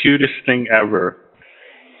the cutest thing ever.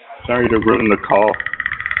 Sorry to ruin the call,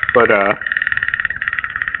 but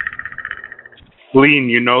Lean,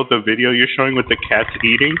 you know the video you're showing with the cats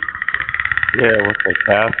eating? Yeah, with the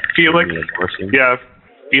cat. Felix. Yeah,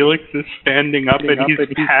 Felix is standing up and he's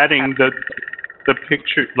patting the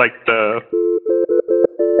picture, like the.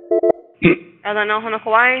 Hello,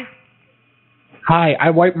 Hawaii. Hi, I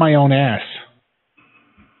wipe my own ass.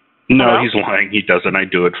 No, Hello? he's lying. He doesn't. I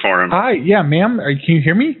do it for him. Hi, yeah, ma'am. Can you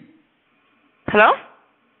hear me? Hello?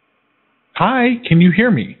 Hi, can you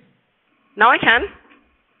hear me? No, I can.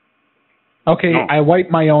 Okay, No. I wipe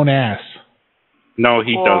my own ass. No,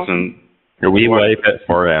 he doesn't. We wipe it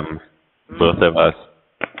for him, both of us.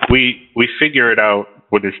 We figure it out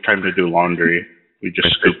when it's time to do laundry. We just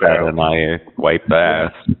scoop it out. And I wipe the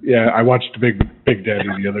ass. Yeah, I watched Big Daddy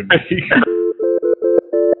the other day.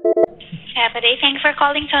 Happy day. Thanks for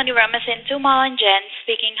calling Tony Romasin, Tumal and Jen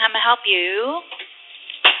speaking. How may I help you?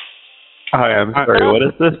 Hi, I'm sorry. What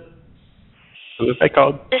is this? What is that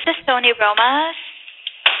called? This is Tony Romas.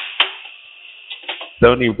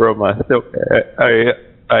 Tony Broma. So,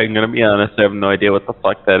 I'm gonna be honest. I have no idea what the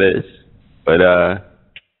fuck that is. But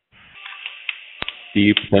do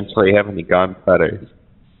you potentially have any gone platters?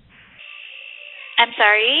 I'm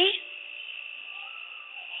sorry?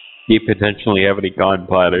 Do you potentially have any gone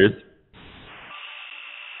platters?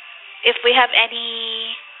 If we have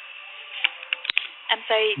any... I'm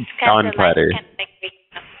sorry, it's kind Gone of platters.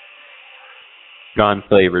 Gone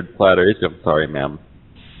flavored platters. I'm sorry, ma'am.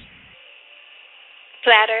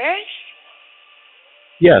 Platters?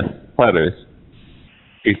 Yes, platters.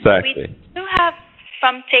 Exactly. We do have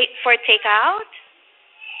for takeout.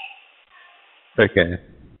 Okay.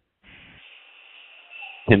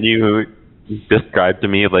 Can you describe to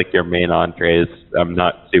me like your main entrees? I'm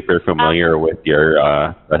not super familiar with your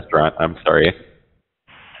restaurant. I'm sorry.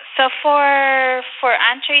 So for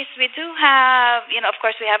entrees, we do have, of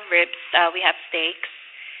course, we have ribs, we have steaks,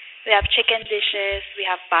 we have chicken dishes, we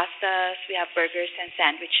have pastas, we have burgers and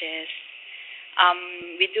sandwiches.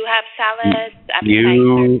 We do have salads, appetizers.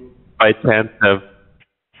 You, by chance, have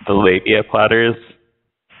the labia platters?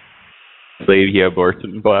 Labia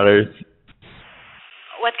abortion platters?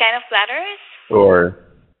 What kind of platters? Or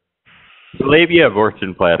the labia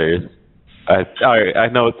abortion platters. I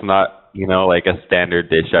know it's not, like a standard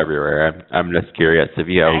dish everywhere. I'm just curious if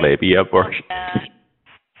you have labia abortion.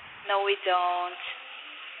 No, we don't.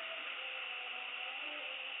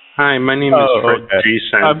 Hi, my name is Fred G.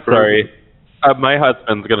 Sanford. I'm sorry. My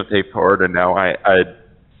husband's gonna take the order now.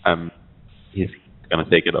 He's gonna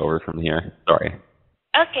take it over from here. Sorry.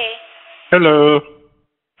 Okay. Hello.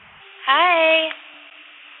 Hi.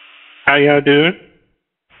 How y'all doing?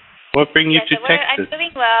 What bring you to I'm Texas?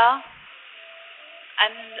 doing well.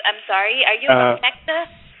 I'm sorry. Are you from Texas?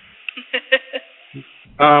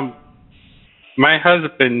 My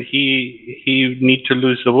husband, he needs to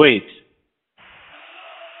lose the weight.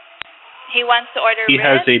 He wants to order He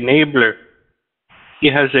has a neighbor. He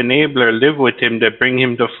has a neighbor live with him that bring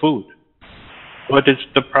him the food. What is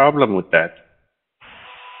the problem with that?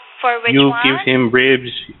 For which you one? give him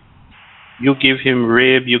ribs. You give him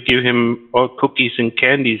rib. You give him all cookies and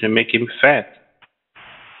candies and make him fat.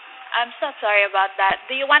 I'm so sorry about that.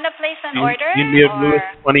 Do you want to place an order? You need to lose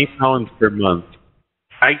 20 pounds per month.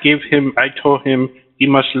 I told him he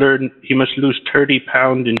must lose 30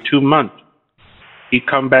 pounds in 2 months. He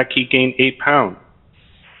come back, he gained 8 pounds.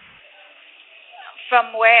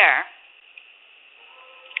 From where?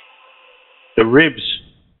 The ribs.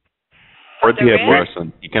 Or the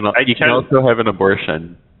abortion. You can also have an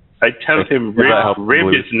abortion. I tell him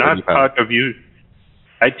rib is not part of you.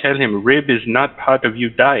 I tell him rib is not part of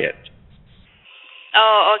your diet.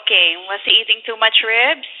 Oh, okay. Was he eating too much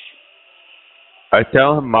ribs? I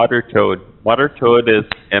tell him mother toad. Mother toad is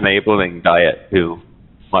enabling diet too.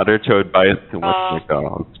 Mother toad buys too much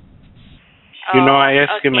McDonald's. I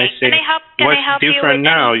ask him, I say, what's different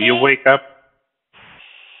now? You wake up.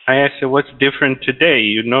 I asked her, what's different today?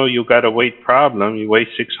 You know you got a weight problem. You weigh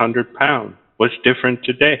 600 pounds. What's different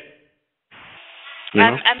today? You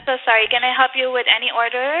know? I'm so sorry. Can I help you with any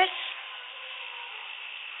orders?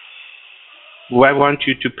 Well, I want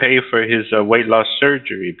you to pay for his weight loss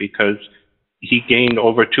surgery because he gained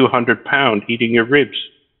over 200 pounds eating your ribs.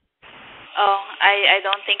 Oh, I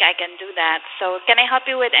don't think I can do that. So can I help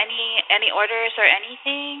you with any orders or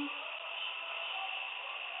anything?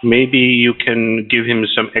 Maybe you can give him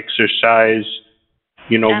some exercise.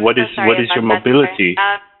 You know, what is your mobility?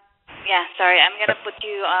 Yeah, sorry. I'm gonna put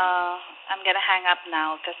you. I'm gonna hang up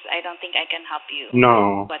now because I don't think I can help you.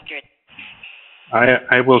 No. What you're.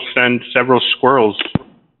 I will send several squirrels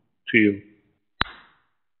to you.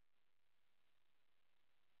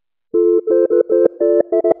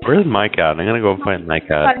 Where's my cat? I'm gonna go find my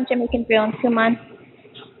cat. Calling Jamaican Brown, come on.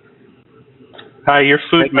 Hi, your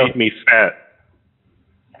food made me fat.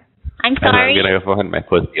 I'm sorry. I'm gonna go find my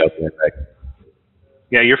pussy out there.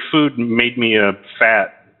 Yeah, your food made me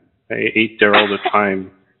fat. I ate there all the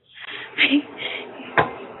time.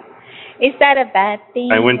 Is that a bad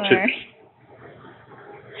thing? I went to.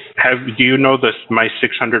 Do you know my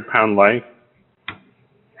 600-pound life?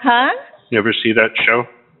 Huh? You ever see that show?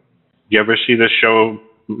 You ever see the show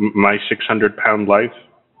My 600-Pound Life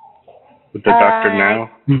with the Dr.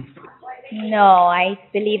 Now? No, I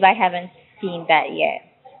believe I haven't seen that yet.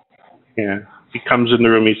 Yeah. He comes in the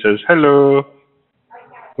room, he says, hello,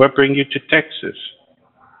 what bring you to Texas?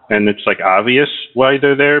 And it's like obvious why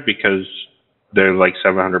they're there because they're like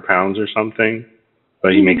 700 pounds or something.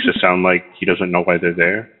 But he makes it sound like he doesn't know why they're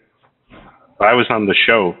there. But I was on the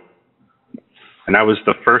show, and I was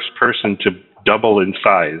the first person to double in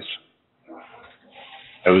size.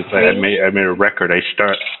 I made a record. He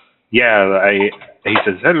says,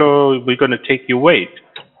 hello, we're going to take your weight.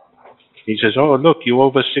 He says, oh, look, you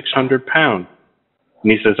over 600 pounds.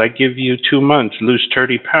 And he says, I give you 2 months, lose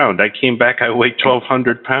 30 pounds. I came back, I weighed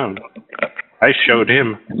 1,200 pounds. I showed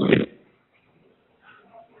him.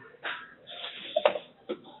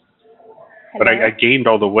 But I gained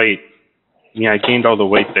all the weight. Yeah, I gained all the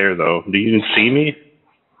weight there, though. Do you even see me?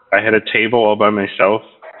 I had a table all by myself.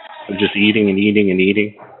 I'm just eating and eating and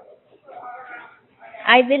eating.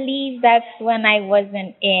 I believe that's when I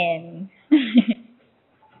wasn't in.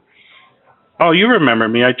 Oh, you remember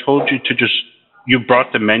me. I told you to you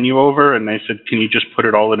brought the menu over, and I said, can you just put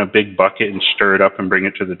it all in a big bucket and stir it up and bring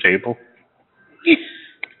it to the table?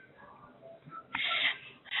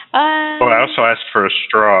 I also asked for a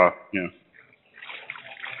straw. Yeah.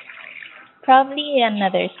 Probably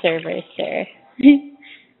another server, sir.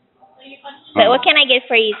 So what can I get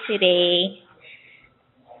for you today?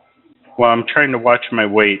 Well, I'm trying to watch my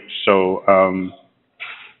weight, so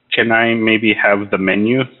can I maybe have the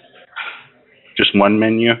menu? Just one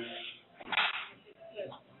menu?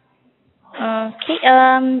 Okay.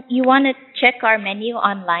 You want to check our menu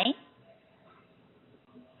online?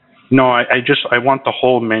 No, I want the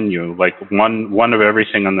whole menu, like one of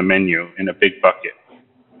everything on the menu in a big bucket.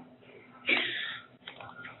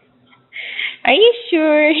 Are you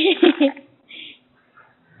sure?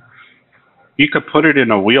 You could put it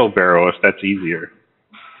in a wheelbarrow if that's easier.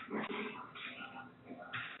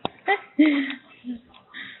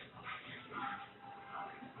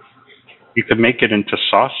 You could make it into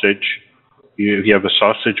sausage. You have a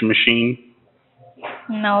sausage machine?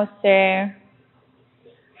 No, sir.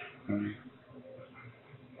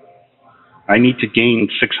 I need to gain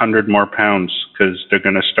 600 more pounds because they're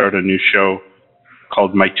going to start a new show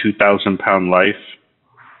called My 2,000 Pound Life.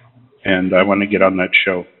 And I want to get on that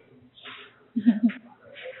show.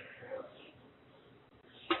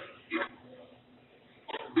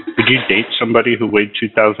 Would you date somebody who weighed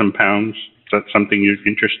 2,000 pounds? Is that something you're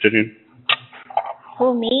interested in?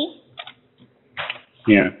 Who, me?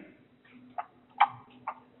 Yeah.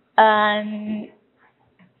 I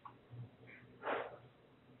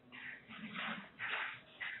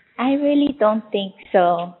really don't think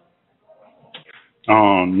so.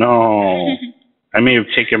 Oh, no. I may have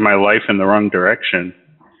taken my life in the wrong direction.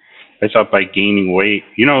 I thought by gaining weight,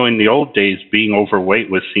 in the old days, being overweight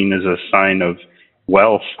was seen as a sign of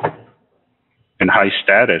wealth and high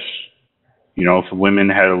status. If women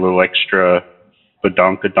had a little extra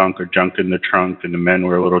badonka-donk or junk in the trunk and the men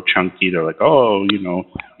were a little chunky, they're like, oh,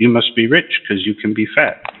 you must be rich because you can be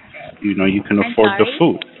fat. You can afford the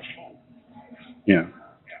food. Yeah.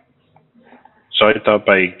 So I thought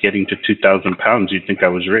by getting to 2,000 pounds, you'd think I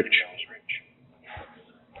was rich.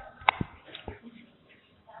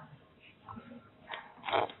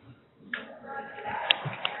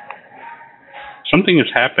 Something is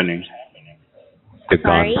happening. The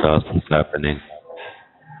gone sauce is happening.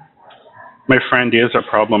 My friend, he has a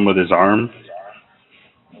problem with his arm.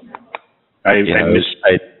 I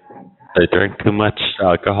drank too much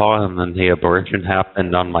alcohol, and then the abortion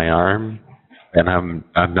happened on my arm, and I'm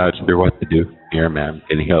not sure what to do here, man.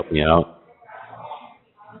 Can you help me out?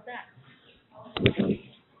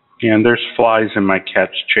 Yeah, and there's flies in my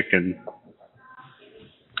cat's chicken.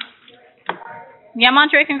 Yeah,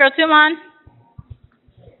 Monterey can grow too, Mon.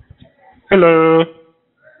 Hello.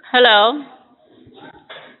 Hello.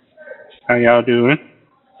 How y'all doing?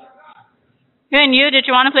 Good, and you? Did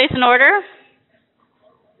you want to place an order?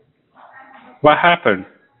 What happened?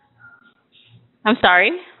 I'm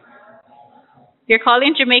sorry. You're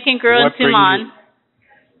calling Jamaican Grill in Tumon.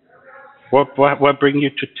 What bring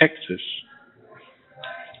you to Texas?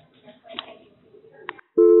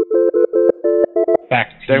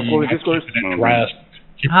 Back to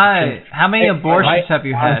Hi, how many abortions have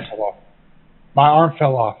you had? My arm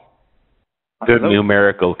fell off. The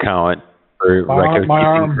numerical count for record My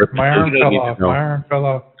arm keeping purposes. fell off. My arm fell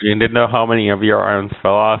off. You need to know how many of your arms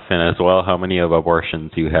fell off, and as well how many of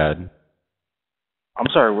abortions you had. I'm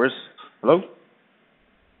sorry, hello?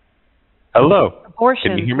 Hello.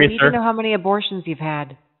 Abortions. Can you hear me, we need sir? to know how many abortions you've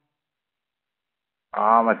had.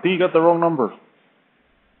 I think you got the wrong number.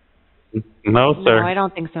 No, sir. No, I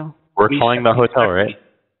don't think so. We're calling the hotel, right?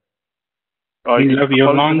 You love you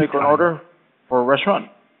to make an order for a restaurant?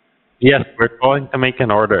 Yes, we're calling to make an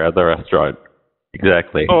order at the restaurant.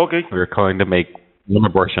 Exactly. Oh, okay. We're calling to make one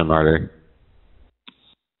abortion order.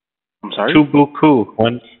 I'm sorry? Too buku.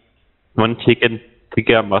 One chicken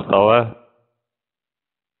tikka masala.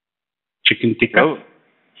 Chicken tikka? Oh.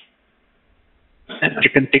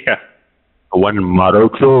 Chicken tikka. One motto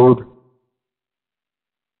chode.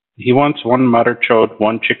 He wants one mother chode,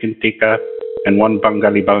 one chicken tikka, and one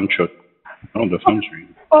Bengali banchot. Oh, the phone's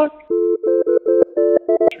ringing.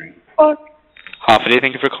 Today,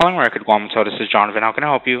 thank you for calling Record Guam Hotel. This is Jonathan. How can I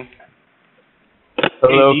help you?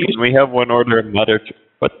 Hello, can we have one order of mother chode?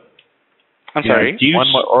 What? I'm sorry?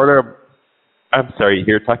 One more order. I'm sorry,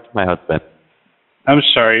 here, talk to my husband. I'm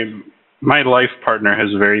sorry. My life partner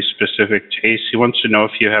has very specific tastes. He wants to know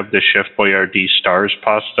if you have the Chef Boyardee Stars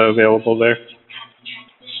pasta available there.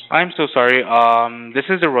 I'm so sorry. This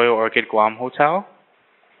is the Royal Orchid Guam Hotel.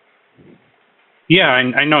 Yeah,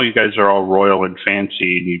 I know you guys are all royal and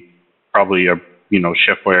fancy, and you probably are,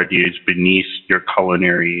 Chef Boyardee is beneath your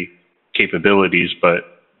culinary capabilities, but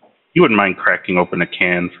you wouldn't mind cracking open a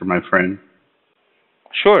can for my friend.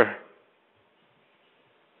 Sure.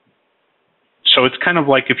 So it's kind of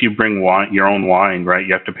like if you bring your own wine, right?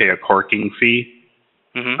 You have to pay a corking fee.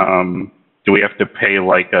 Mm-hmm. Do we have to pay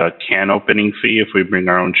like a can opening fee if we bring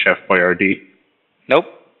our own Chef Boyardee? Nope.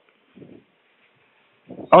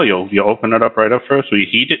 Oh, you'll open it up right up for us? Will you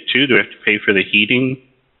heat it too? Do we have to pay for the heating?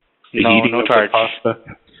 No charge. The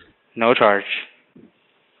pasta? No charge.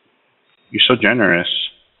 You're so generous.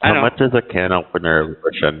 How much is a can opener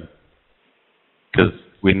abortion? Because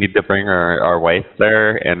we need to bring our wife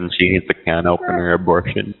there, and she needs a can opener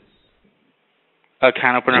abortion. A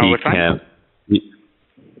can opener which one?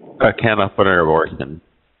 A can opener abortion,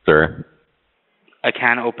 sir. A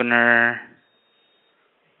can opener...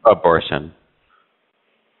 Abortion.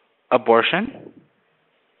 Abortion?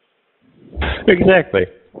 Exactly.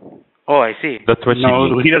 Oh, I see. That's what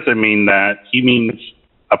No, he doesn't mean that. He means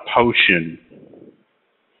a potion.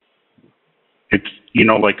 It's,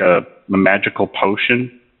 like a magical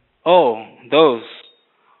potion. Oh, those.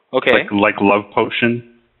 Okay. Like love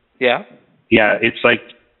potion. Yeah. Yeah, it's like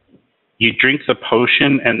you drink the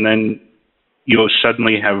potion and then you'll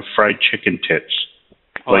suddenly have fried chicken tits.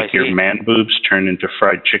 Oh, like your man boobs turn into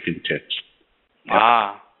fried chicken tits. Yeah.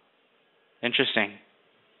 Ah. Interesting.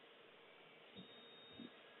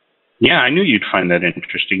 Yeah, I knew you'd find that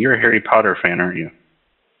interesting. You're a Harry Potter fan, aren't you?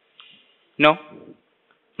 No,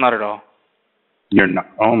 not at all. You're not?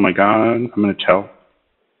 Oh my God, I'm going to tell.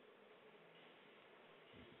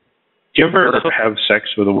 Do you ever have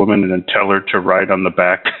sex with a woman and then tell her to ride on the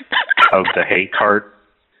back of the hay cart?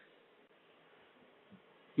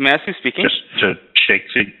 May I ask you speaking?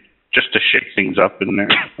 Just to shake things up in there.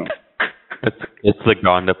 It's the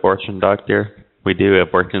Gond abortion, doctor. We do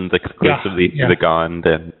abortions exclusively to the Gond,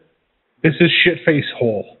 and this is shitface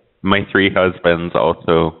hole. My 3 husbands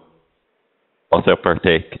also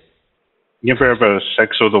partake. You ever have a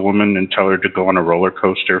sex with a woman and tell her to go on a roller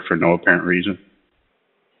coaster for no apparent reason?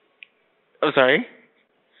 Oh, sorry?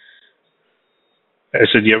 I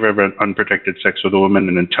said, you ever have an unprotected sex with a woman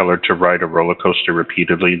and then tell her to ride a roller coaster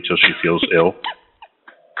repeatedly until she feels ill?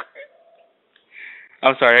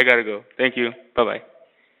 I'm sorry, I gotta go. Thank you. Bye-bye.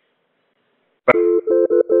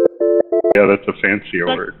 Yeah, that's a fancier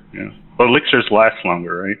word. Yeah. Well, elixirs last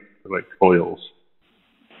longer, right? like oils.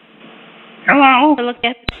 Hello.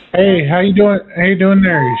 Hey, how you doing? How you doing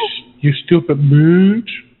there? You stupid bitch.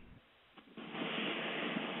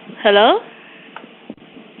 Hello?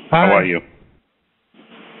 Hi. How are you?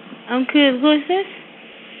 I'm good. Who is this?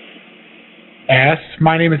 Ass.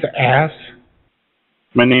 My name is Ass.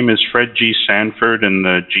 My name is Fred G. Sanford, and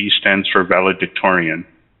the G stands for valedictorian.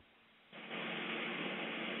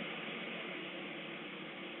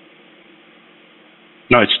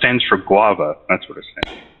 No, it stands for guava. That's what it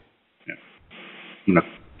stands for. Yeah. I'm going to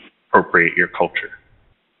appropriate your culture.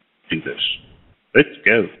 Do this. Let's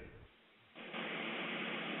go.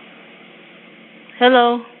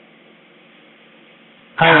 Hello.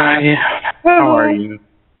 Hi. How are you?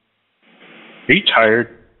 Are you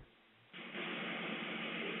tired?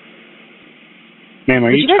 Ma'am,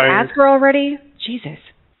 are Did you you guys tired? ask her already? Jesus.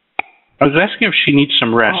 I was asking if she needs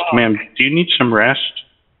some rest. Ma'am, do you need some rest?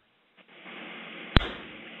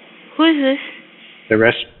 Who is this? The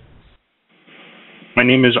rest? My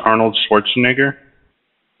name is Arnold Schwarzenegger.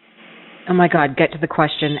 Oh my God, get to the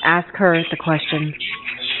question. Ask her the question.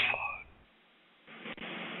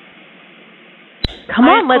 Come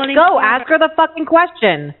on, let's go. Ask her the fucking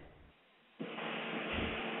question.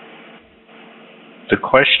 The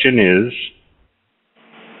question is...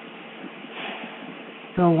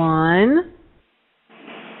 Go on.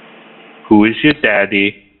 Who is your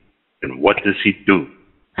daddy, and what does he do?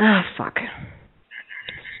 Ah, fuck.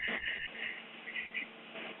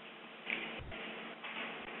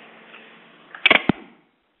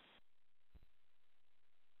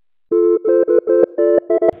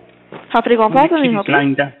 Property going back, let me help you.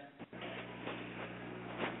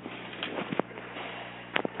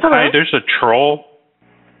 Hello? Hi, there's a troll.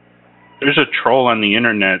 There's a troll on the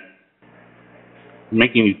internet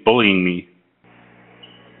bullying me.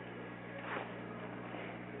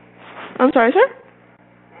 I'm sorry, sir?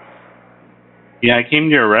 Yeah, I came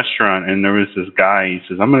to a restaurant and there was this guy. He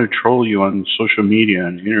says, I'm going to troll you on social media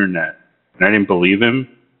and the internet. And I didn't believe him.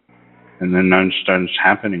 And then it's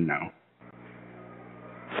happening now.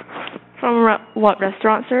 From what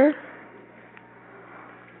restaurant, sir?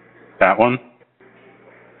 That one?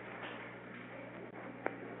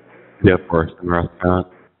 Yeah, Boston restaurant.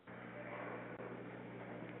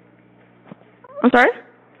 I'm sorry?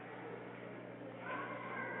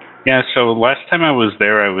 Yeah, so last time I was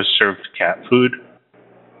there, I was served cat food.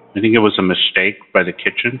 I think it was a mistake by the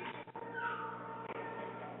kitchen.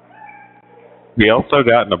 We also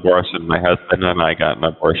got an abortion. My husband and I got an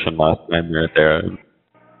abortion last time we were there.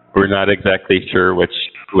 We're not exactly sure which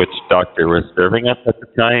doctor was serving us at the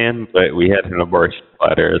time, but we had an abortion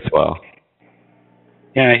platter as well.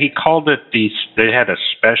 Yeah, he called it they had a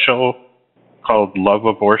special called Love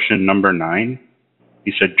Abortion number 9.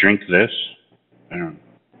 He said, drink this. I don't know.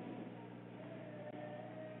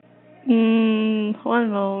 One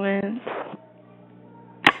moment.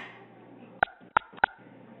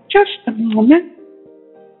 Just a moment.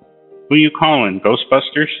 Who are you calling?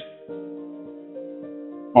 Ghostbusters?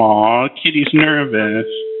 Aw, Kitty's nervous.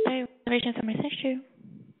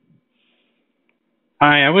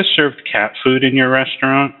 Hi, I was served cat food in your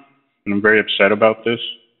restaurant, and I'm very upset about this.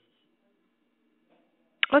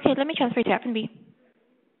 Okay, let me transfer to F&B.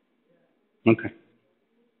 Okay.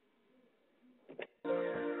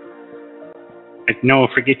 No,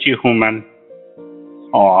 forget you, human.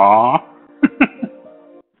 Aww.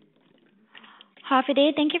 Happy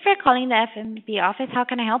day. Thank you for calling the F&B office. How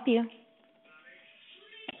can I help you?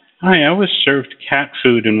 Hi, I was served cat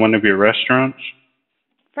food in one of your restaurants.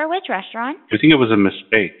 For which restaurant? I think it was a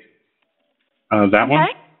mistake. That one?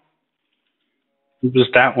 Okay. It was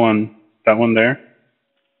that one. That one there?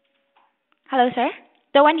 Hello, sir.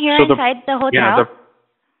 The one here So inside the hotel? Yeah,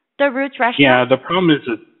 the Roots restaurant? Yeah,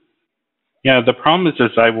 the problem is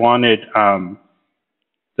I wanted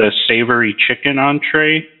the savory chicken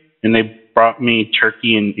entree, and they brought me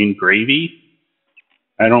turkey in gravy.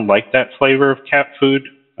 I don't like that flavor of cat food.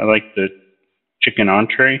 I like the chicken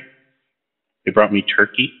entree. They brought me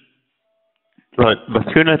turkey. But the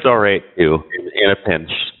tuna's alright too, in a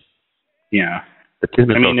pinch. Yeah. The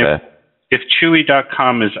tuna's okay. If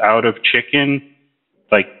Chewy.com is out of chicken,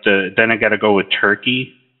 then I gotta go with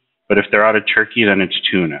turkey. But if they're out of turkey, then it's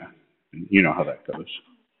tuna. You know how that goes.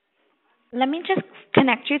 Let me just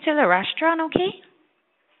connect you to the restaurant, okay?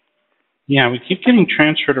 Yeah, we keep getting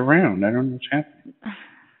transferred around. I don't know what's happening.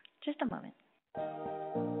 Just a moment.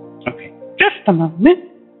 Okay. Just a moment.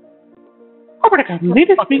 Oh my God, leave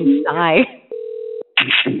us be. Die.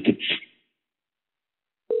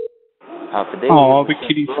 Oh, the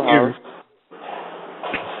kitty's here.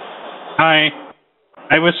 Hi.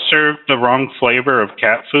 I was served the wrong flavor of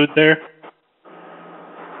cat food there.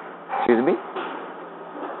 Excuse me?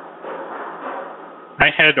 I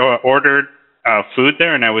had ordered food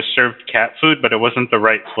there, and I was served cat food, but it wasn't the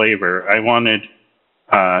right flavor. I wanted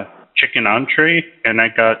chicken entree, and I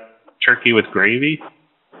got turkey with gravy.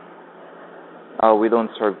 We don't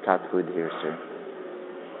serve cat food here, sir.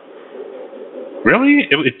 Really?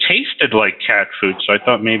 It tasted like cat food, so I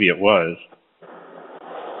thought maybe it was.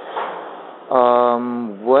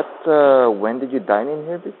 When did you dine in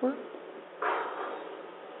here before?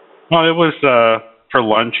 Well, it was for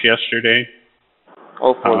lunch yesterday.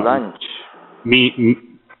 Oh, for lunch. Me and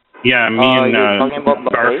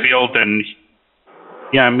Garfield and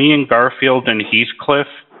Garfield and Heathcliff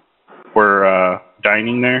were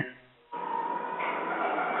dining there.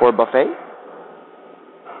 For buffet?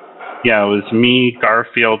 Yeah, it was me,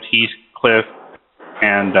 Garfield, Heathcliff,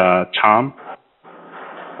 and Tom.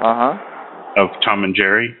 Of Tom and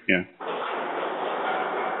Jerry, yeah.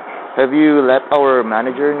 Have you let our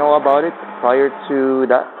manager know about it prior to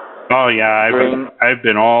that? Oh yeah, I've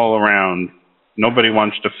been all around. Nobody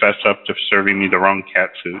wants to fess up to serving me the wrong cat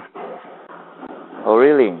food. Oh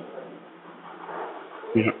really?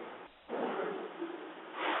 Yeah.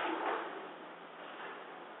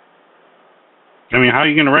 I mean, how are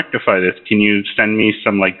you going to rectify this? Can you send me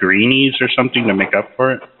some like greenies or something to make up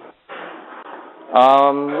for it?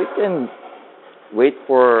 We can wait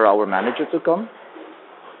for our manager to come.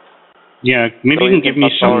 Yeah, maybe you can give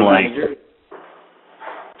me some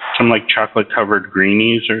like chocolate covered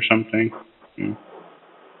greenies or something. Yeah.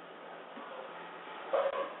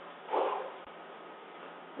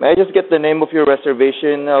 May I just get the name of your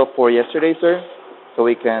reservation for yesterday, sir, so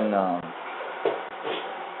we can.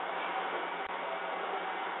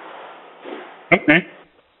 Okay.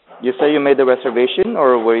 You say you made the reservation,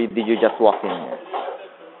 or did you just walk in here?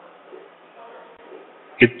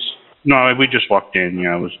 No, we just walked in.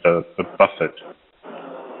 Yeah, it was the buffet.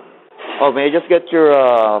 Oh, may I just get your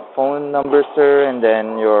phone number, sir, and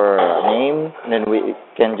then your name, and then we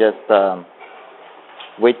can just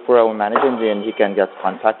wait for our manager, and then he can just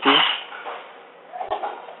contact you.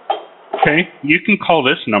 Okay, you can call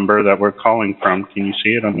this number that we're calling from. Can you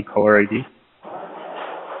see it on the caller ID?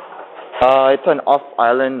 It's an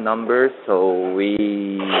off-island number, so we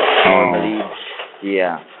normally,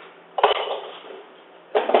 yeah.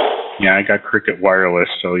 Yeah, I got Cricket Wireless,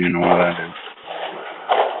 so you know what that is.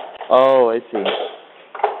 Oh, I see.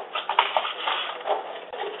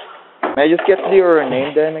 May I just get your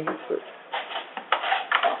name then, I guess?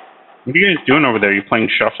 What are you guys doing over there? You playing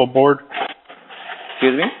shuffleboard?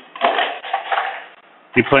 Excuse me?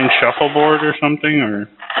 You playing shuffleboard or something, or?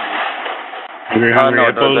 Are you hungry no,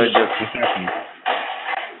 hippos? they're just... What's happening?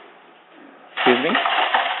 Excuse me?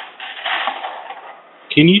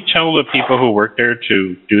 Can you tell the people who work there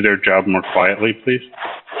to do their job more quietly, please?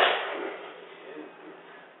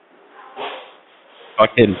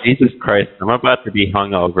 Fucking Jesus Christ, I'm about to be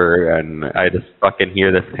hungover and I just fucking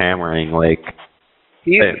hear this hammering, like,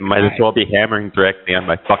 it might as well be hammering directly on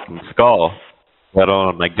my fucking skull, let alone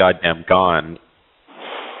on my goddamn gone.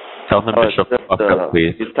 Tell them to shut the fuck up,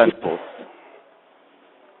 please.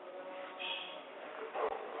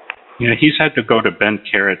 Yeah, he's had to go to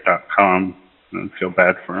bencarrot.com. I feel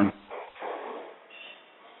bad for him.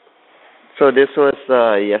 So this was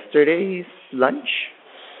yesterday's lunch?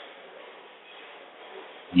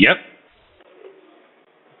 Yep.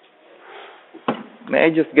 May I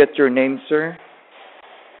just get your name, sir?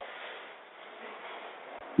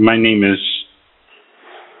 My name is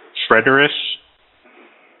Frederick.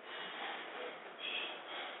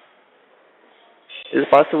 Is it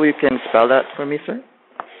possible you can spell that for me, sir?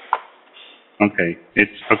 Okay.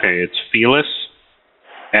 It's Felis.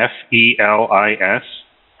 F-E-L-I-S.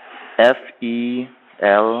 F-E-L-I-S.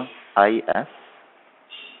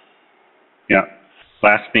 Yeah.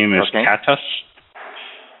 Last name is Catus.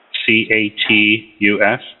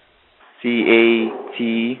 C-A-T-U-S.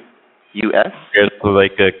 C-A-T-U-S. It's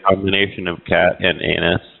like a combination of cat and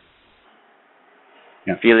anus.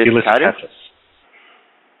 Yeah. Felis Catus.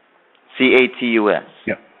 C-A-T-U-S.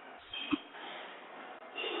 Yeah.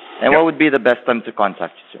 And what would be the best time to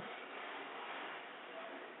contact you, sir?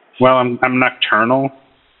 Well, I'm nocturnal,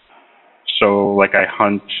 so like I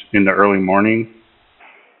hunt in the early morning.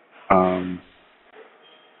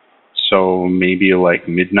 So maybe like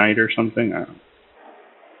midnight or something. I don't know.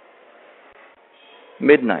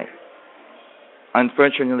 Midnight.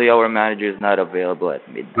 Unfortunately, our manager is not available at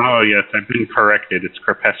midnight. Oh yes, I've been corrected. It's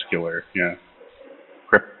crepuscular. Yeah.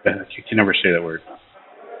 You can never say that word.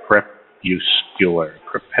 Crepuscular.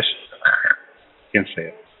 Crepuscular. Can't say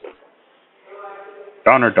it.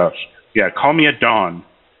 Dawn or dusk? Yeah, call me at dawn.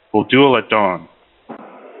 We'll duel at dawn.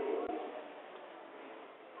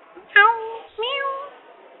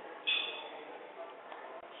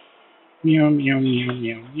 Meow meow meow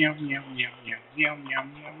meow meow meow meow meow meow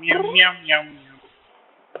meow meow meow meow.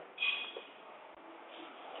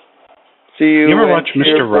 So you ever went watch here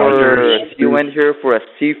Mr. Rogers? You went here for a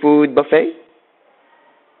seafood buffet?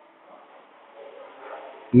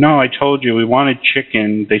 No, I told you we wanted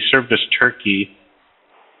chicken. They served us turkey,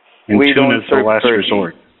 and We don't tuna's the serve last turkey.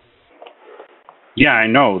 resort. Yeah, I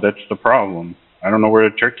know. That's the problem. I don't know where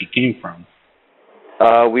the turkey came from.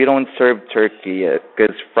 We don't serve turkey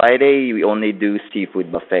because Friday we only do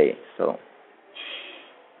seafood buffet. So.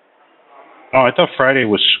 Oh, I thought Friday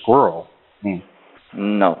was squirrel.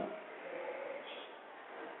 No.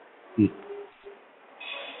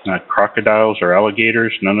 Not crocodiles or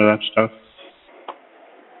alligators, none of that stuff.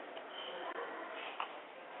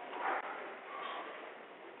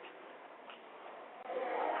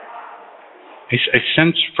 I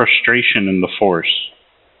sense frustration in the force.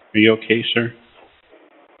 Are you okay, sir?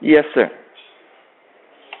 Yes, sir.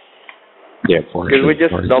 Yeah, Because we're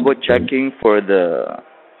just double checking for the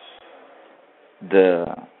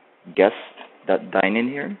guests that dined in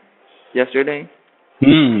here yesterday.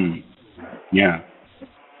 Yeah.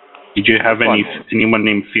 Did you have anyone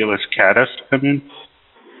named Felix Caddis come in?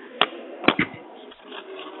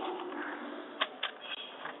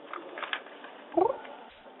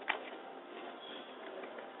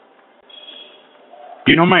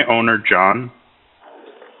 You know my owner, John?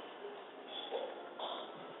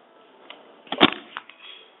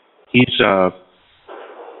 He's this he's a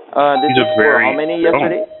is for very how many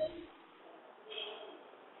yesterday?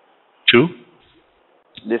 2?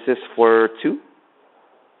 This is for 2?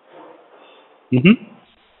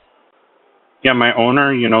 Yeah, my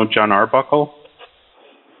owner, you know, John Arbuckle.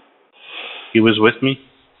 He was with me.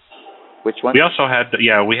 Which one? We also had,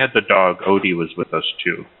 we had the dog. Odie was with us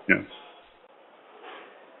too. Yeah.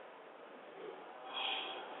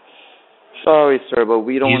 Sorry, sir, but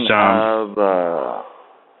we don't have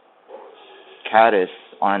Caddis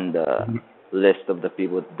on the list of the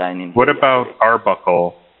people dining. What about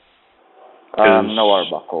Arbuckle? No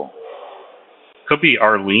Arbuckle. Could be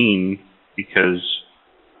Arlene because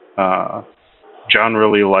John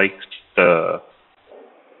really liked the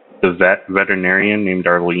veterinarian named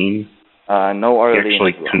Arlene. No Arlene. He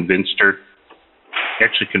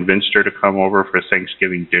actually convinced her to come over for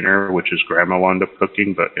Thanksgiving dinner, which is Grandma wound up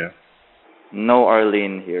cooking. But yeah. No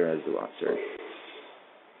Arlene here as well, sir.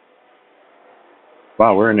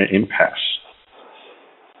 Wow, we're in an impasse.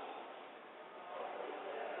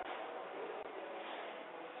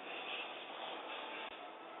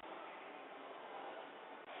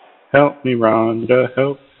 Help me, Rhonda.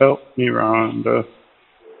 Help me, Rhonda.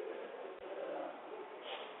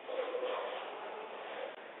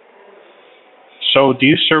 So, do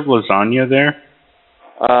you serve lasagna there?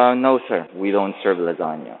 No, sir. We don't serve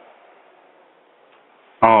lasagna.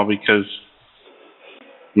 Oh, because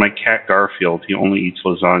my cat Garfield, he only eats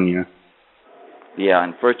lasagna. Yeah,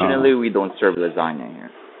 unfortunately, we don't serve lasagna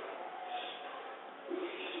here.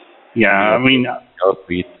 Yeah,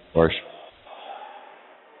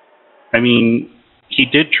 I mean, he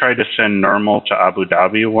did try to send Normal to Abu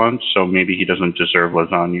Dhabi once, so maybe he doesn't deserve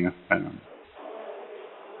lasagna. I don't know.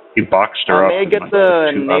 He boxed her up. May I get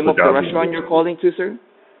the name of the restaurant you're calling to, sir?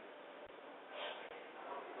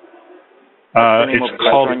 It's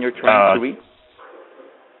called.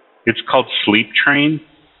 It's called Sleep Train.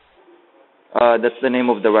 That's the name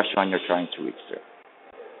of the restaurant you're trying to reach, sir.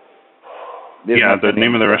 The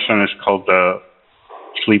name of the restaurant is called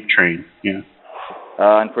Sleep Train. Yeah.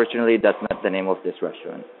 Unfortunately, that's not the name of this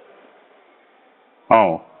restaurant.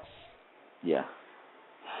 Oh. Yeah.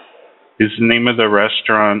 Is the name of the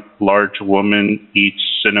restaurant Large Woman Eats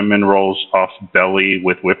Cinnamon Rolls Off Belly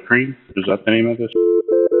with Whipped Cream? Is that the name of this?